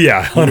 too. Oh,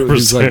 yeah, 100%.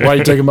 He's like, why are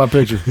you taking my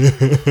picture?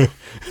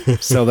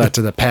 Sell that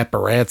to the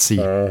paparazzi.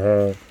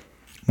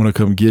 Want to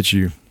come get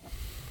you.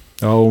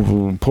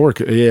 Oh, poor...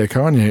 Yeah,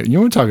 Kanye. You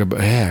want to talk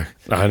about... Yeah.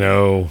 I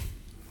know.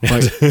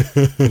 Like,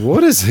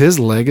 what is his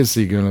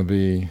legacy going to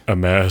be? A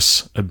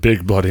mess. A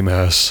big bloody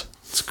mess.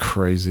 It's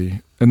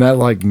crazy. And that,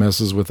 like,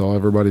 messes with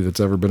everybody that's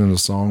ever been in a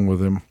song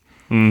with him.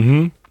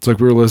 Mm-hmm. It's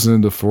like we were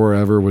listening to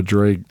Forever with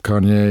Drake,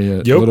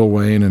 Kanye, Lil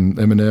Wayne, and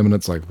Eminem, and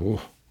it's like,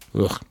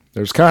 ugh.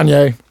 There's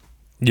Kanye.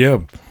 Yeah.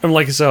 And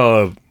like it's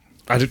I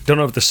don't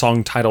know if the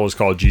song title is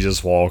called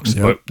Jesus Walks,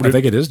 Yep. but I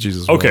think it is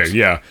Jesus Walks. Okay,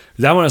 yeah.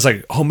 That one I was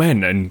like, oh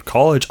man, in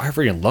college I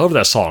freaking love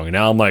that song. And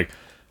now I'm like,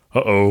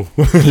 uh-oh.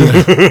 So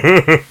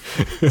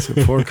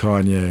poor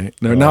Kanye.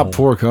 No, not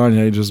poor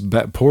Kanye, just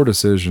poor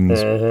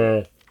decisions.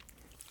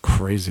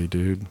 Crazy,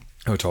 dude.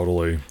 Oh,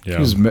 totally.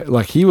 Yeah.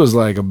 He was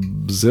like a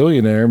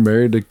zillionaire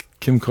married to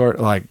Kim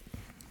Kardashian. Like, I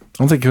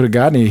don't think he could have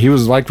gotten any. He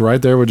was like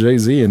right there with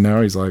Jay-Z, and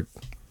now he's like,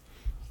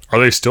 are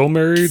they still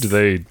married? Do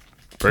they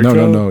break up?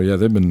 No. Yeah,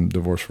 they've been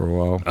divorced for a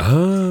while.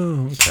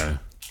 Oh, okay.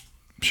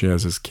 She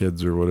has his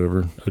kids or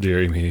whatever. Oh,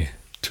 dear me.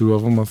 2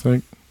 of them, I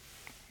think.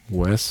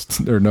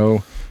 West or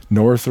no,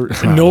 north or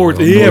North.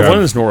 Yeah, one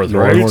is north,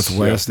 right?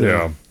 Northwest.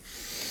 Yeah.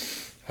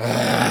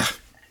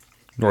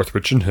 North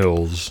Richmond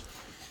Hills.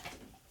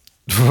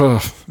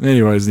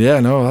 Anyways,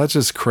 yeah, no, that's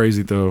just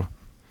crazy though.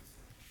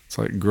 It's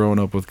like growing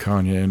up with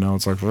Kanye, and now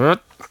it's like,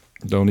 what?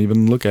 Don't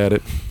even look at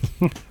it.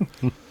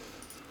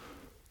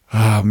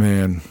 Ah,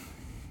 man.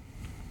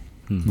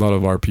 A lot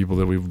of our people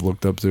that we've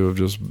looked up to have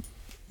just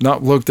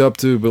not looked up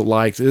to, but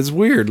liked. It's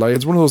weird. Like,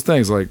 it's one of those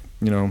things, like,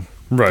 you know.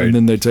 Right. And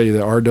then they tell you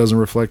that art doesn't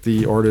reflect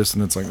the artist,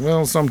 and it's like,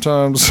 well,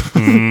 sometimes.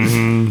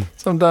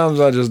 Sometimes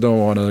I just don't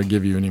want to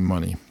give you any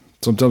money.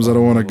 Sometimes I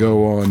don't want to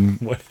go on.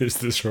 What is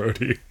this,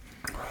 Rohde?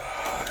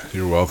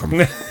 You're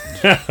welcome.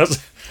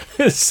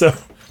 So,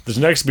 this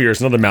next beer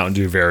is another Mountain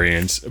Dew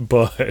variant,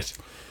 but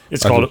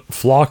it's called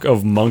Flock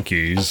of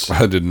Monkeys.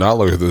 I did not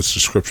look at this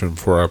description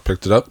before I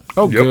picked it up.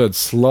 Oh, good.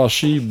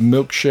 Slushy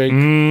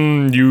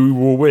milkshake. You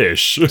will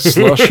wish.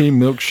 Slushy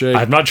milkshake.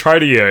 I've not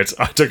tried it yet.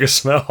 I took a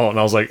smell, and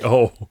I was like,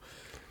 oh,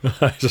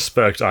 I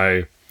suspect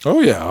Oh,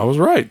 yeah, I was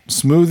right.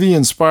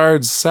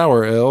 Smoothie-inspired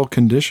sour ale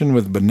conditioned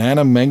with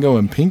banana, mango,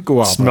 and pink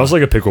guava. Smells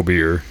like a pickle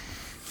beer.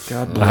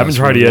 God bless. I haven't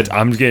tried it yet.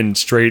 I'm getting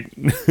straight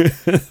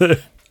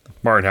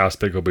Martin House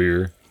pickle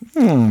beer.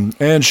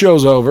 And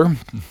show's over.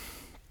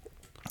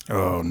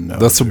 Oh, no.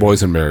 That's the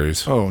Boys and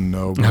Marys. Oh,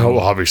 no. Oh,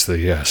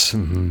 obviously, yes.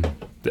 Mm-hmm.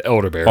 The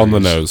elderberries. On the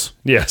nose.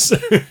 Yes.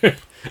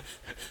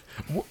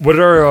 What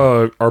did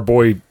our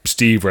boy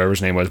Steve, whatever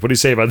his name was, what did he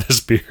say about this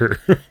beer?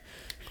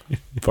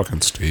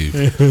 Fucking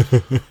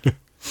Steve.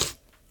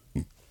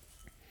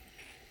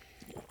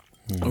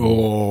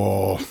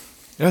 Oh,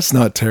 that's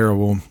not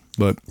terrible,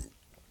 but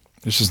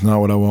it's just not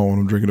what I want when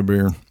I'm drinking a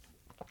beer.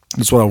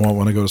 That's what I want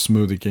when I go to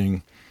Smoothie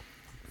King.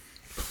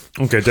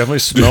 Okay, definitely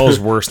smells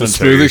worse than Does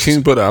Smoothie taste.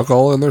 King put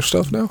alcohol in their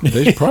stuff now?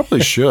 They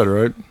probably should,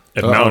 right?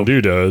 And Mountain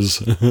Dew does.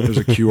 There's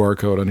a QR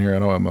code on here. I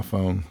don't have my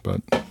phone,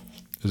 but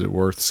is it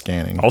worth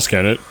scanning? I'll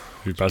scan it.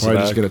 You pass it Probably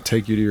back. just going to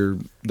take you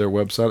to their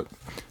website.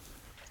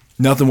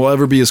 Nothing will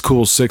ever be as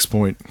cool as 6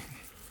 Point.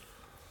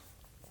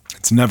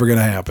 It's never going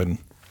to happen.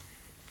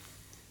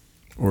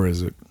 Or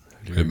is it?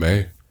 It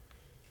may.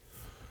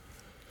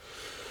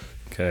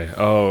 Okay.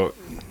 Oh,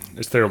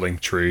 it's their link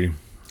tree.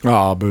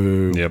 Ah,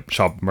 boo. Yep.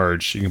 Shop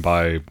merch. You can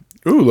buy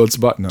Ooh, let's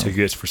buy. No.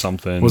 tickets for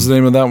something. What's the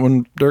name of that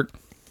one, Dirk?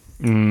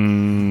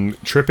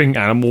 Tripping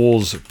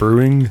Animals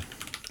Brewing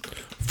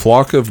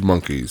Flock of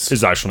Monkeys.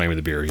 is the actual name of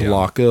the beer. Yeah.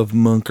 Flock of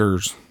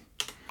Monkers.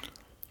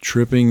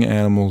 Tripping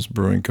Animals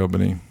Brewing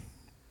Company.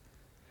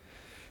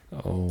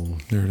 Oh,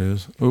 There it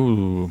is.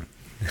 Ooh.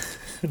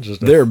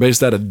 just They're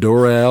based out of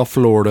Doral,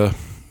 Florida.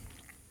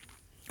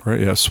 Right,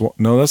 yeah.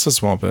 No, that's a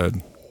swamp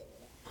head.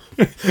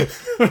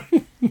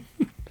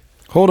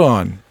 Hold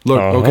on. Look,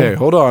 okay,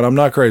 hold on. I'm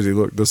not crazy.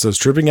 Look, this says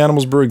Tripping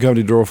Animals Brewing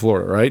Company, Doral,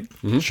 Florida, right?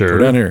 Sure.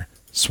 Go down here.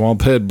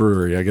 Swamp Head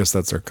Brewery. I guess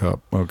that's their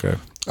cup. Okay.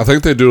 I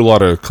think they do a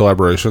lot of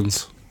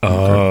collaborations.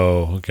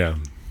 Oh, okay.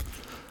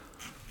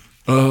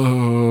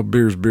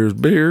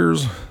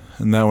 Beers.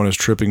 And that one is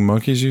Tripping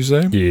Monkeys, you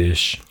say?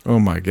 Yes. Oh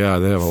my God,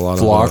 they have a lot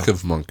Flock of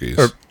of Monkeys.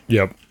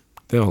 Yep.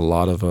 they have a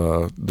lot of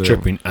the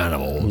Tripping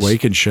Animals.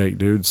 Wake and Shake,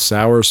 dude.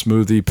 Sour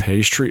smoothie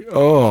pastry.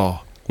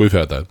 Oh, We've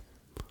had that.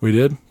 we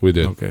did. We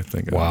did. Okay,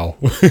 thank God. Wow.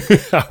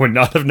 I would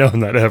not have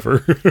known that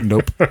ever.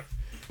 Nope.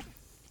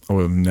 I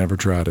would have never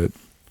tried it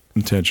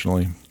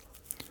intentionally.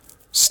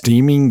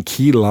 Steaming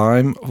key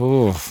lime.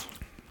 Oh,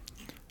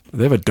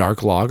 they have a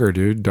dark lager,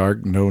 dude.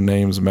 Dark, no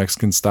names,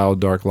 Mexican style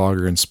dark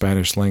lager. In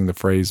Spanish slang, the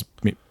phrase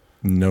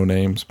no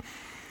names.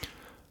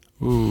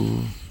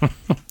 Ooh.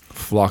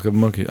 Flock of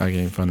Monkeys. I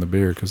can't find the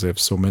beer because they have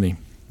so many.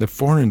 They're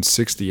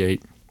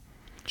 468.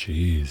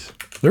 Jeez.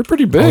 They're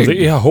pretty big.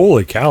 Yeah,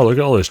 holy cow. Look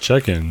at all those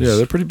check-ins. Yeah,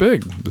 they're pretty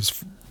big.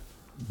 This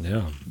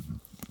Yeah.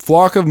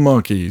 Flock of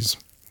Monkeys.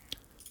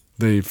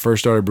 They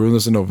first started brewing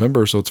this in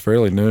November, so it's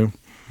fairly new.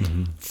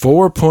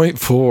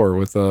 4.4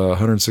 with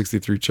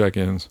 163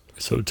 check-ins.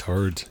 So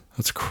tart.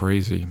 That's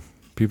crazy.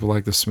 People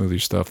like the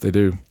smoothie stuff. They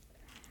do.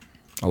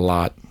 A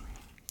lot.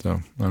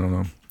 So, I don't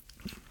know.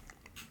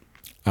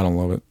 I don't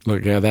love it.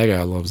 Look, yeah, that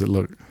guy loves it.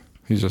 Look,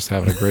 he's just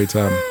having a great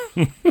time.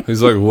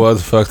 He's like, what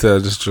the fuck did I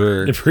just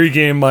drink? The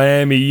pregame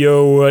Miami,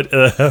 yo, what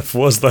the F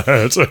was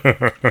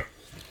that?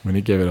 When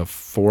he gave it a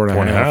 4.5.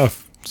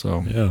 4.5.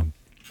 So, Yeah.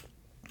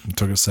 he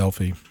took a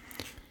selfie.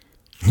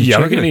 Yeah,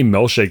 I don't get any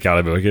milkshake out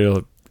of it. I get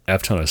a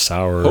F ton of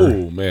sour.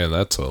 Oh, man,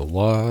 that's a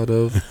lot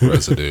of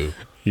residue.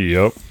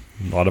 Yep.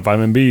 A lot of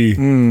vitamin B.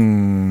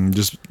 Then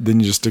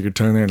you just stick your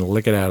tongue there and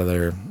lick it out of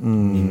there.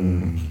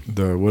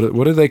 The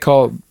what did they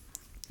call it?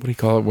 What do you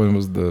call it when it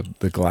was the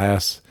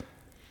glass?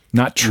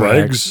 Not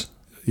Dregs? trags.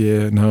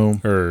 Yeah,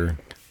 no. Or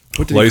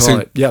What did Lacing? you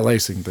call it? Yeah,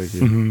 lacing. Thank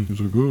you. He was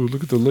like, "Oh,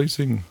 look at the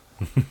lacing.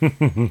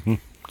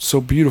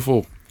 So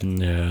beautiful."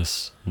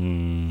 yes. I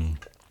mean,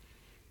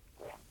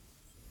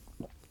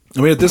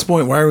 at this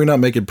point, why are we not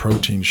making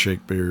protein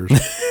shake beers?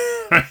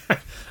 I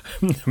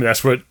mean,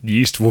 that's what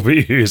yeast will be.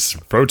 Is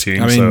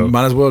protein. I mean, so.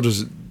 might as well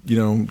just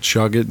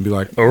chug it and be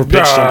like, Or pitch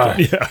 "Ah,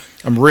 something. Yeah.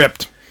 I'm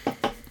ripped.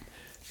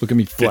 Look at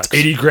me flex." It's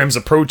 80 grams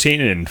of protein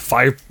and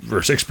 5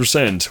 or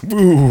 6%.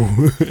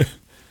 Woo.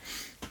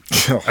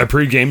 I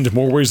pre-gamed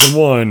more ways than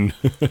one.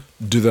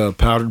 Do the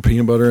powdered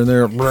peanut butter in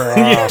there.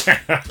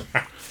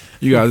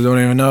 You guys don't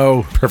even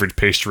know. Perfect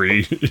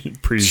pastry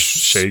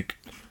pre-shake.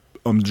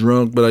 I'm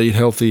drunk, but I eat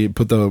healthy.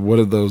 Put what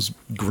are those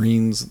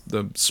greens?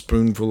 The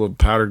spoonful of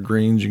powdered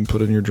greens you can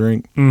put in your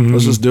drink.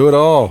 Let's just do it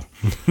all.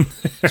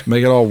 Just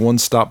make it all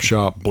one-stop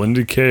shop.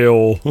 Blended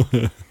kale.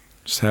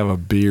 Just have a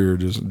beer.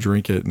 Just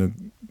drink it,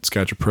 and it's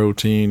got your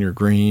protein, your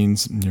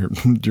greens,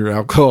 and your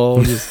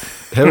alcohol. Just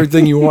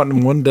everything you want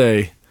in one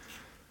day.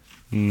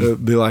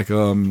 It'd be like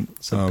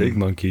It's a big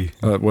monkey.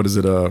 what is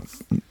it?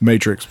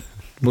 Matrix.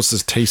 What's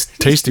this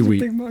tasty wheat?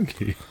 Big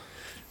monkey.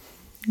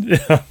 Yeah,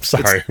 I'm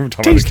sorry. I'm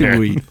talking Tasty about the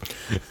wheat.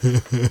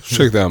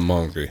 Shake that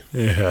monkey.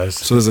 Yes.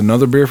 So there's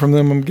another beer from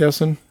them, I'm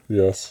guessing.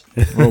 Yes.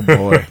 Oh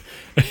boy.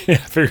 Yeah, I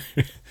figured.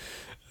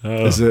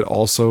 Is it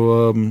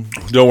also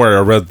Don't worry,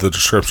 I read the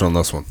description on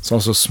this one. it's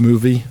also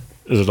smoothie?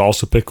 Is it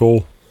also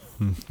pickle?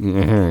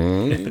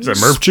 Is it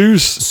Murph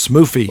juice?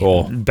 Smoofy.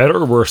 Oh, Better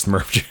or worse than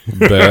Murph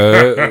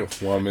juice?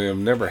 well, I mean, I've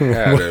never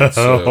had it,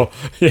 so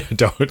Yeah,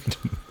 don't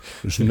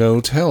there's no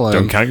telling.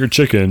 don't count your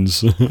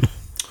chickens.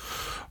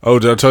 Oh,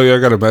 did I tell you I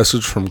got a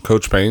message from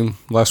Coach Payne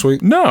last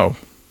week? No.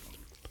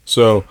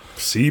 So,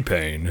 Sea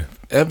pain.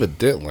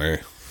 evidently,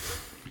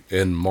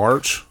 in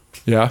March,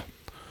 Yeah.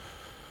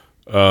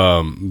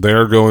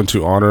 they're going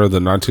to honor the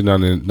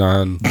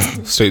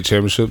 1999 state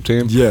championship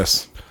team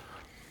Yes.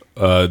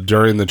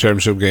 during the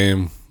championship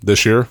game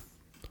this year.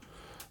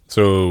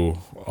 So,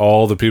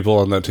 all the people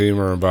on that team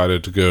are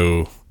invited to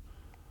go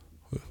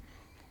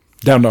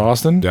Down to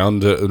Austin? down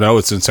to... No,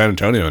 it's in San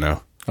Antonio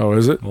now. Oh,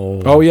 is it?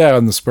 Oh. Oh yeah,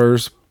 on the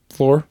Spurs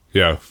floor.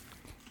 Yeah.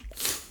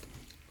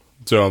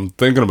 So, I'm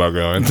thinking about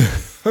going.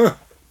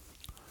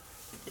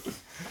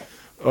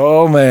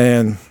 Oh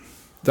man.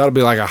 That'll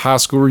be like a high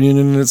school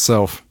reunion in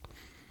itself.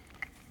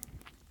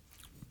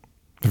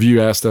 Have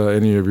you asked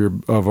any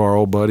of our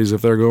old buddies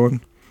if they're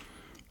going?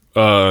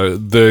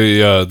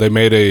 They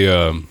made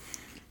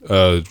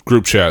a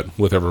group chat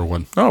with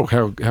everyone. Oh,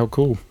 how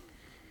cool.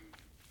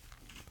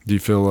 Do you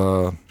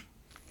feel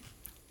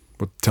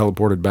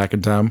teleported back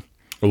in time?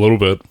 A little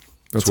bit.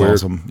 That's weird.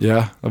 awesome.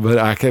 Yeah, I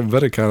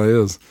bet it kind of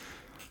is.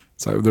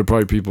 So there are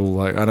probably people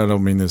like, I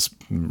don't mean this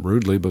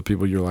rudely, but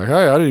people you're like,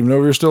 hey, I didn't even know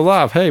you were still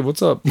alive. Hey,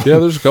 what's up? Yeah,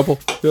 there's a couple.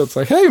 Yeah, it's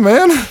like, hey,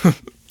 man.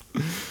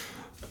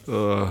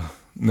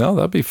 No,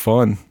 that'd be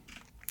fun.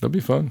 That'd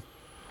be fun.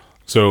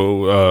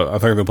 So I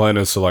think the plan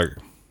is to, like,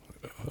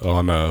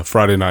 on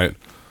Friday night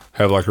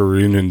have like a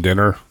reunion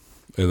dinner,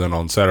 and then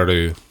on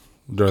Saturday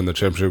during the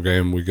championship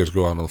game we get to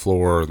go out on the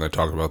floor and they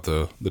talk about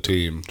the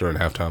team during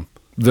halftime.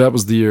 That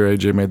was the year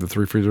AJ made the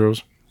 3 free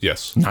throws.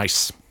 Yes.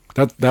 Nice.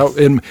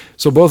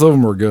 So both of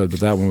them were good, but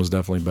that one was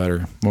definitely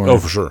better. More. Oh,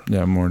 for sure.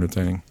 Yeah, more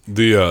entertaining.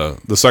 The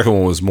second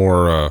one was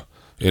more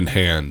in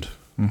hand.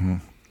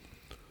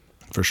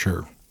 For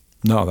sure.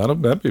 No,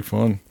 that'd be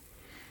fun.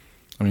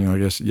 I mean, I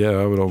guess, yeah,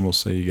 I would almost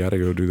say you got to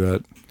go do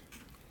that.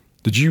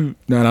 Did you?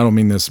 No, I don't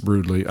mean this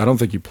rudely. I don't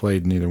think you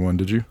played in either one,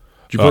 did you?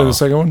 Did you play the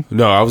second one?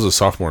 No, I was a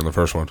sophomore in the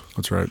first one.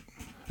 That's right.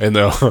 And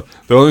the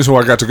only reason why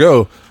I got to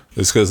go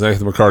is because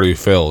Nathan McCarty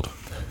failed.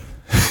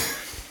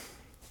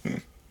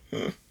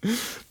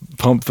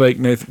 Pump fake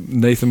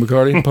Nathan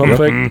McCarty. Pump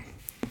fake.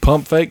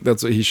 Pump fake.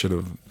 That's what he should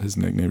have. His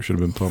nickname should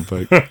have been Pump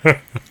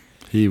Fake.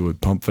 He would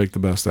pump fake the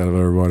best out of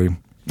everybody.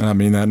 And I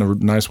mean that in a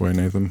nice way,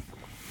 Nathan.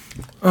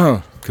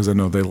 Because I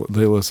know they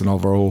listen. All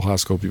of our old high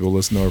school people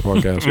listen to our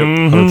podcast.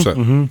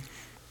 100%.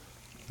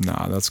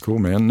 Nah, that's cool,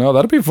 man. No,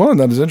 that'll be fun.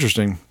 That is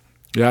interesting.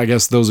 Yeah, I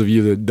guess those of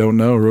you that don't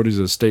know, Rohde's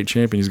a state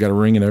champion. He's got a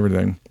ring and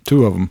everything.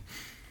 2 of them.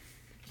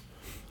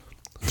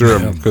 3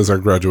 of them, because I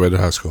graduated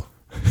high school.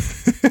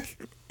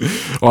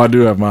 Oh, I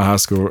do have my high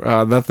school.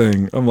 That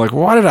thing, I'm like,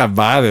 why did I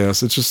buy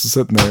this? It's just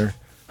sitting there.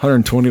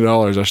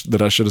 $120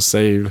 that I should have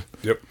saved.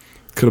 Yep.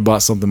 Could have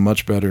bought something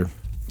much better.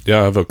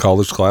 Yeah, I have a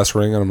college class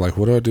ring, and I'm like,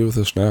 what do I do with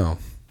this now?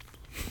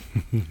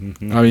 I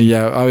mean,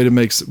 it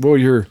makes,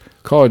 your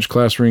college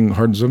class ring,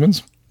 Hardin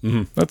Simmons,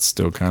 that's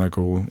still kind of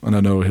cool. And I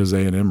know his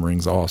A&M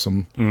ring's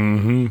awesome.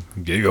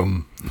 Mm-hmm. Gig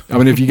 'em. I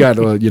mean, if you got,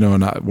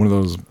 not one of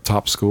those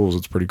top schools,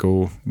 it's pretty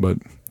cool. But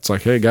it's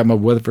like, hey, got my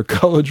Weatherford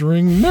College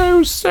ring?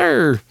 No,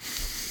 sir.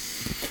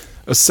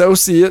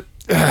 Associate.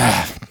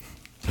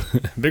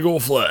 Big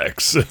old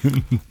flex.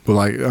 But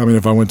like, I mean,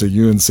 if I went to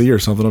UNC or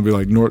something, I'd be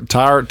like,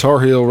 Tar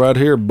Heel right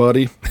here,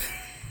 buddy.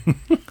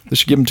 They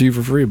should give them to you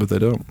for free, but they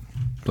don't.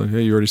 It's like,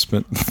 hey, you already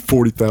spent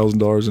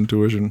 $40,000 in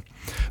tuition.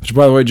 Which,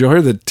 by the way, did you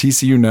hear that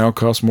TCU now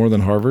costs more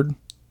than Harvard?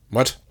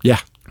 What? Yeah.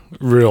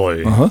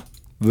 Really? Uh-huh.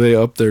 They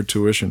upped their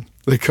tuition.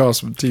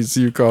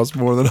 TCU costs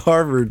more than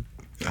Harvard.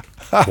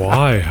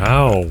 Why?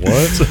 How?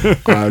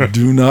 What? I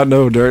do not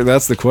know, Dirk.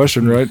 That's the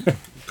question, right?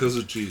 Because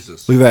of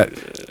Jesus. Look at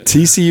that.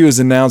 TCU has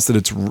announced that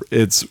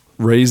it's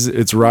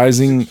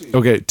rising.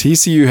 Okay,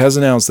 TCU has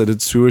announced that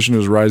its tuition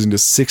is rising to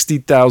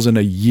 $60,000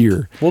 a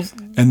year,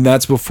 and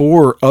that's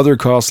before other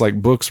costs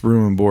like books,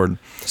 room, and board.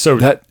 So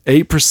that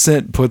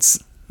 8%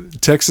 puts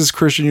Texas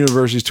Christian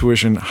University's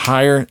tuition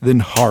higher than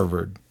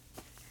Harvard.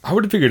 I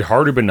would have figured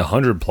Harvard would have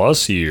been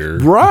 $100+ a year.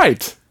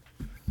 Right.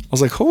 I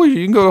was like, holy,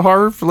 you can go to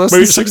Harvard for less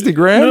than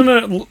 $60,000?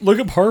 No. Look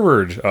up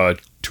Harvard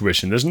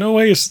tuition. There's no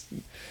way it's.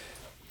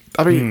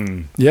 I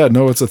mean, yeah,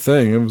 no, it's a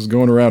thing. It was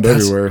going around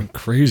everywhere.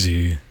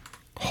 Crazy.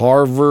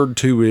 Harvard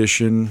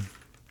tuition.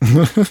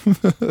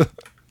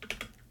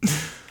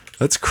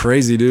 That's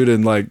crazy, dude.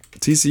 And like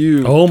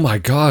TCU. Oh my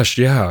gosh,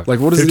 yeah. Like,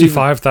 what is it?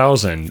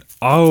 55,000.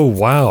 Oh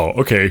wow.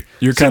 Okay.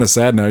 You're kind of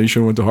sad now. You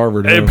should have went to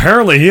Harvard. Huh?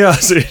 Apparently, yeah.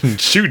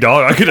 Shoot,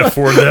 dog. I could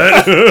afford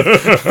that.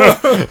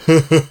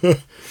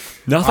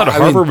 Now I thought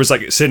Harvard was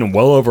like sitting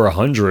well over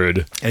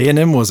 100.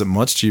 A&M wasn't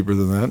much cheaper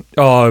than that.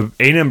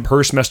 A&M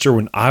per semester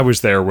when I was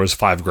there was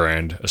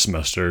 $5,000 a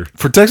semester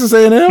for Texas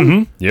A&M.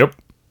 Mm-hmm. Yep.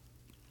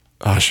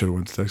 I should have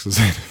went to Texas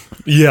A&M.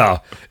 Yeah,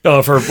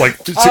 for like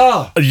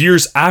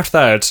years after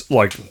that,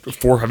 like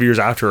 4 or 5 years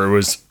after,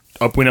 it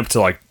went up to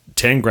like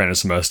 $10,000 a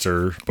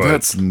semester. But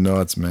that's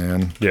nuts,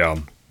 man. Yeah,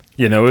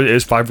 it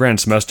is $5,000 a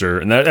semester,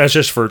 and that's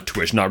just for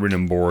tuition, not room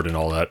and board and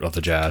all that of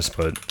the jazz.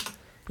 But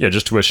yeah,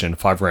 just tuition,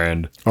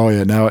 $5,000. Oh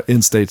yeah, now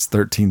in-state's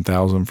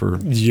 $13,000 for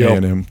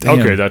A&M. Damn.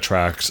 Okay, that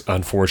tracks.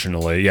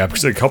 Unfortunately, yeah,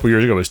 because a couple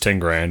years ago it was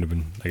 $10,000, but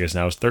I guess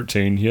now it's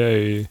 13.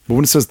 Yay! But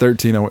when it says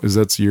 13,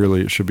 that's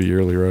yearly. It should be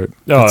yearly, right?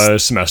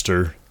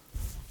 Semester.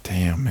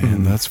 Damn,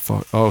 man, that's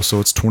fuck. Oh, so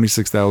it's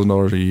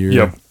 $26,000 a year.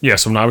 Yep. Yeah.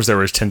 So when I was there,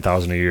 it was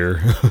 $10,000 a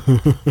year.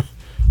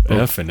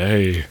 F and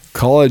A.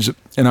 College,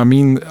 and I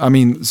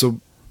mean, so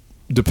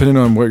depending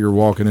on what you're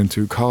walking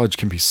into, college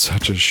can be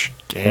such a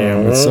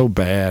scam. It's so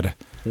bad.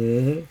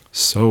 Mm-hmm.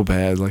 So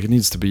bad. Like, it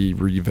needs to be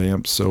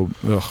revamped. So,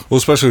 ugh. Well,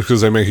 especially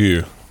because they make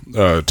you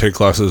take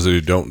classes that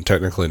you don't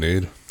technically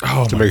need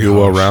to make you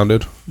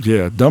well-rounded.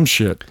 Yeah, dumb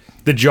shit.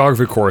 The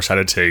geography course I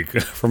had to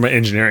take from my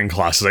engineering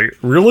classes. Like,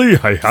 really?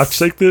 I have to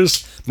take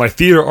this? My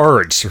theater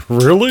arts?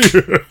 Really?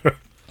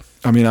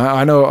 I mean,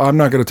 I know I'm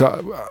not going to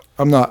talk.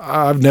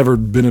 I've never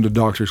been in a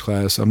doctor's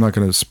class. I'm not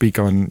going to speak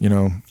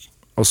on,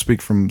 I'll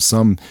speak from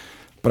some,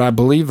 but I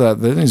believe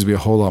that there needs to be a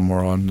whole lot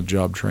more on the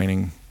job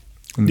training.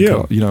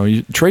 Yeah.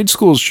 Trade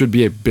schools should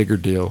be a bigger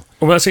deal.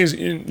 Well, what I'm saying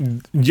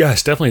is,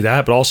 yes, definitely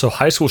that, but also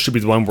high school should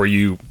be the one where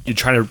you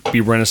try to be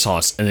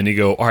Renaissance, and then you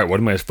go, all right, what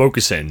am I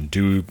focus in?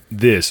 Do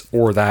this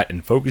or that,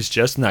 and focus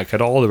just in that.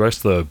 Cut all the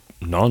rest of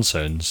the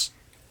nonsense.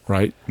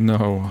 Right?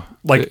 No.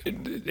 Like,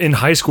 in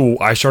high school,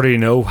 I started to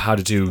know how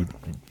to do,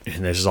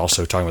 and this is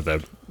also talking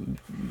about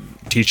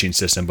the teaching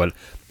system, but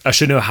I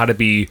should know how to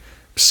be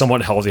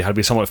somewhat healthy, how to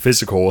be somewhat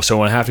physical, so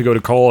when I have to go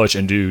to college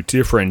and do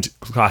different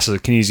classes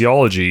of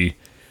kinesiology,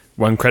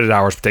 1 credit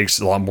hours takes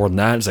a lot more than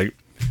that. It's like,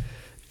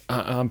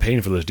 I'm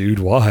paying for this, dude.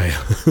 Why?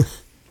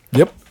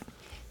 Yep.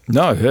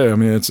 No, yeah, I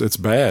mean, it's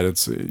bad.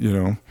 It's,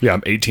 Yeah,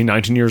 I'm 18,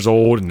 19 years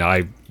old, and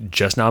I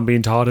just now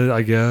being taught it,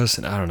 I guess.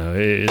 And I don't know.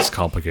 It's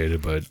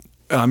complicated, but...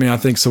 I mean, I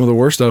think some of the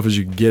worst stuff is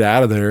you get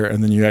out of there,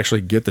 and then you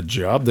actually get the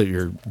job that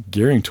you're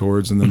gearing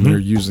towards, and then they're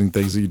using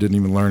things that you didn't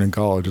even learn in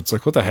college. It's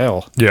like, what the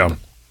hell? Yeah.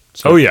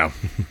 So, yeah.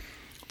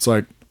 It's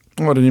like,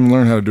 I didn't even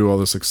learn how to do all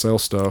this Excel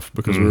stuff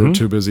because we were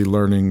too busy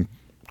learning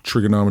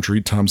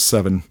trigonometry times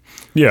 7.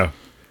 Yeah.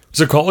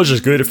 So college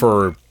is good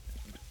for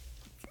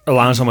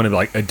allowing someone to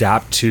like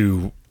adapt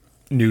to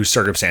new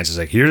circumstances.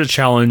 Like, here's a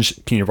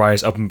challenge, can you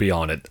rise up and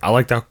beyond it? I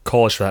like that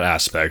college for that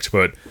aspect,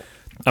 but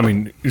I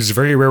mean, it's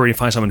very rare when you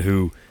find someone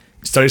who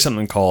studies something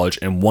in college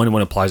and one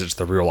applies it to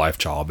the real life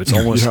job. It's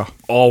almost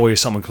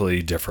always something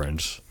completely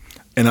different.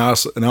 And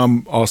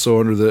I'm also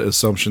under the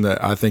assumption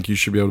that I think you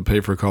should be able to pay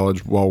for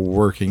college while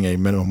working a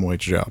minimum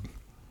wage job.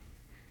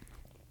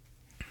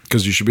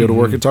 Because you should be able to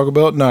work at Taco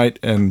Bell at night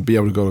and be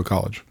able to go to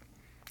college.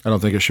 I don't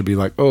think it should be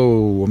like,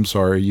 oh, I'm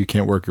sorry, you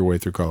can't work your way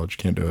through college. You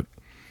can't do it.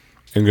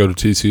 And go to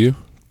TCU?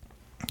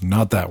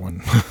 Not that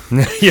one.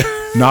 Yeah.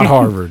 Not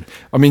Harvard.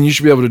 I mean, you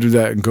should be able to do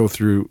that and go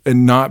through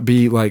and not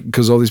be like,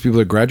 because all these people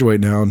that graduate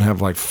now and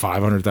have like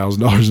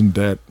 $500,000 in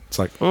debt. It's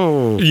like,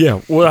 oh.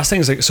 Yeah. Well, that's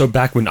things like, so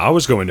back when I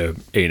was going to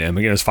A&M,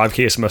 again, it's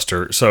 $5K a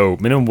semester. So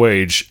minimum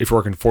wage, if you're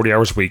working 40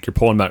 hours a week, you're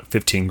pulling about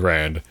 15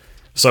 grand.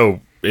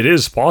 So it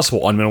is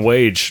possible on minimum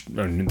wage.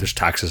 I mean, there's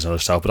taxes and other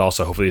stuff, but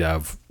also hopefully you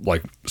have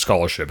like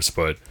scholarships.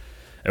 But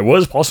it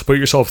was possible to put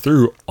yourself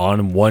through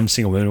on one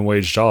single minimum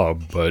wage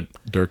job. But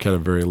Dirk had a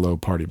very low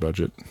party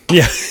budget.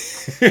 yeah.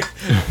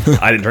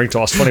 I didn't drink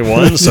till I was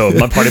 21, so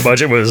my party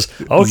budget was,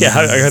 okay,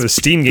 I got a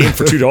Steam game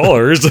for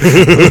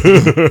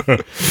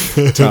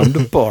 $2. Time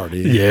to party.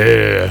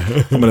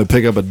 Yeah. I'm going to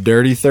pick up a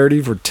dirty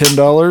 30 for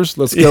 $10.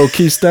 Let's go,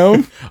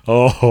 Keystone.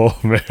 Oh,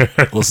 man.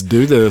 Let's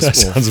do this. That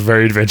sounds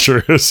very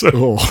adventurous.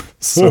 Oh,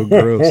 so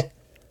gross.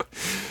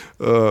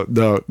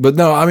 No, but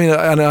no, I mean,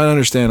 I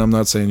understand. I'm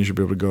not saying you should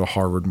be able to go to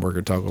Harvard and work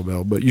at Taco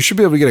Bell, but you should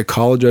be able to get a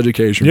college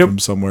education from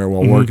somewhere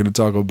while working at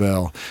Taco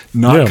Bell.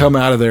 Not come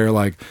out of there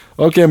like,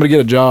 okay, I'm going to get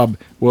a job.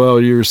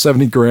 Well, you're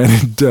 70 grand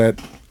in debt.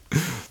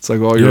 It's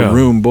like all your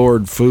room,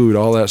 board, food,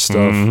 all that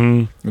stuff.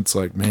 It's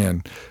like,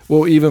 man.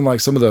 Well, even like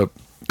some of the,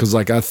 because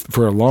like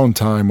for a long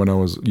time when I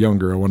was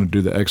younger, I wanted to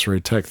do the X-ray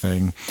tech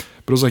thing,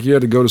 but it was like you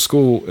had to go to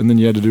school and then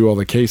you had to do all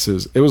the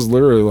cases. It was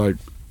literally like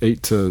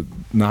 8 to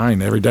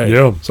 9 every day.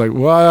 Yeah. It's like,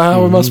 well,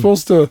 how am I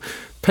supposed to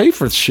pay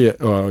for shit?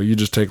 Oh, you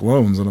just take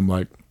loans. And I'm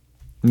like,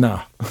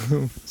 nah.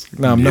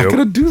 No, I'm not going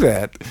to do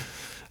that.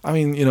 I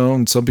mean, you know,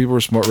 and some people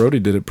are smart.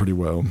 Rohde did it pretty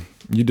well.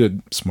 You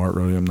did smart,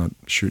 Rohde. I'm not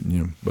shooting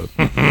you. But,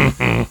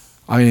 I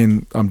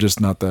mean, I'm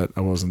just not that, I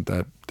wasn't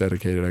that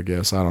dedicated, I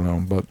guess. I don't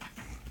know. But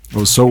I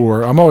was so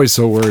worried. I'm always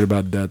so worried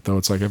about debt, though.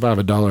 It's like if I have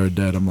 $1 of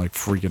debt, I'm like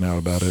freaking out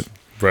about it.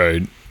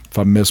 Right. If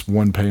I miss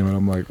one payment,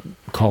 I'm like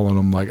calling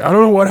them like, I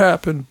don't know what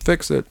happened.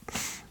 Fix it.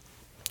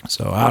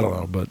 So I don't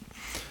know, but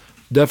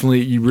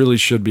definitely you really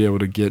should be able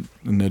to get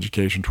an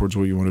education towards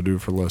what you want to do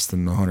for less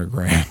than 100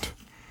 grand.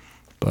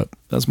 But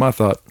that's my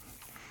thought.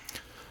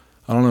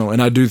 I don't know.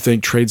 And I do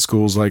think trade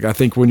schools, like I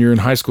think when you're in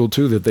high school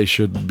too, that they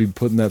should be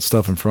putting that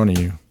stuff in front of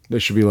you. They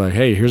should be like,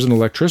 hey, here's an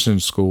electrician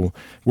school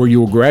where you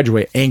will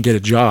graduate and get a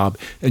job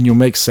and you'll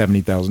make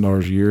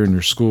 $70,000 a year and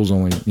your school's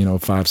only, you know,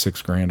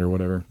 5-6 grand or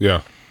whatever.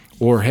 Yeah.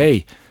 Or,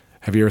 hey,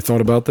 have you ever thought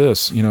about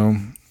this? You know,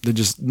 they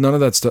just, none of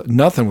that stuff,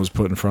 nothing was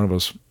put in front of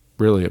us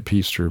really at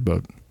Peaster,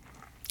 but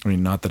I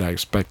mean, not that I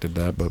expected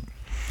that, but.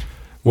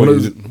 Well,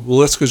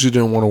 that's because you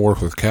didn't want to work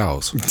with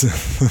cows.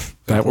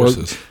 That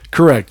was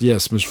correct.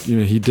 Yes. You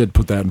know, he did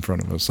put that in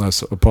front of us. I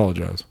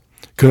apologize.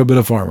 Could have been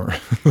a farmer.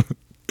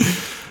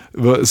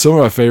 But some of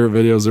my favorite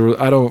videos,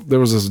 there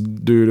was this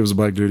dude, it was a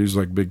black dude, he was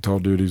like a big, tall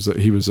dude.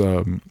 He was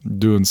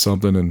doing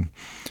something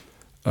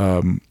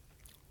and,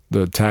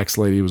 the tax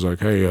lady was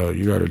like, hey,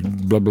 you got to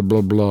blah, blah,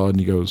 blah, blah. And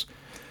he goes,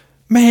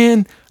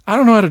 man, I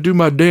don't know how to do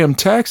my damn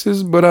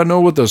taxes, but I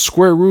know what the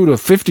square root of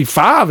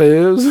 55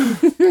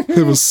 is.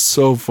 It was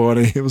so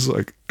funny. It was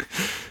like,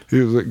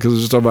 because it was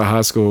just talking about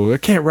high school. I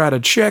can't write a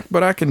check,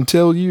 but I can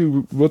tell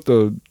you what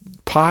the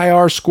pi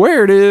r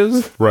squared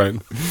is. Right.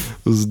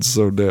 It was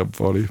so damn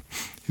funny.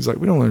 He's like,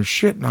 we don't learn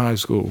shit in high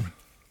school.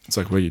 It's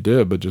like, well, you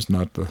did, but just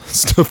not the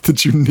stuff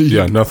that you need.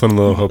 Yeah, nothing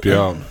that'll help you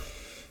out.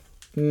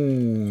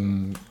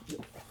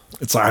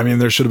 It's like, I mean,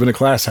 there should have been a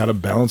class how to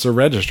balance a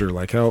register.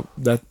 Like how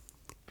that,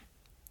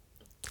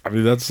 I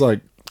mean, that's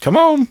like, come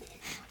on,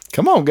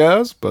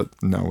 guys. But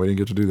no, we didn't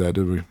get to do that,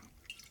 did we?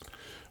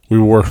 We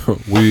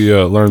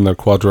learned the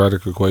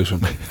quadratic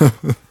equation. I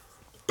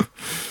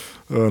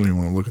don't even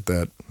want to look at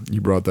that. You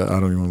brought that. I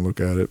don't even want to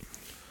look at it.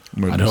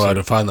 I know how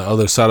to find the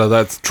other side of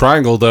that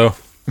triangle, though.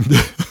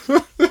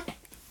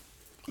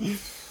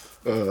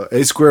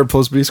 A squared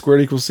plus B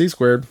squared equals C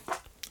squared. I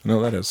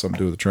know that has something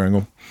to do with a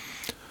triangle.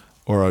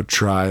 Or a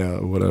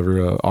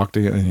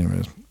octagon.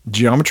 Anyways,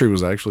 geometry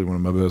was actually one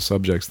of my best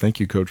subjects. Thank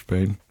you, Coach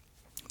Payne.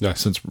 Yeah.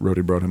 Since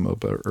Rohde brought him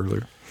up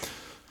earlier.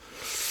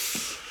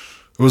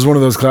 It was one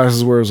of those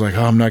classes where it was like,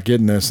 oh, I'm not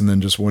getting this. And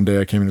then just one day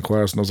I came into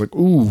class and I was like,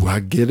 ooh, I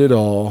get it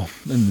all.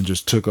 And then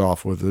just took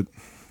off with it.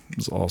 It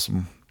was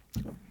awesome.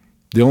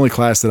 The only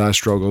class that I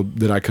struggled,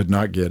 that I could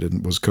not get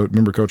in was,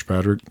 remember Coach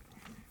Patrick?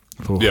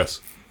 Oh.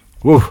 Yes.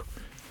 Whoa.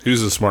 He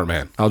was a smart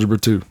man. Algebra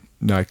 2.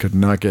 No, I could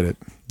not get it.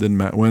 Didn't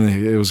matter. When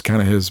it was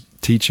kind of his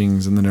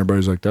teachings, and then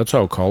everybody's like, that's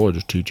how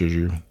college teaches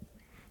you.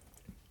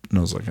 And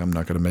I was like, I'm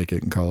not going to make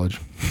it in college.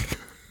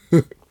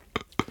 I'm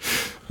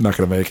not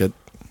going to make it.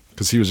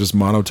 Because he was just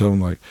monotone,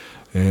 like,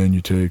 and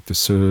you take the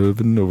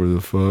 7 over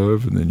the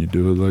 5, and then you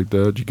do it like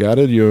that. You got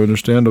it? You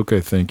understand? Okay,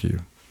 thank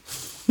you.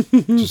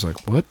 Just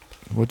like, what?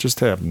 What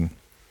just happened?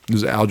 It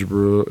was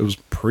algebra. It was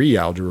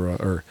pre-algebra,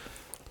 or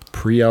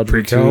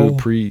pre-algebra Pre-cal?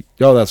 2.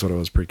 Oh, that's what it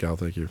was, pre-cal.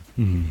 Thank you.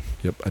 Mm-hmm.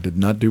 Yep, I did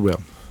not do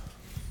well.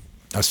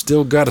 I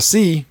still got a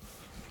C.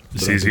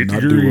 It's but I easy did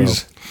not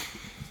degrees. do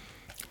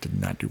well.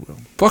 Did not do well.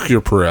 Fuck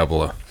your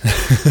parabola.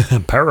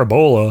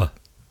 Parabola.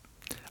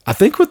 I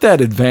think with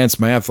that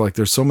advanced math, like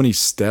there's so many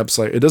steps,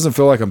 like it doesn't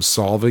feel like I'm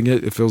solving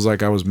it. It feels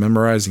like I was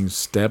memorizing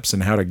steps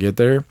and how to get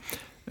there.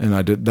 And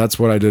that's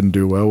what I didn't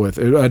do well with.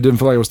 I didn't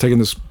feel like I was taking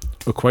this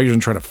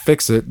equation, trying to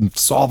fix it and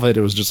solve it.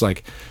 It was just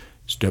like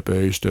step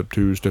A, step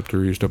 2, step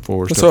 3, step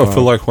 4, That's step how 5. I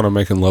feel like when I'm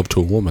making love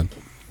to a woman.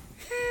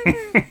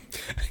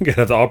 Get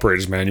out the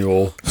operator's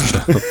manual.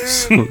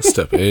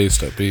 Step A,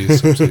 step B,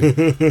 step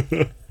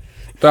C.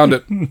 Found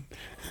it.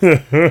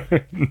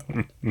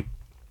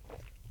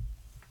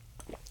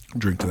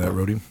 Drink to that,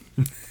 Rohde.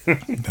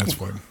 That's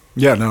fine.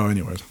 Yeah, no,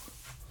 anyways.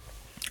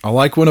 I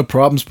like when a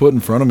problem's put in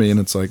front of me and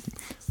it's like,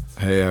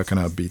 hey, how can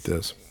I beat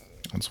this?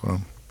 That's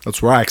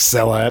where I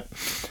excel at.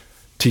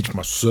 Teach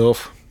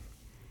myself.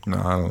 No,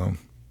 I don't know.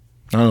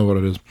 I don't know what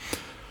it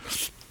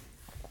is.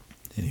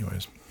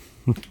 Anyways.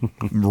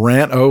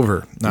 Rant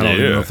over. I don't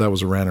even know if that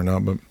was a rant or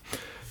not, but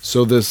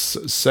so this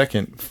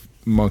second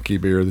monkey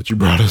beer that you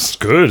brought us.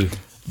 Good.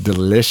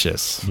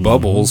 Delicious.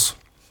 Bubbles.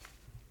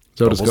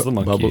 So Bubbles the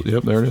monkey. Bubbles,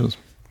 yep, there it is.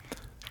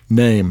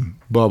 Name,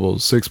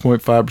 Bubbles,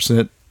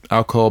 6.5%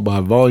 alcohol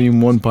by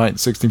volume, 1 pint,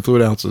 16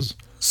 fluid ounces.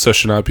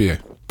 Session IPA.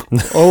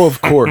 Oh,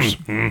 of course.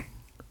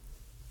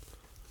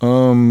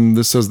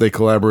 This says they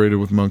collaborated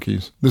with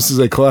monkeys. This is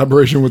a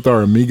collaboration with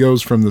our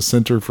amigos from the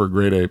Center for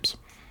Great Apes.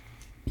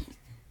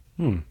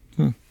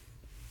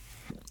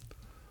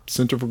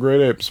 Center for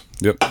Great Apes.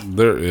 Yep.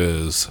 There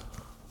is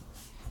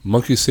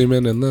monkey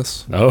semen in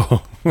this.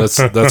 Oh. That's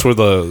where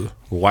the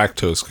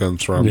lactose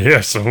comes from.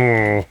 Yes.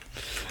 Oh.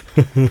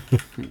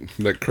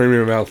 That creamy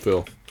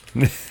mouthfeel.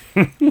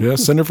 Yeah,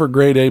 Center for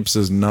Great Apes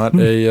is not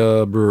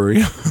a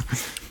brewery.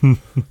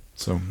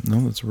 So, no,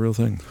 that's a real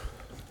thing.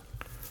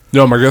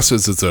 No, my guess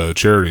is it's a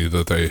charity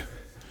that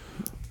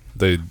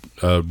they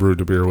brewed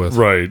a beer with.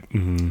 Right.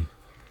 Mm-hmm.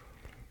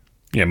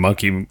 Yeah,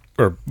 monkey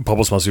or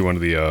Bubbles must be one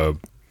of the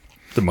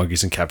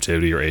monkeys in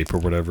captivity or ape or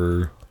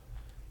whatever.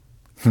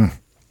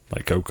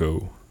 Like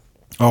Coco.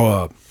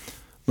 Oh,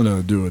 I'm going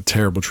to do a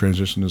terrible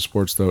transition to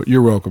sports, though.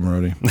 You're welcome,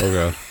 Rohde. Oh,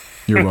 God.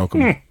 You're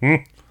welcome.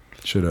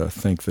 Should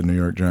thank the New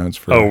York Giants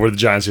for Oh, we're the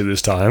Giants here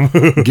this time.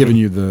 giving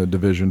you the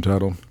division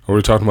title. Are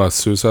we talking about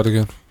suicide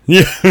again?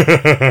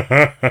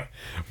 Yeah.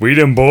 We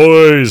them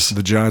boys.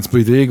 The Giants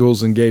beat the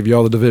Eagles and gave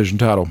y'all the division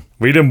title.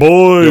 We them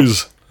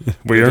boys.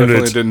 We earned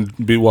definitely it.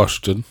 didn't beat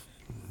Washington.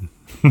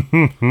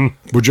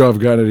 Would y'all have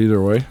gotten it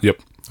either way? Yep.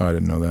 Oh, I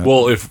didn't know that.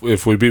 Well,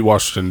 if we beat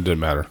Washington, it didn't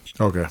matter.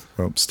 Okay.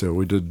 Well, still,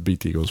 we did beat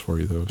the Eagles for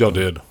you, though. Y'all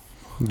did.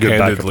 Good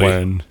backup Handedly.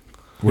 plan.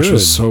 Which Good.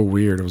 was so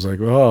weird. It was like,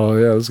 oh,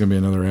 yeah, this is going to be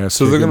another ass.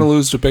 So they're kicking. going to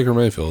lose to Baker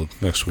Mayfield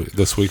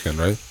this weekend,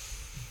 right?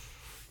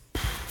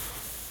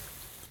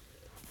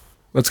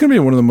 That's going to be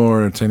one of the more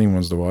entertaining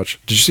ones to watch.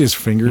 Did you see his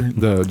finger?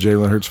 The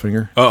Jalen Hurts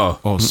finger? Uh-oh.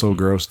 Oh, so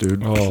gross,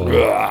 dude.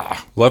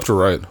 Left or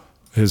right?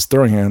 His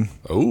throwing hand.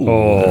 Ooh.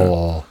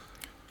 Oh.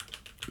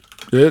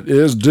 It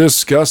is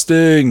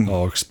disgusting.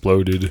 Oh,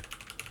 exploded.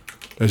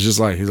 It's just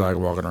like, he's like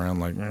walking around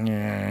like,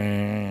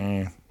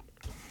 I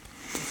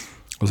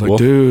was like, Well,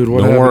 dude, what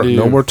no happened more, to you?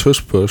 no more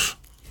tush push.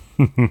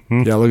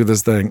 Yeah, look at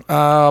this thing.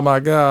 Oh, my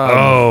God.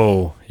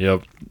 Oh,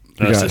 yep.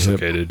 That's got hip.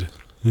 dislocated.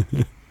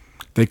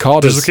 They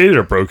called it Dislocated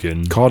or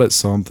broken? called it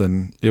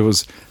something. It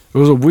was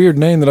a weird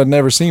name that I'd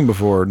never seen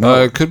before.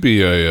 No, It could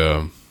be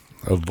a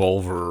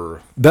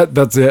vulvar.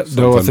 that's it.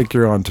 No, I something. think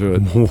you're onto it.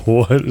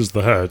 What is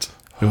that?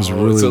 It was It's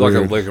really like a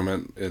weird.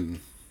 ligament in.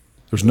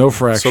 There's no So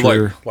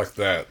fracture. like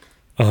that.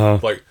 Uh-huh.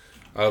 Like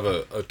I have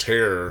a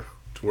tear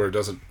to where it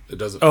doesn't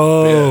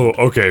Oh, bend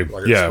okay.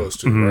 like it's Yeah.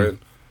 supposed to, right? And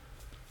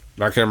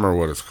I can't remember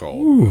what it's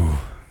called.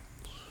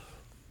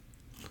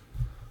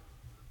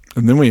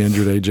 And then we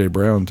injured AJ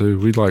Brown too.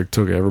 We like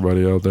took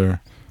everybody out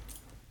there.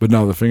 But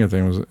no, the finger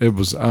thing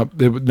was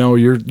no.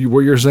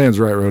 What you're saying is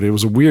right, Rohde. It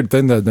was a weird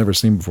thing that I'd never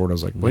seen before. And I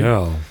was like, wait.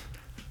 Yeah.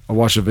 I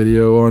watched a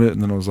video on it,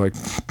 and then I was like,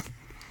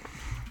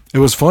 it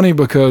was funny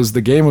because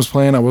the game was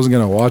playing. I wasn't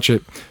gonna watch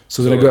it,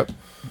 so then I got.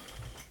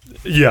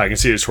 Yeah, I can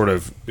see it sort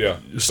of Yeah,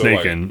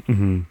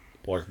 snaking.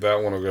 like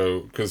that one will go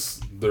because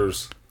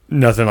there's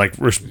Nothing like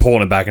we're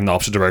pulling it back in the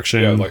opposite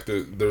direction.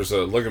 there's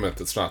a ligament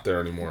that's not there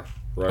anymore,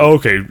 right? Oh,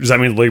 okay. Does that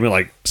mean the ligament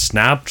like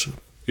snapped?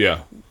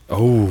 Yeah.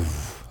 Oh.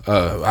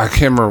 I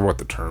can't remember what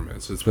the term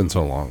is. It's been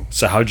so long.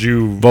 So how'd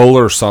you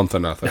Volar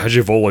something, I think.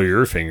 volar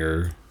your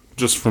finger?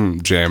 Just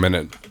from jamming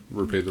it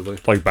repeatedly.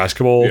 Like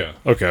basketball? Yeah.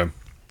 Okay.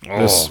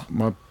 I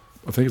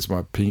think it's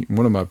my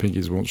one of my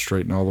pinkies won't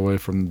straighten all the way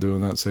from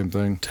doing that same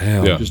thing.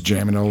 Damn. Yeah. Just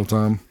jamming all the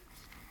time.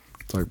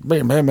 It's like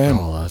bam, bam, bam.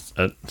 Oh,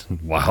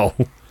 wow.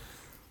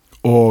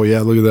 Oh yeah,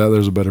 look at that.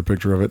 There's a better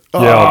picture of it.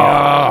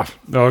 Yeah.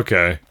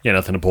 Okay. Yeah,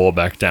 nothing to pull it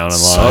back down in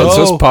line. It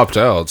just popped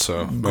out,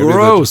 so maybe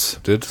Gross.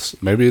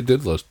 maybe it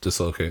did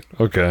dislocate.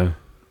 Okay. I'm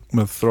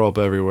gonna throw up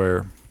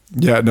everywhere.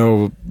 Yeah,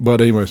 no, but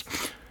anyways,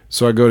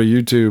 so I go to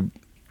YouTube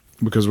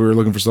because we were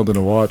looking for something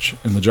to watch,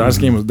 and the Giants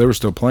game they were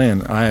still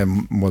playing. I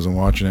wasn't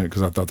watching it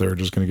because I thought they were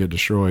just gonna get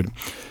destroyed.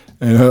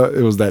 And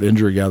it was that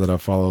injury guy that I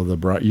follow. The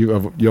Brian,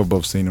 you've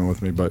both seen him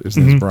with me, but his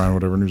name's Brian,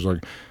 whatever. And he was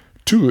like,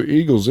 2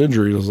 Eagles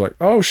injuries. I was like,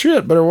 oh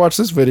shit, better watch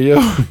this video.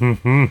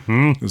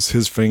 It was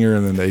his finger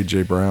and then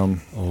AJ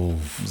Brown. Oh.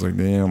 I was like,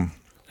 damn.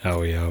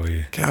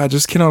 Owie. God, I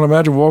just cannot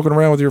imagine walking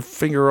around with your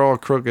finger all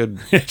crooked.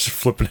 Just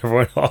flipping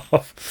everyone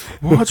off.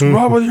 What's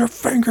wrong with your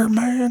finger,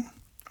 man?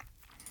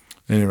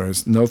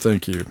 Anyways, no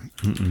thank you.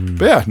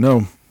 But yeah,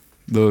 no.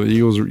 The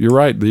Eagles, you're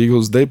right. The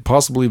Eagles, they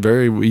possibly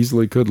very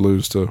easily could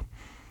lose to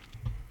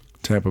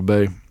Tampa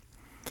Bay.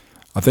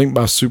 I think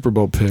my Super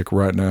Bowl pick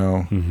right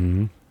now,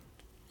 I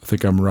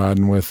think I'm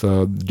riding with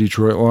the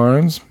Detroit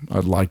Lions.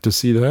 I'd like to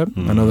see that.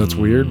 I know that's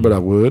weird, but I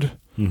would.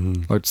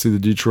 Like to see the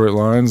Detroit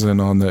Lions.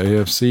 And on the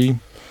AFC,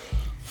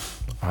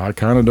 I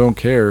kind of don't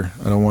care.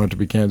 I don't want it to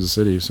be Kansas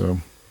City, so.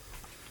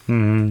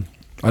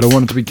 I don't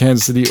want it to be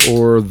Kansas City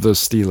or the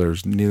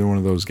Steelers. Neither one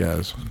of those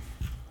guys.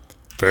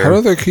 Fair. How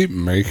do they keep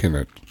making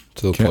it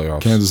to the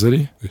playoffs? Kansas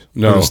City?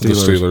 No, Or the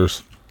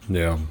Steelers.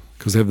 Yeah.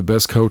 Because they have the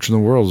best coach in the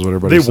world is what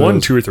everybody says. They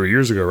won 2 or 3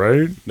 years ago,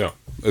 right? No,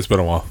 it's been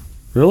a while.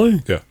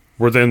 Really? Yeah.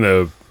 Were they in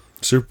the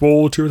Super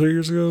Bowl 2 or 3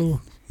 years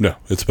ago? No,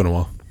 it's been a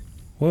while.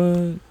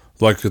 What?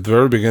 Like at the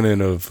very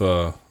beginning of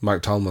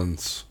Mike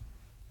Tomlin's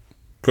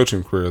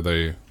coaching career,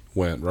 they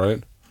went,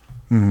 right?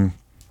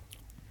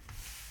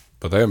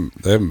 But they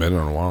haven't been in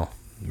a while.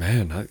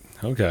 Man,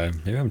 okay.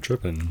 Maybe I'm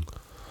tripping.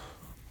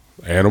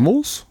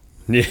 Animals?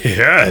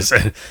 Yes.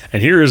 And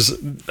here's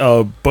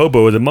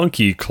Bobo the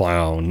monkey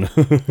clown.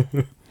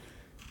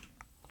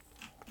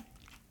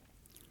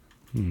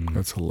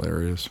 That's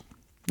hilarious.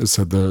 It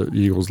said the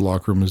Eagles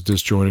locker room is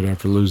disjointed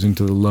after losing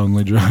to the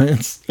lonely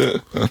Giants.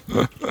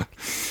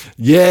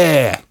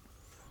 Yeah.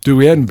 Dude,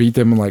 we hadn't beat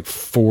them in like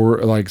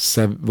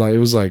 7, it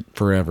was like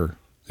forever.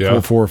 Yeah.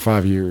 4 or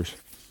 5 years.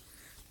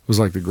 It was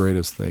like the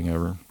greatest thing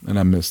ever. And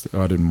I missed it.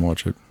 I didn't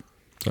watch it.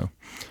 So,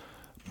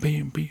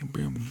 bam, bam,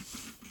 bam.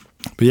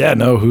 But yeah,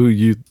 no,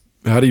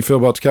 how do you feel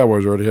about the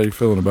Cowboys already? How you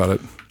feeling about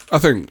it? I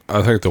think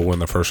they'll win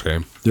the first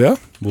game. Yeah?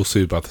 We'll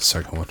see about the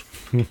second one.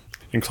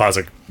 In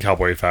classic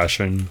Cowboy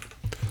fashion.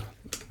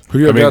 Who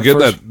you I mean, got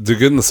first? to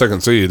get in the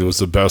second seed was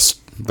the best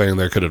thing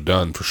they could have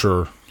done for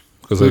sure.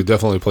 Because they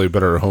definitely play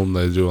better at home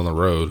than they do on the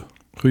road.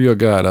 Who you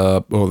got?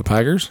 The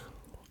Packers?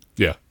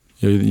 Yeah.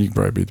 Yeah, you can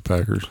probably beat the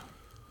Packers.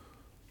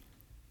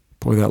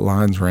 Boy, that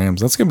Lions-Rams.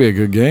 That's going to be a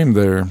good game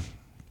there.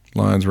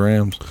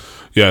 Lions-Rams.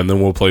 Yeah, and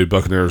then we'll play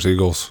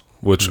Buccaneers-Eagles,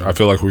 which I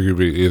feel like we could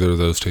beat either of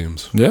those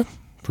teams. Yeah,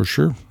 for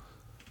sure.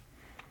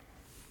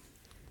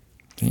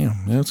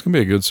 Damn, yeah, it's gonna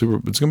be a good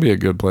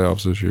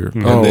playoffs this year.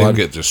 And then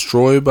get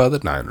destroyed by the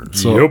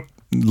Niners. So,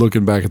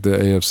 looking back at the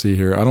AFC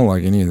here, I don't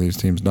like any of these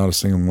teams. Not a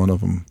single one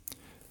of them.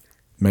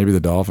 Maybe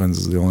the Dolphins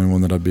is the only one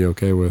that I'd be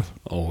okay with.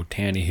 Oh,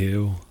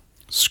 Tannehill.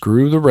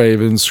 Screw the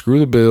Ravens, screw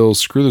the Bills,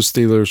 screw the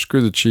Steelers,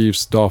 screw the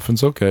Chiefs.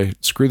 Dolphins, okay.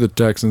 Screw the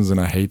Texans, and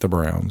I hate the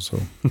Browns.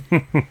 So,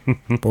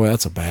 boy,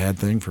 that's a bad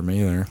thing for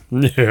me there.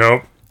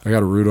 Yep. I got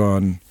to root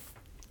on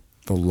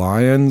the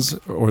Lions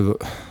or the.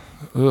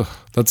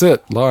 That's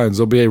it. Lions.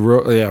 There'll be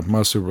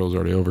my Super Bowl's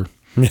already over.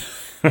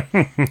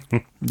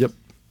 Yep.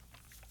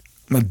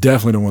 I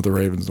definitely don't want the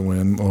Ravens to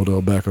win.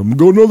 Odell Beckham.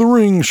 Go another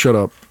ring. Shut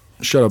up,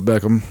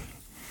 Beckham.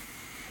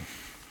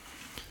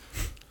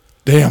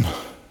 Damn.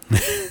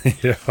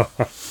 Yeah.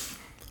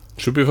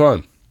 Should be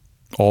fun.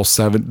 All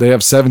 7. They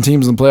have 7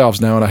 teams in the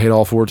playoffs now, and I hate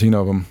all 14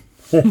 of them.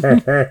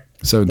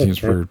 7 teams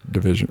per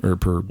division or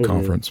per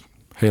conference.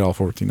 Hate all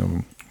 14 of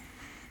them.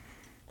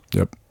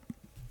 Yep.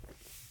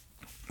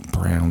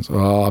 Browns.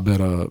 Oh, I bet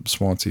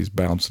Swansea's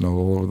bouncing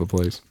all over the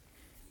place.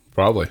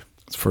 Probably.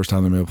 It's the first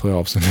time they made the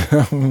playoffs.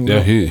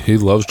 Yeah, he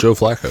loves Joe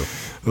Flacco.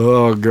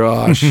 Oh,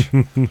 gosh.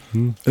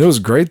 It was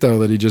great, though,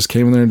 that he just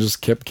came in there and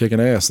just kept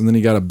kicking ass. And then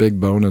he got a big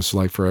bonus,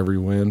 like, for every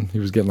win. He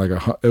was getting,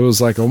 it was,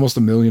 like, almost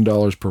 $1 million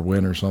per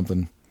win or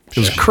something. It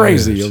was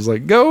crazy. I was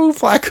like, go,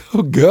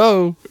 Flacco,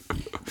 go.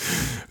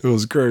 It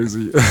was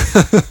crazy.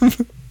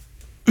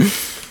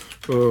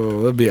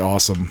 Oh, that'd be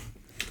awesome.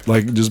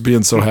 Like, just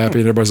being so happy,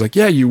 and everybody's like,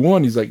 yeah, you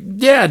won. He's like,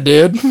 yeah, I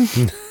did.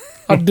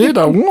 I did.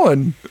 I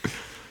won.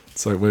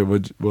 It's like,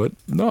 wait, what?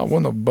 No, I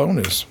won the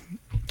bonus.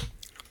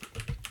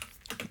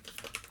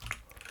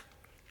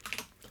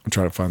 I'm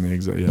trying to find the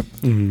exact,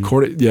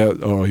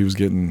 he was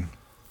getting,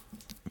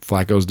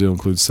 Flacco's deal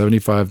includes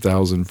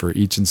 $75,000 for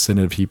each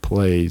incentive he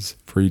plays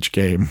for each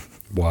game.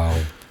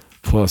 Wow.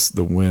 Plus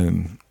the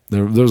win.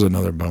 There's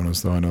another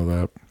bonus, though. I know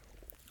that.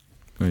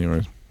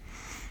 Anyways.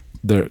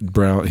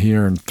 He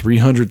earned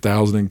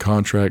 $300,000 in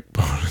contract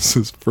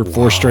bonuses for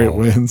 4 straight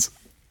wins.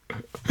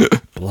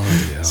 Bloody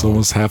hell. It's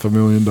almost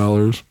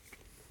 $500,000.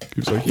 He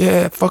was like,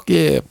 "Yeah, fuck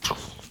yeah."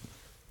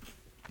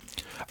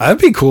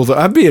 That'd be cool.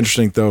 I'd be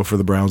interesting though for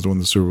the Browns to win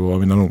the Super Bowl. I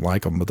mean, I don't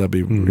like them, but that'd be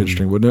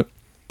interesting, wouldn't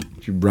it?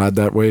 Would you ride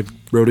that wave,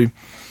 Rohde?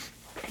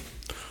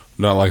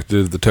 Not like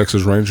the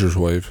Texas Rangers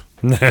wave.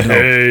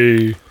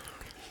 Hey.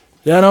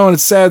 Yeah, I know, and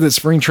it's sad that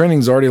spring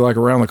training's already like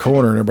around the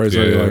corner, and everybody's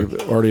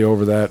already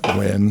over that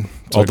win.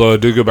 It's Although I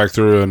did go back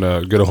through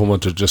and get a whole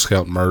bunch of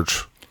discount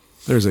merch.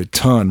 There's a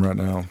ton right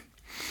now.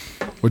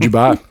 What'd you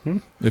buy,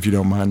 if you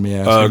don't mind me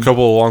asking? A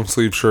couple of long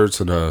sleeve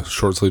shirts and a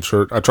short sleeve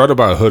shirt. I tried to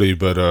buy a hoodie,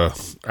 but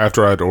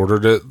after I'd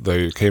ordered it,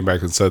 they came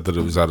back and said that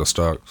it was out of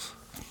stock.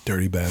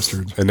 Dirty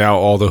bastards. And now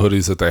all the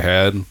hoodies that they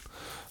had,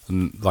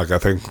 and I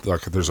think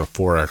there's a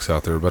 4X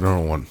out there, but I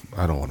don't want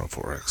a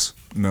 4X.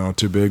 No,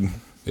 too big.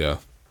 Yeah.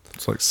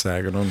 It's like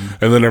sagging on.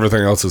 And then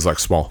everything else is like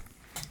small.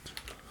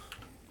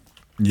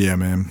 Yeah,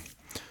 man.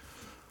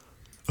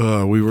 I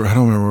don't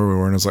remember where we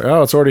were, and it's like,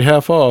 oh, it's already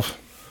half off.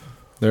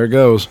 There it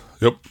goes.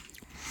 Yep.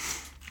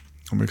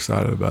 I'm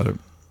excited about it.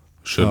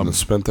 Shouldn't have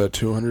spent that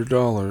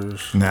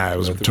 $200. Nah, it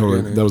was at the totally.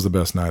 beginning. That was the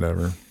best night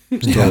ever.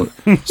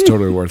 It's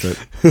totally worth it.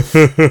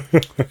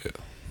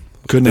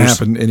 Couldn't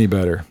happen any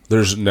better.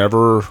 There's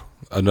never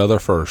another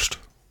first.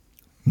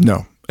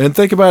 No. And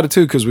think about it,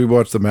 too, because we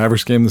watched the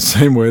Mavericks game the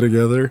same way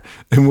together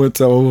and went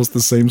to almost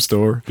the same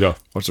store. Yeah.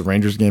 Watched the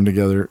Rangers game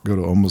together, go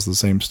to almost the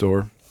same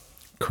store.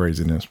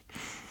 Craziness.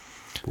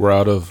 We're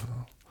out of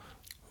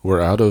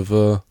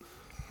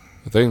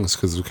things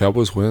because the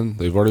Cowboys win.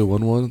 They've already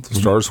won one. The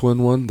Stars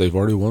win one. They've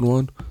already won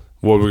one.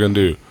 What are we going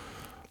to do?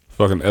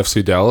 Fucking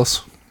FC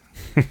Dallas?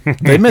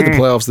 They made the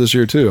playoffs this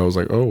year, too. I was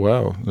like, oh,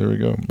 wow. There we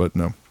go. But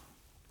no,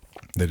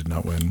 they did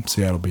not win.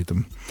 Seattle beat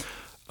them.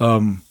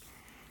 I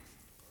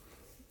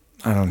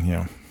don't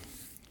know.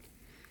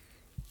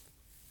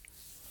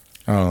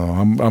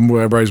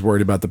 Everybody's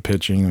worried about the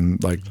pitching,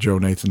 and like Joe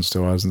Nathan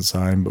still hasn't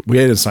signed, but we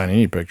didn't sign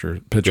any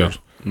pitchers. Yeah.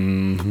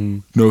 Mm-hmm.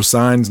 No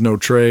signs, no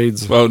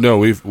trades. Well, no,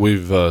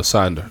 we've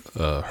signed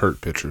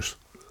hurt pitchers.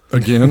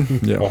 Again,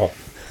 yeah.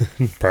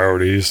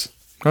 Priorities.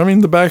 I mean,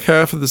 the back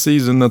half of the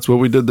season, that's what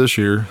we did this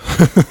year.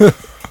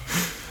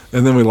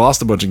 And then we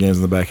lost a bunch of games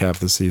in the back half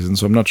of the season,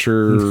 so I'm not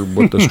sure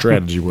what the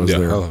strategy was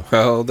there.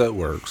 How that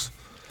works.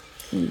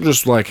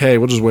 Just like, hey,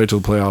 we'll just wait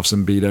till the playoffs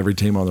and beat every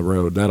team on the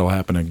road. That'll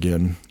happen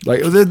again.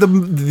 Like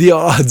the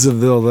odds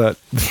of that.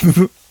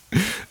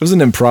 It was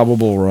an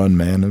improbable run,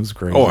 man. It was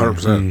crazy. Oh,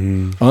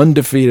 100%.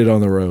 Undefeated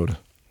on the road.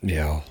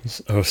 Yeah.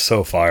 It was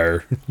so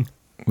fire.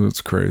 It's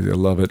crazy. I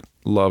love it.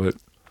 Love it.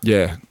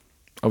 Yeah.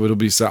 Oh, it'll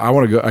be. I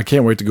want to go. I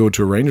can't wait to go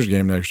to a Rangers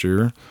game next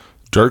year.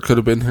 Dirk could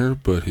have been here,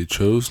 but he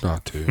chose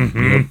not to. Yep.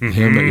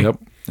 Him.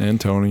 And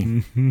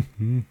Tony.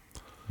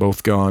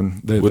 Both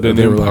gone. We didn't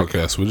do a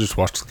podcast. We just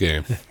watched the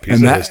game.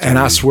 And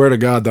I swear to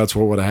God, that's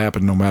what would have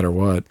happened no matter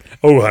what.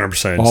 Oh,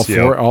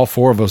 100%. All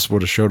four of us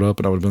would have showed up,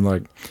 and I would have been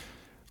like,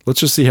 let's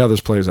just see how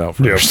this plays out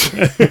first.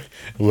 Yep.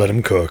 Let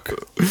him cook.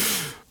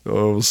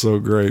 Oh, it was so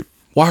great.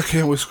 Why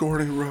can't we score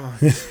any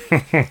runs?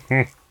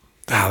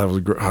 That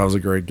was a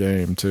great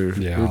game too.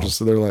 Yeah.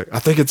 They're like, I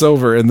think it's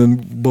over, and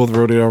then both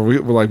Rohde and I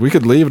were like, we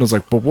could leave, and I was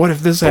like, but what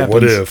if this happens?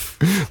 What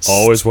if?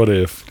 Always what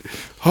if?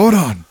 Hold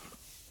on.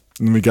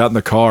 And we got in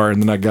the car, and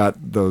then I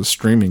got the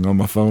streaming on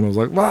my phone. I was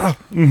like, wow.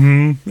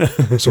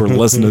 Mm-hmm. So we're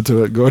listening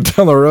to it going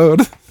down the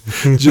road,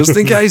 just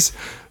in case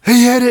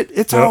he hit it.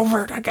 It's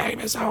over. The game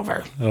is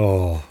over.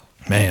 Oh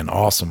man,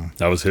 awesome.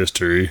 That was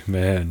history,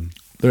 man.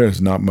 There is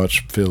not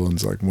much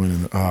feelings like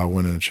winning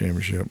a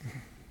championship.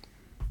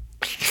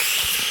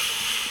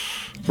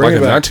 Like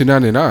in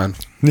 1999.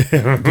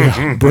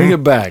 Yeah, bring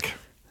it back.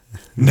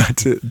 Not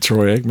to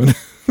Troy Aikman.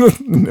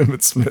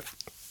 Emmitt Smith.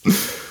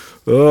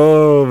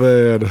 Oh,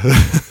 man.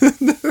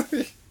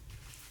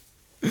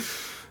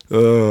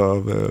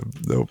 Oh, man.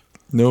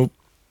 Nope.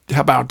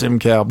 How about them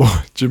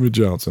Cowboys? Jimmy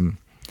Johnson.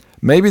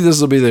 Maybe this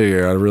will be their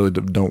year. I really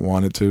don't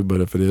want it to,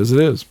 but if it is,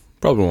 it is.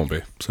 Probably won't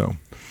be. So,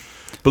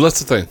 but that's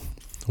the thing.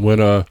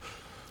 When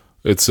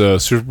it's a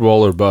Super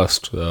Bowl or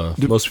bust,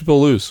 most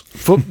people lose.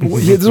 Yeah,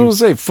 that's what I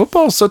say.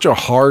 Football is such a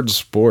hard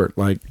sport.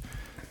 Like,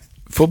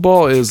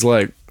 football is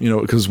like,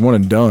 because one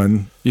and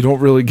done. You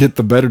don't really get,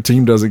 the better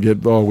team doesn't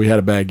get, oh, we had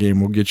a bad game,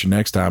 we'll get you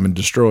next time and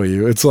destroy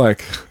you. It's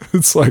like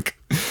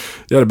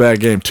you had a bad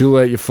game. Too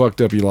late, you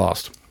fucked up, you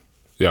lost.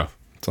 Yeah.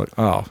 It's like,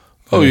 oh.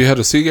 Oh, you had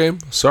a C game?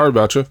 Sorry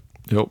about you.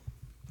 Yep.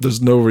 There's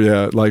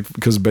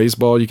because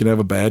baseball, you can have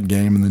a bad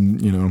game,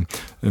 and then,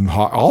 and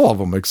all of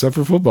them except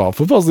for football.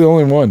 Football's the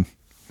only one.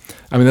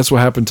 I mean, that's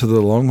what happened to the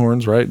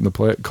Longhorns, right? In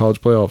the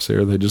college playoffs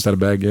here. They just had a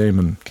bad game,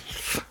 and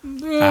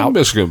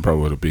Michigan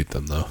probably would have beat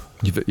them, though.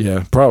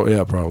 Yeah, probably.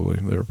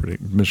 They were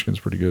Michigan's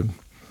pretty good.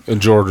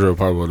 And Georgia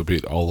probably would have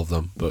beat all of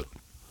them, but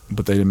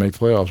they didn't make the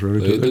playoffs, really.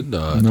 They did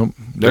not. Nope.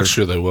 Next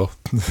year they will.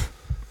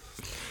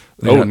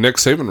 Nick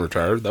Saban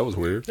retired. That was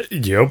weird.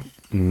 Yep.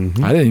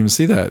 Mm-hmm. I didn't even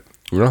see that.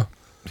 Yeah.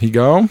 He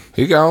gone?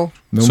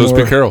 No so more. Is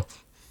Pete Carroll.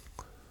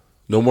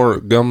 No more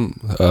gum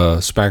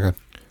smacking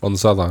on the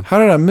sideline. How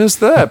did I miss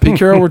that? Pete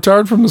Carroll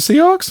retired from the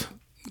Seahawks?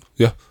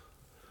 Yeah.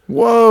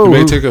 Whoa. He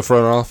may take a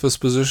front office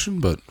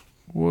position, but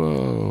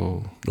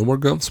whoa. No more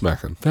gum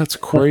smacking. That's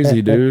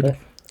crazy, dude.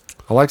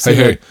 I like saying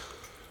Hey,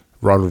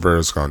 Ron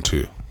Rivera's gone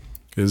too.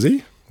 Is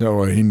he?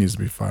 No, he needs to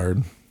be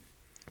fired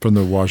from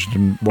the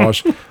Washington.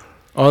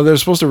 Oh, they're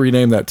supposed to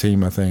rename that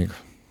team, I think.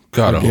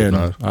 God, again, I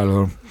hope not. I don't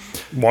know.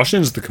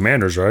 Washington's the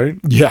Commanders, right?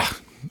 Yeah.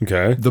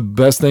 Okay. The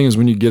best thing is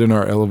when you get in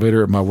our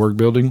elevator at my work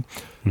building,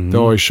 they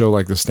always show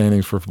like the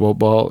standings for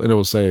football, and it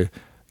will say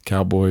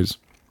Cowboys,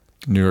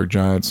 New York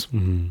Giants,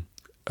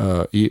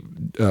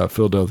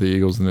 Philadelphia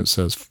Eagles, and it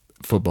says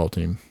football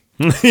team.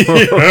 You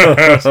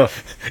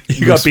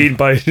got beaten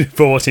by a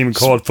football team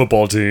called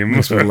football team.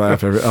 Makes me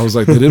laugh. I was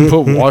like, they didn't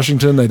put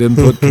Washington, they didn't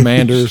put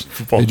Commanders.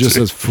 It just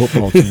says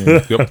football team.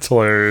 Yep. That's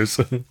hilarious.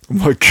 I'm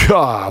like,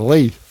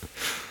 golly.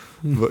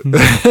 But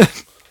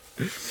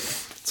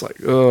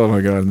It's like, oh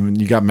my God.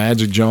 And you got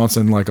Magic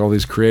Johnson, like all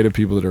these creative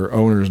people that are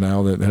owners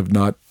now that have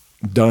not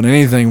done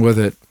anything with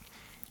it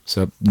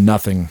except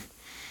nothing.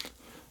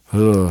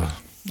 Ugh.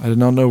 I did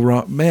not know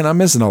Ron. Man, I'm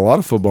missing a lot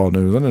of football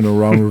news. I didn't know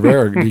Ron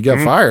Rivera. He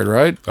got fired,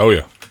 right? Oh,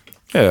 yeah.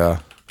 Yeah.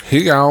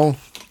 He got.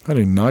 I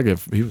did not get.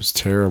 He was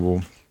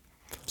terrible.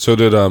 So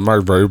did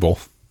Mark Vrabel.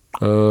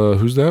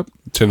 Who's that?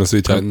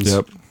 Tennessee Titans.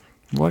 Yep.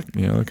 Like,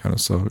 yeah, that kind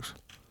of sucks.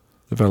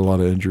 They've had a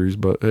lot of injuries,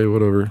 but hey,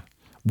 whatever.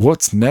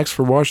 What's next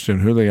for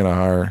Washington? Who are they going to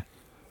hire?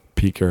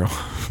 Pete Carroll.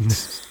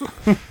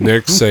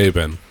 Nick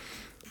Saban.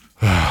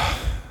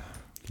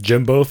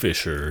 Jimbo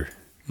Fisher.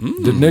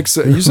 Did Nick?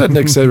 You said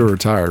Nick Saban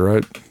retired,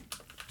 right?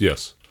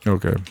 Yes.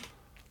 Okay.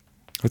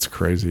 That's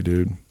crazy,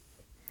 dude.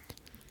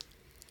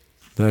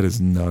 That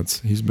is nuts.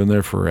 He's been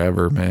there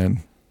forever,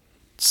 man.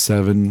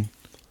 7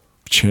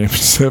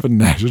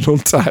 national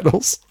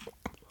titles.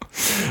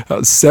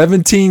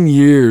 17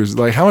 years.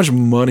 Like, how much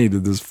money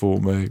did this fool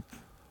make?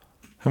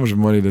 How much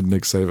money did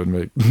Nick Saban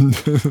make?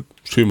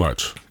 Too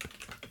much.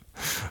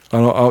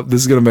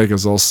 This is going to make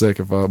us all sick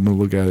if I'm going to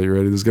look at it. You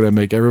ready? This is going to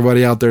make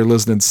everybody out there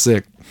listening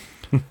sick.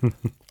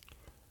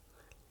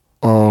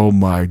 Oh,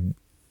 my.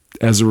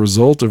 As a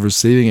result of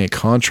receiving a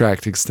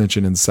contract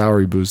extension and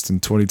salary boost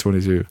in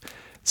 2022,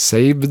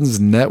 Saban's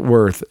net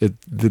worth at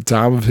the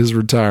time of his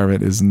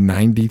retirement is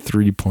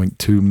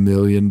 $93.2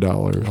 million.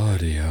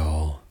 Bloody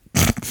hell.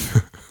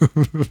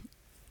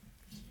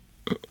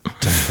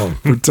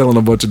 We're telling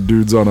a bunch of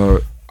dudes on a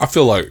I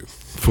feel like he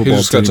football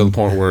just got to team. the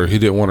point where he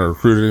didn't want to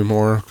recruit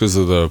anymore because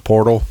of the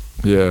portal,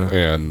 Yeah.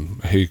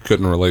 and he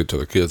couldn't relate to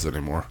the kids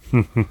anymore.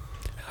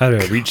 How do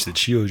I reach the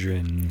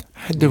children?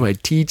 How do I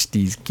teach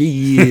these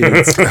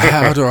kids?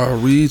 How do I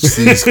reach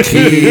these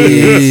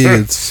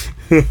kids?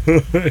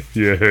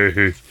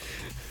 Yay.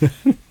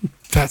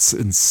 That's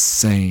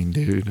insane,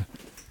 dude.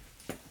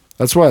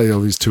 That's why all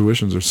these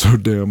tuitions are so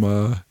damn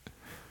that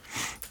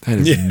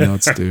is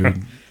nuts,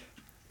 dude.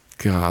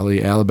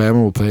 Golly,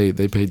 Alabama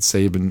they paid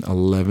Saban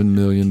 $11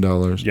 million.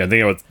 Yeah, I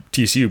think with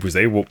TCU because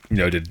they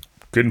did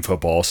good in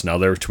football, so now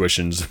their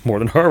tuition's more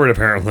than Harvard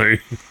apparently.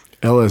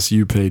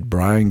 LSU paid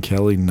Brian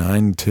Kelly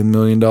 $10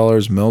 million.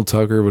 Mel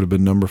Tucker would have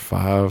been number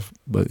 5,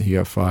 but he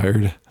got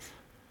fired.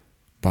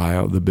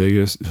 Buyout the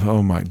biggest.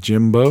 Oh my,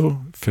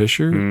 Jimbo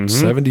Fisher,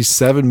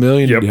 $77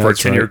 million. Yep, Yeah, for a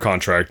that's 10-year right.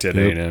 contract at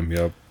Yep. A&M.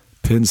 Yep.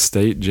 Penn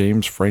State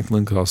James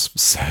Franklin cost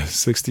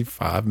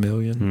 $65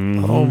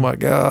 million. Oh my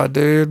God,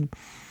 dude.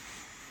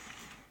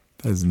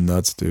 That's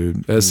nuts,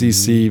 dude.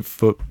 SEC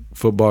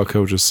football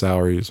coaches'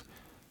 salaries.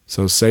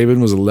 So Saban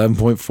was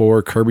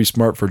 11.4, Kirby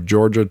Smart for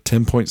Georgia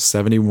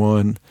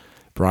 10.71,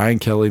 Brian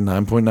Kelly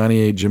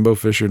 9.98, Jimbo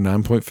Fisher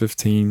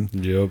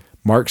 9.15, Yep.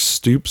 Mark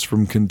Stoops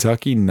from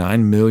Kentucky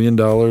 $9 million.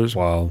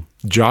 Wow.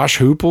 Josh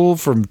Hoople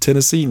from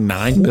Tennessee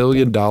 $9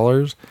 million.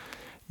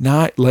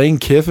 Lane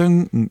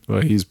Kiffin,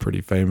 well, he's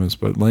pretty famous,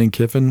 but Lane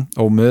Kiffin,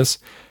 Ole Miss,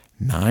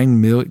 $9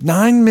 million.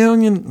 $9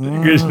 million.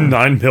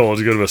 $9 million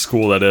to go to a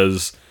school that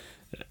is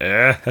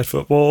at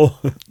football.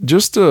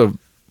 Just look,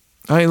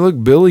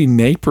 Billy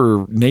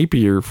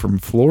Napier from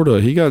Florida,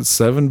 he got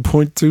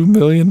 $7.2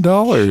 million.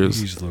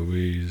 Jeez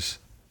Louise.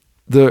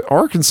 The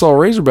Arkansas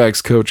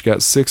Razorbacks coach got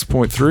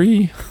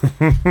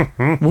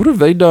 6.3. What have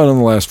they done in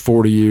the last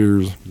 40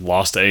 years?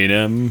 Lost to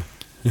A&M.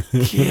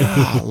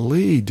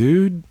 Golly,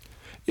 dude.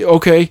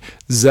 Okay,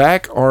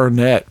 Zach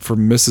Arnett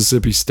from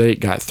Mississippi State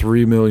got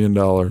 $3 million.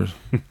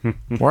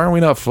 Why are we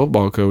not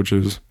football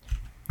coaches?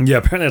 Yeah,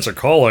 apparently that's a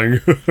calling.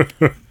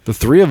 The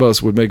three of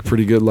us would make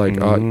pretty good. Like,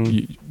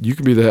 you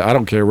could be I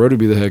don't care. Rohde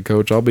be the head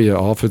coach. I'll be an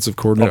offensive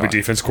I'll coordinator. be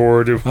defense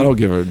coordinator. I don't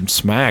give a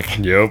smack.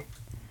 Yep.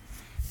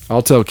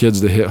 I'll tell kids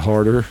to hit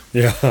harder.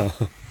 Yeah.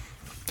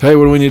 Hey,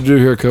 what do we need to do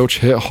here, coach?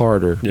 Hit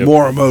harder. Yep.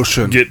 More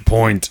emotion. Get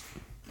point.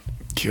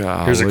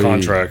 Golly. Here's a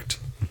contract.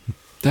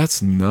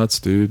 That's nuts,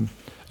 dude.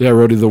 Yeah,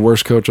 Rohde, the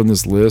worst coach on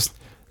this list.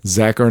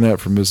 Zach Arnett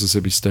from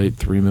Mississippi State,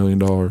 $3 million.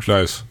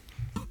 Nice.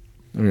 I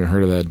haven't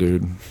heard of that,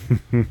 dude.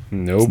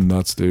 Nope. It's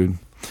nuts, dude.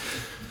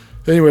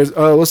 Anyways,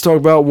 let's talk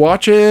about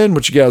watching.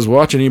 What you guys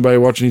watching? Anybody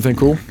watch anything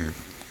cool?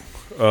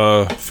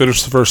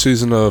 Finished the first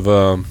season of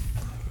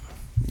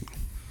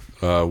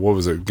what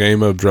was it?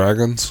 Game of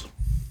Dragons.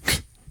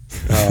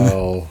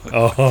 Oh,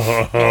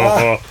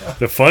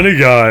 the funny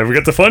guy. We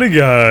got the funny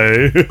guy.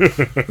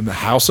 In the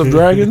House of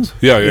Dragons?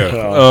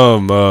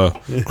 Yeah.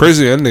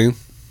 Crazy ending.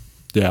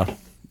 Yeah.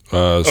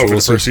 So For the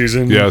we'll see. first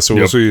season? Yeah, so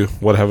we'll Yep. see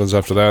what happens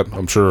after that.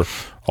 I'm sure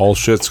all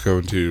shit's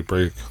going to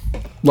break.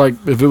 Like,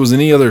 if it was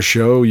any other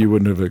show, you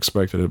wouldn't have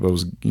expected it. But it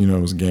was,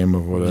 it was a game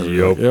of whatever.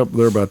 Yep. Yep,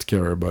 they're about to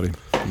kill everybody.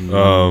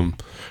 And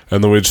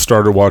then we just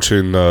started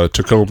watching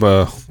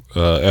Tacoma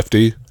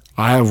FD.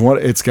 I have one.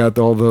 It's got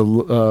all the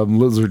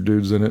lizard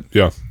dudes in it.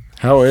 Yeah.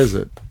 How is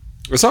it?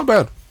 It's not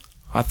bad.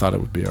 I thought it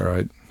would be all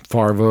right.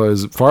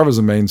 Farva's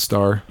a main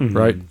star,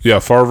 right? Yeah,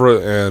 Farva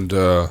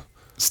and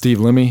Steve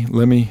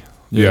Lemmy.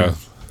 yeah.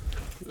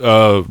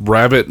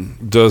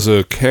 Rabbit does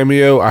a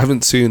cameo. I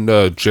haven't seen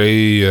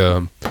Jay.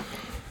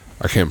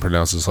 I can't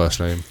pronounce his last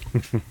name.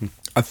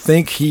 I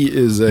think he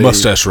is a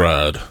Mustache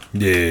Ride.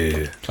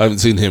 Yeah. I haven't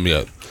seen him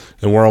yet,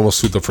 and we're almost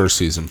through the first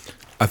season.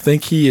 I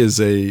think he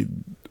is a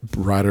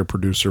writer,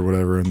 producer,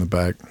 whatever in the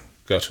back.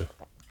 Gotcha.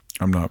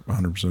 I'm not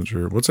 100%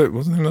 sure. What's the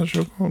name of that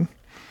show called?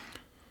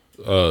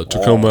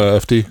 Tacoma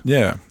FT.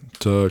 Yeah,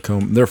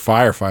 Tacoma. They're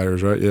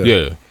firefighters, right?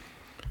 Yeah.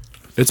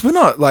 It's been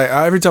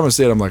every time I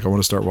see it, I'm like, I want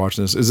to start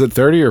watching this. Is it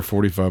 30 or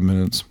 45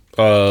 minutes?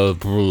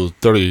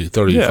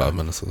 35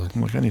 minutes, I think.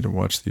 I'm like, I need to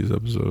watch these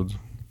episodes.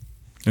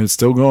 And it's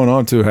still going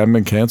on, too. Haven't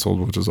been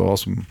canceled, which is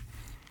awesome.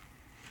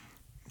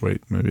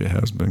 Wait, maybe it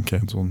has been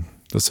canceled.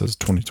 This says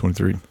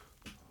 2023.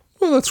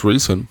 Well, that's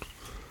recent.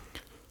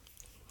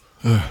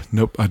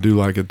 Nope, I do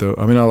like it, though.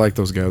 I mean, I like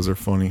those guys. They're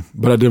funny.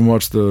 But I didn't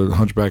watch the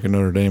Hunchback of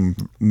Notre Dame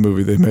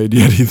movie they made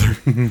yet,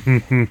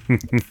 either.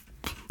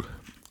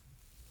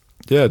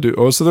 Yeah, dude.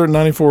 Oh, so they're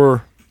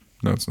 94.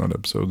 No, it's not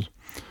episodes.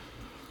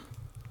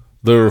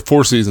 There are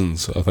 4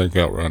 seasons, I think,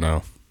 out right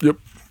now. Yep.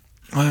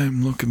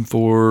 I'm looking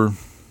for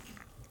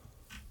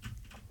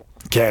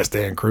cast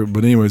and crew.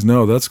 But anyways,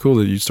 no, that's cool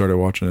that you started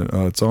watching it.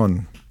 It's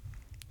on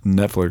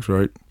Netflix,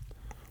 right?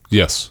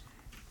 Yes.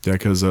 Yeah,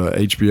 because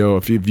HBO,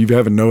 if you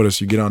haven't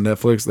noticed, you get on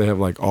Netflix, they have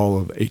like all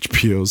of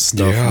HBO's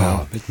stuff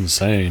now. It's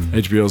insane.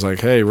 HBO's like,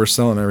 hey, we're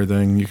selling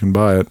everything. You can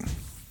buy it.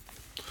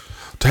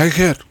 Take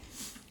it.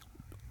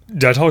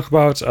 Did I talk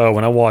about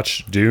when I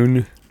watched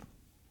Dune?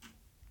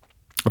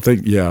 I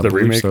think, yeah, The I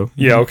believe remake? so.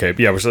 Yeah, okay.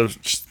 Yeah, we're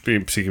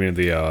speaking of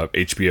the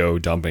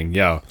HBO dumping.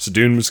 Yeah, so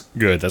Dune was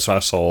good. That's what I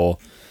saw.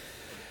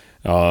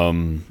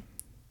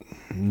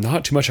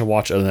 Not too much I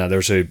watched other than that.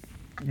 There's a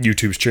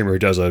YouTube streamer who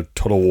does a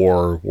Total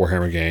War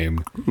Warhammer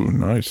game. Ooh,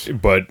 nice.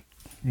 But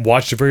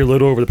watched very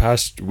little over the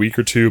past week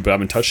or two, but I've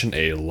been touching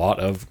a lot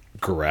of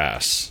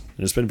grass.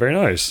 And it's been very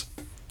nice.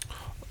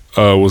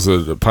 Was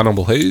it a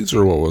Pineapple Haze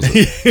or what was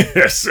it?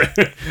 Yes.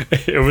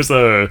 It was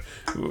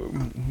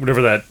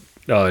whatever that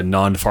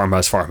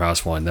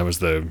non-farmhouse one. That was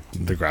the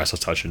grass I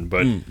was touching.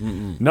 But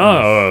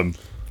been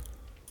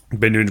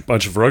doing a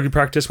bunch of rugby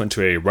practice. Went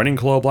to a running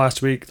club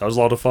last week. That was a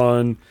lot of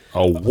fun.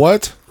 A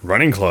what?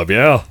 Running club,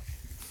 yeah.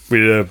 We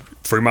did a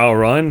 3-mile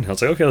run. I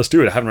was like, okay, let's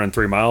do it. I haven't run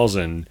 3 miles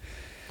in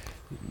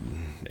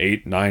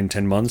 8, 9,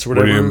 10 months or Were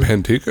whatever. you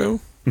in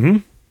Pantico?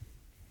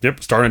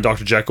 Yep, started at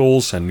Dr.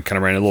 Jekyll's and kind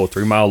of ran a little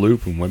 3-mile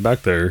loop and went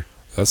back there.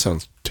 That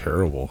sounds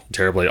terrible.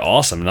 Terribly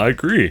awesome, and I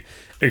agree.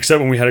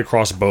 Except when we had to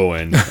cross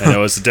Bowen, and it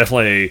was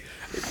definitely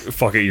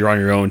fuck it, you're on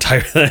your own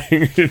type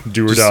thing.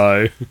 Do or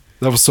die.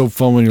 That was so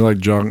fun when you're like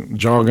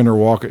jogging or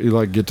walking. You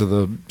like get to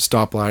the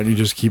stoplight and you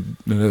just keep,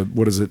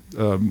 what is it?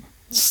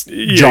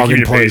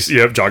 Jogging place.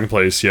 Yep, jogging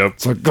place. Yep.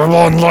 It's like, come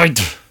on,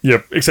 light.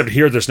 Yep. Except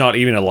here, there's not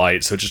even a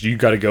light, so just you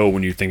got to go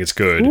when you think it's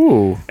good.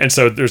 Ooh. And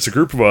so there's a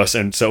group of us,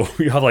 and so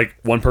you have like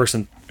one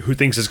person who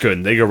thinks it's good,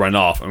 and they go run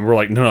off, and we're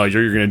like, no,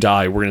 you're gonna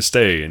die. We're gonna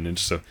stay, and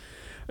it's so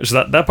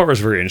that part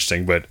was very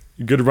interesting. But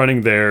good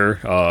running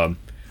there. And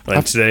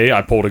today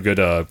I pulled a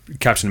good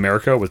Captain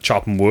America with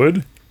chopping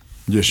wood.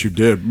 Yes, you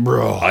did,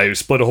 bro. I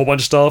split a whole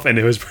bunch of stuff, and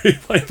it was pretty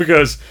funny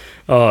because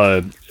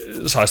so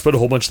I split a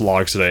whole bunch of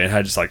logs today and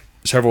had just like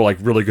several like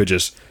really good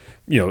just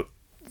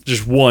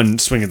one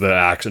swing of the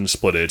axe and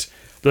split it.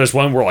 But there's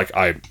one where like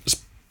I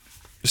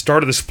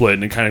started the split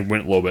and it kind of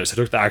went a little bit, so I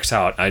took the axe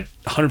out and I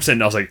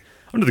 100% I was like,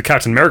 I'm gonna do the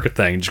Captain America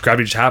thing, just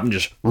grabbed each half and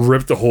just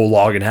ripped the whole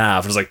log in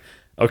half. I was like,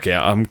 okay,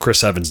 I'm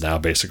Chris Evans now,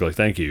 basically.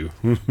 Thank you.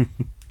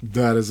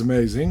 That is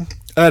amazing.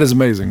 That is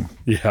amazing.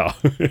 Yeah.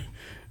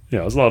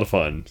 Yeah, it was a lot of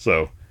fun.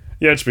 So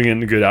yeah, it's been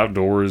getting good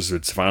outdoors.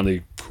 It's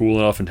finally cool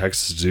enough in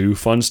Texas to do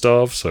fun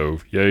stuff. So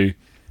yay.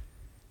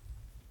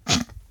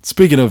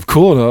 Speaking of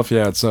cool enough,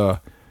 yeah, it's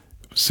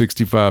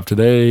 65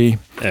 today.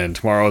 And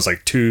tomorrow is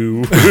like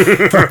 2.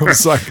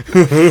 It's like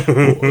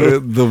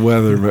the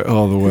weather, but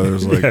the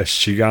weather's like Yeah,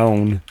 she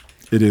gone.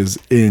 it is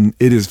in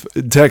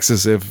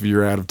Texas. If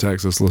you're out of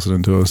Texas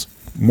listening to us,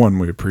 one,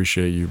 we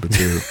appreciate you, but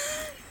two,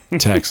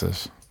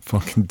 Texas,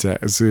 fucking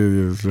Texas, it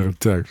is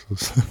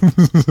Texas.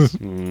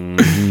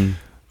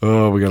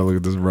 Oh, we gotta look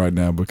at this right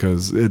now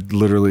because it's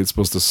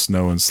supposed to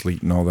snow and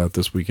sleet and all that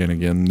this weekend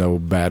again. No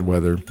bad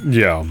weather.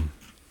 Yeah.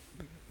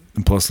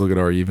 And plus, look at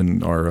our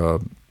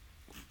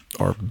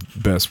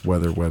best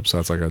weather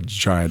website's like a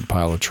giant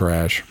pile of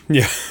trash.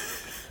 Yeah.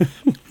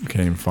 Can't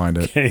even find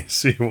it. Can't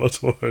see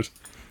what's what.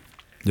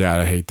 Yeah,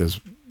 I hate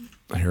this.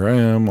 Here I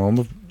am on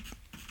the.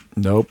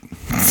 Nope.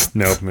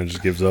 Nope, it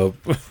just gives up.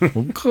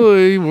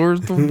 Okay,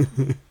 where's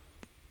the?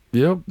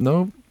 Yep.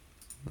 Nope.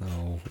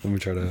 Oh, let me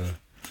try to.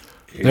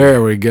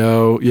 There we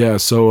go. Yeah.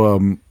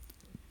 So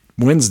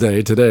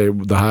Wednesday today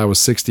the high was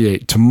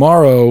 68.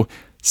 Tomorrow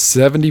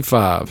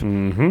 75.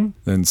 Mm-hmm.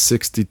 Then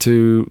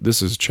 62.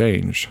 This has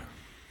changed.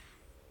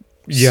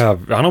 Yeah, I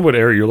don't know what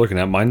area you're looking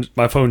at.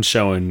 My phone's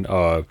showing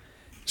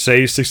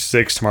say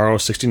 66, tomorrow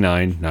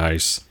 69,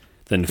 nice.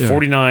 Then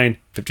 49,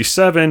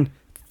 57,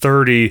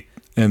 30,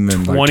 and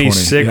then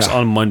 26 like 20.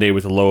 on Monday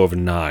with a low of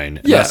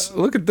 9. Yes,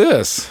 look at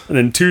this. And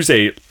then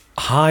Tuesday,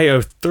 high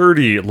of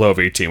 30, low of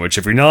 18. Which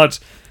if you're not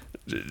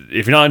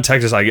in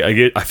Texas,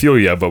 I feel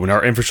you. But when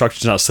our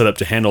infrastructure's not set up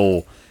to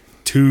handle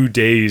 2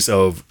 days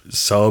of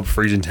sub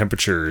freezing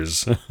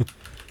temperatures,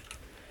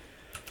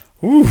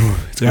 Ooh,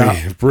 it's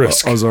gonna be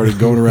brisk. I was already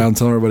going around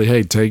telling everybody,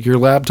 hey, take your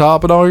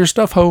laptop and all your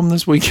stuff home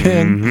this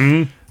weekend.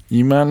 Mm-hmm.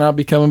 You might not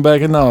be coming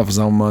back in the office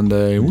on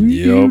Monday.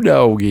 You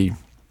doggy.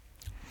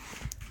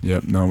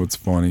 Yep, no, it's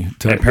funny.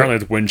 And apparently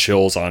the wind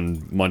chills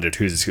on Monday,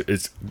 Tuesday,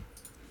 it's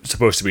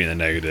supposed to be in the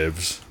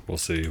negatives. We'll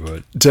see.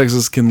 But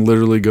Texas can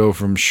literally go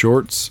from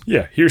shorts.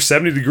 yeah, here's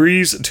 70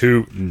 degrees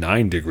to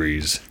 9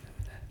 degrees.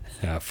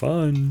 Have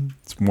fun.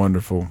 It's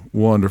wonderful.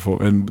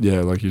 Wonderful. And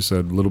yeah, like you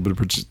said, a little bit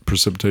of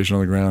precipitation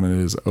on the ground and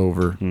it is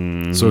over.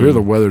 Mm-hmm. So here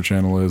the Weather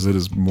Channel is. It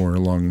is more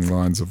along the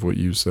lines of what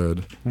you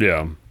said.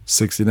 Yeah.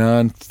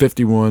 69,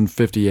 51,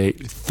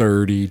 58,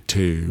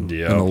 32.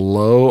 Yeah. And a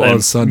low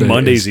on Sunday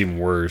Monday's is even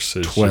worse.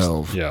 It's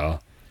 12. Just, yeah.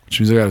 Which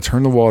means I got to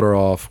turn the water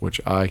off,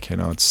 which I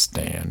cannot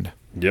stand.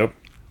 Yep.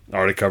 I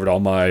already covered all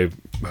my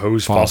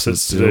hose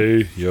faucets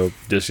today. Yep.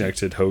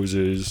 Disconnected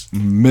hoses.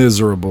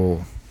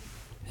 Miserable.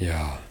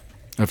 Yeah.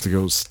 I have to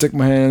go stick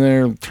my hand in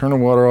there, turn the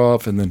water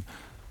off, and then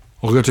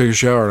I'll go take a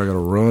shower. And I got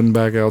to run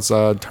back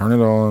outside, turn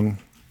it on.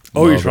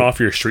 Oh, you Love turn it. off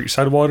your street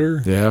side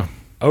water? Yeah.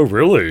 Oh,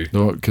 really?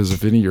 Because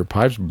if any of your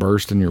pipes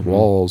burst in your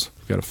walls,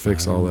 you got to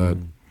fix all that.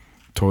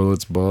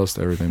 Toilets bust,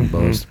 everything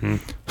bust.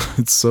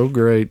 It's so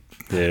great.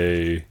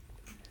 Yay.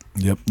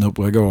 Yep. Nope.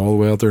 I go all the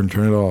way out there and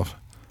turn it off.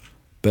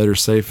 Better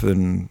safe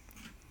than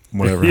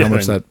whatever. Yeah, How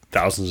much that?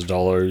 Thousands of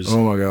dollars.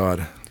 Oh my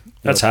God.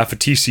 That's half a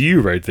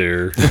TCU right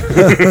there.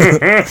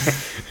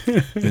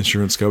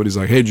 Insurance company's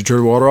like, hey, did you turn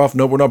the water off?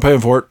 Nope, we're not paying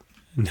for it.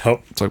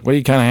 Nope. It's like, well,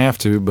 you kind of have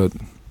to, but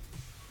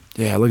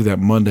yeah, look at that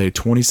Monday,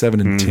 27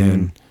 and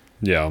 10.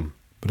 Yeah.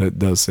 But it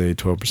does say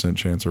 12%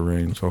 chance of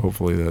rain, so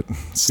hopefully that.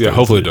 Yeah,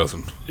 hopefully it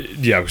doesn't.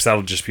 Yeah, because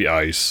that'll just be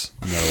ice.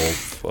 And that'll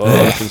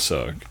fucking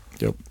suck.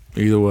 Yep.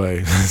 Either way,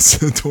 it's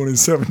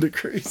 27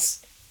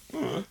 degrees.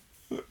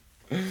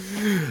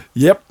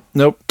 Yep.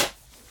 Nope.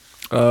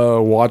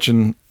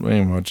 Watching. We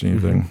ain't watching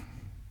anything.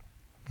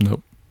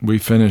 Nope. We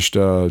finished.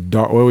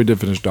 We did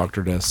finish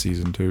Dr. Death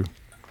season 2.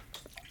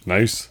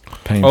 Nice.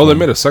 Painful. Oh, they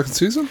made a second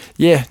season?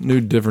 Yeah, new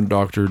different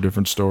doctor,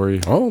 different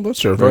story. Oh,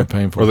 that's Very terrifying.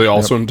 painful. Are they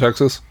also in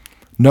Texas?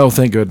 No,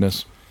 thank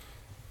goodness.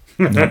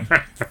 No.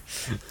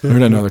 They're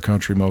in another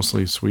country,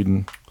 mostly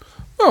Sweden.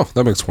 Oh,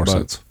 that makes more But-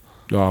 sense.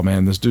 Oh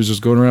man, this dude's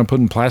just going around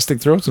putting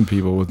plastic throats in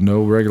people with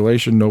no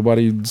regulation,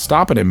 nobody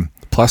stopping him.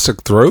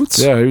 Plastic throats?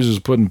 Yeah, he was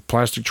just putting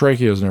plastic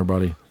tracheas in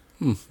everybody.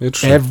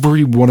 Interesting.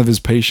 Every one of his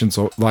patients,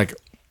 like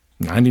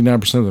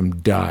 99% of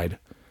them, died,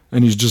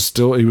 and he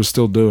was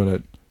still doing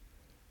it.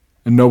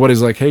 And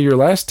nobody's like, "Hey, your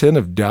last 10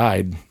 have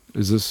died.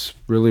 Is this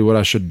really what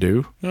I should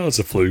do?" No, it's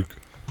a fluke.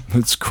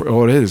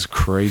 It is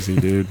crazy,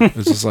 dude.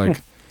 It's just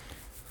like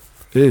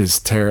it is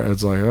terrible.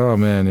 It's like, oh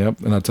man, yep.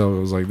 And I tell him, I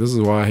was like, this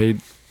is why I hate.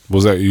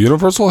 Was that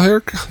universal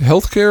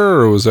health care,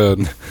 or was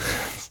that...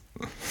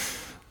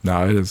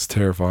 No, it is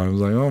terrifying. I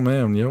was like, oh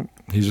man, yep.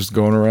 He's just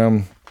going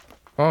around,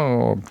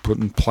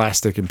 putting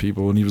plastic in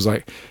people. And he was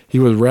like, he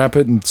would wrap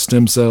it in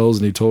stem cells,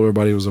 and he told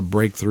everybody it was a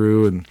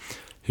breakthrough, and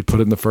he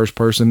put it in the first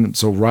person.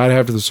 So right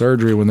after the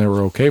surgery, when they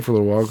were okay for a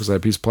little while, because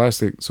that piece of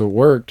plastic, so it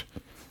worked,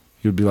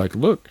 he would be like,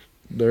 look,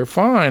 they're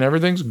fine,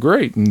 everything's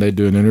great. And they'd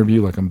do an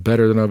interview like, I'm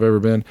better than I've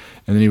ever been.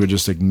 And then he would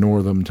just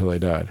ignore them until they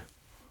died.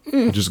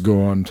 Just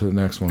go on to the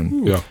next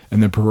one. Yeah.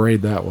 And then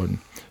parade that one.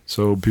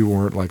 So people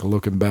weren't like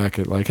looking back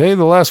at like, hey,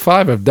 the last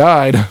 5 have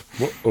died.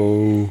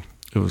 Oh.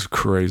 It was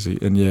crazy.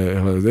 And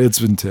yeah, it's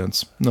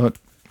intense.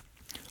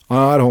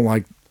 I don't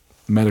like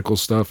medical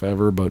stuff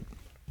ever, but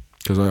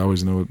because I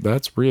always know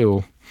that's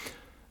real.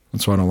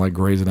 That's why I don't like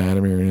Grey's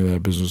Anatomy or any of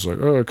that business. Like,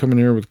 oh, I come in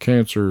here with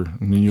cancer.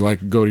 And then you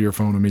like go to your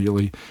phone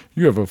immediately.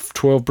 You have a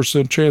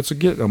 12% chance of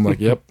getting it. I'm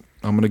like, yep,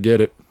 I'm going to get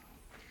it.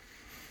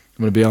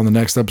 I'm going to be on the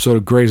next episode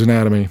of Grey's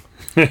Anatomy.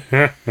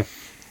 And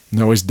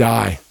they always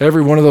die.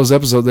 Every one of those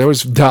episodes, they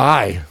always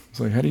die. It's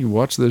like, how do you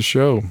watch this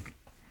show?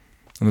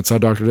 And that's how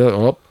Dr. Death,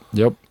 oh,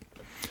 yep.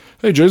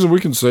 Hey, Jason, we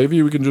can save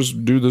you. We can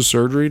just do this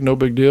surgery. No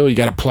big deal. You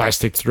got a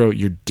plastic throat.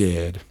 You're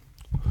dead.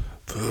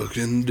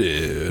 Fucking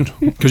dead.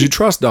 Because you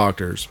trust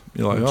doctors.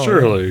 You're like, oh,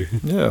 Surely.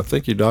 yeah,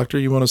 thank you, doctor.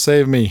 You want to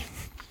save me?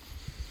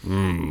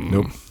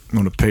 Nope. I'm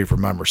going to pay for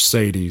my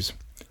Mercedes.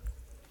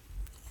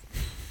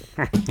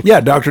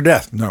 Yeah, Dr.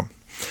 Death. No.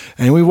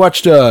 And we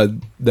watched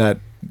that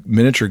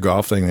miniature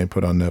golf thing they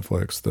put on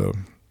Netflix.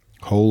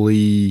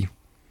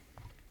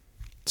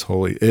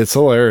 It's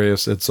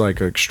hilarious. It's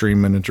like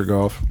extreme miniature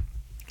golf.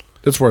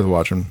 It's worth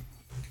watching.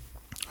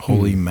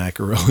 Holy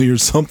mackerel or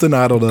something.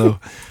 I don't know.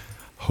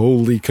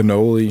 Holy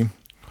cannoli.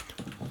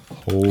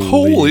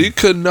 Holy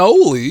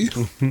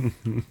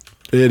cannoli.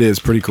 It is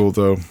pretty cool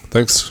though.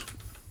 Thanks,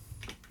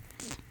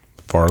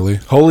 Farley.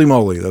 Holy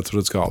moly, that's what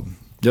it's called.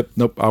 Yep,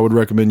 nope. I would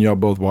recommend y'all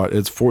both watch.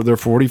 They're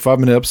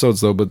 45-minute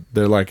episodes though, but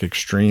they're like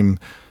extreme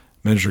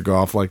miniature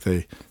golf. Like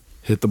they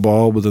hit the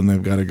ball, but then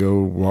they've got to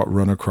go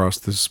run across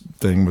this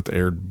thing with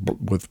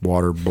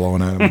water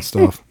blowing at them and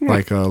stuff.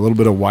 Like a little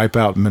bit of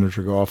Wipeout and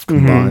miniature golf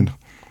combined.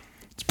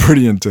 It's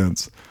pretty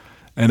intense.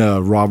 And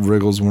Rob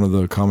Riggle's one of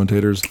the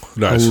commentators.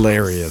 Nice.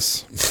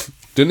 Hilarious.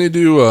 Didn't he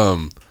do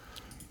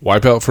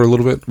Wipeout for a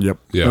little bit? Yep.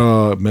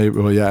 Yeah. Maybe.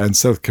 Well, yeah. And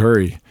Seth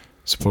Curry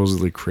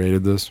supposedly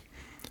created this.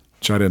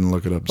 which I didn't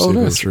look it up to Oh, see if it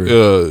was nice.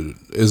 true.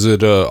 Is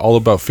it all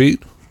about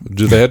feet?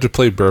 Do they have to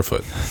play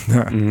barefoot?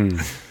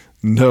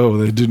 No,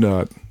 they do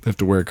not. They have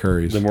to wear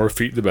Currys. The more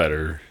feet, the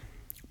better.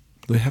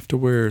 They have to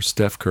wear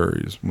Steph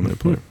Currys when they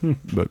play.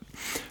 But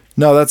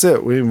no, that's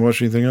it. We didn't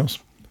watch anything else.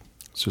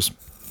 It's just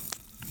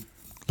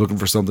looking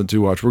for something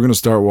to watch. We're going to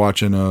start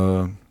watching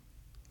the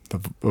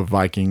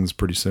Vikings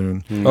pretty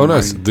soon. Oh,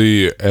 nice.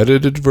 The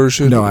edited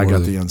version? No, I or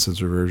got the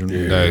uncensored version.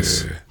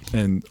 Nice.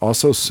 And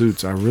also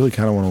Suits. I really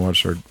kind of want to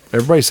watch her.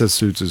 Everybody says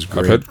Suits is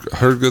great. I've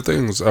heard good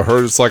things. I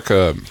heard it's like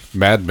a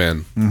Mad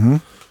Men.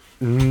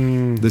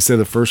 They say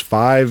the first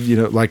 5,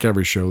 like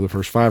every show, the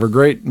first 5 are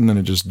great, and then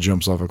it just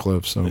jumps off a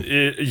cliff. So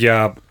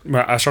Yeah,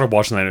 I started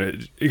watching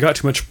that. It got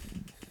too much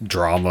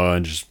drama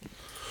and just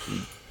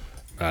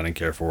I didn't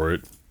care for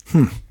it.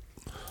 it's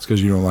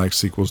because you don't like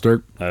sequels,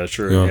 Dirk. That's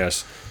true. Yeah.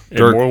 Yes. In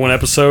Dirk. more than one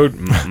episode.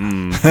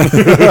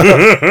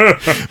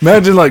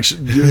 Imagine like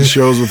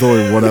shows with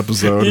only one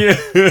episode. Yeah.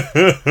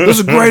 This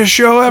is the greatest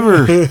show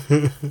ever.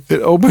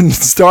 It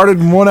started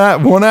in 1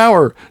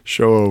 hour.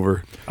 Show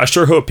over. I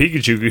sure hope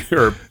Pikachu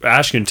or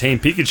Ash can tame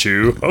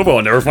Pikachu. Oh, well,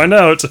 I'll never find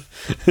out.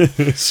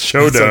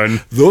 Show done.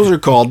 Those are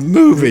called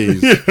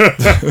movies.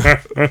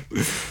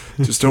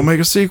 Just don't make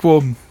a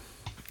sequel.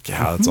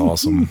 Yeah, that's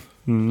awesome.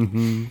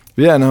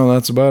 Yeah, no,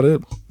 that's about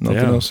it.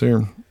 Nothing else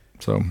here.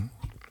 So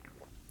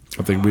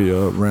I think we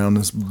round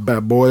this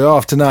bad boy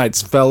off tonight,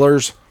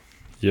 fellers.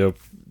 Yep.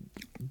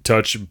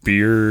 Touch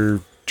beer,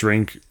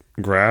 drink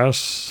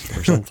grass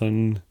or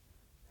something.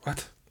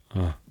 What?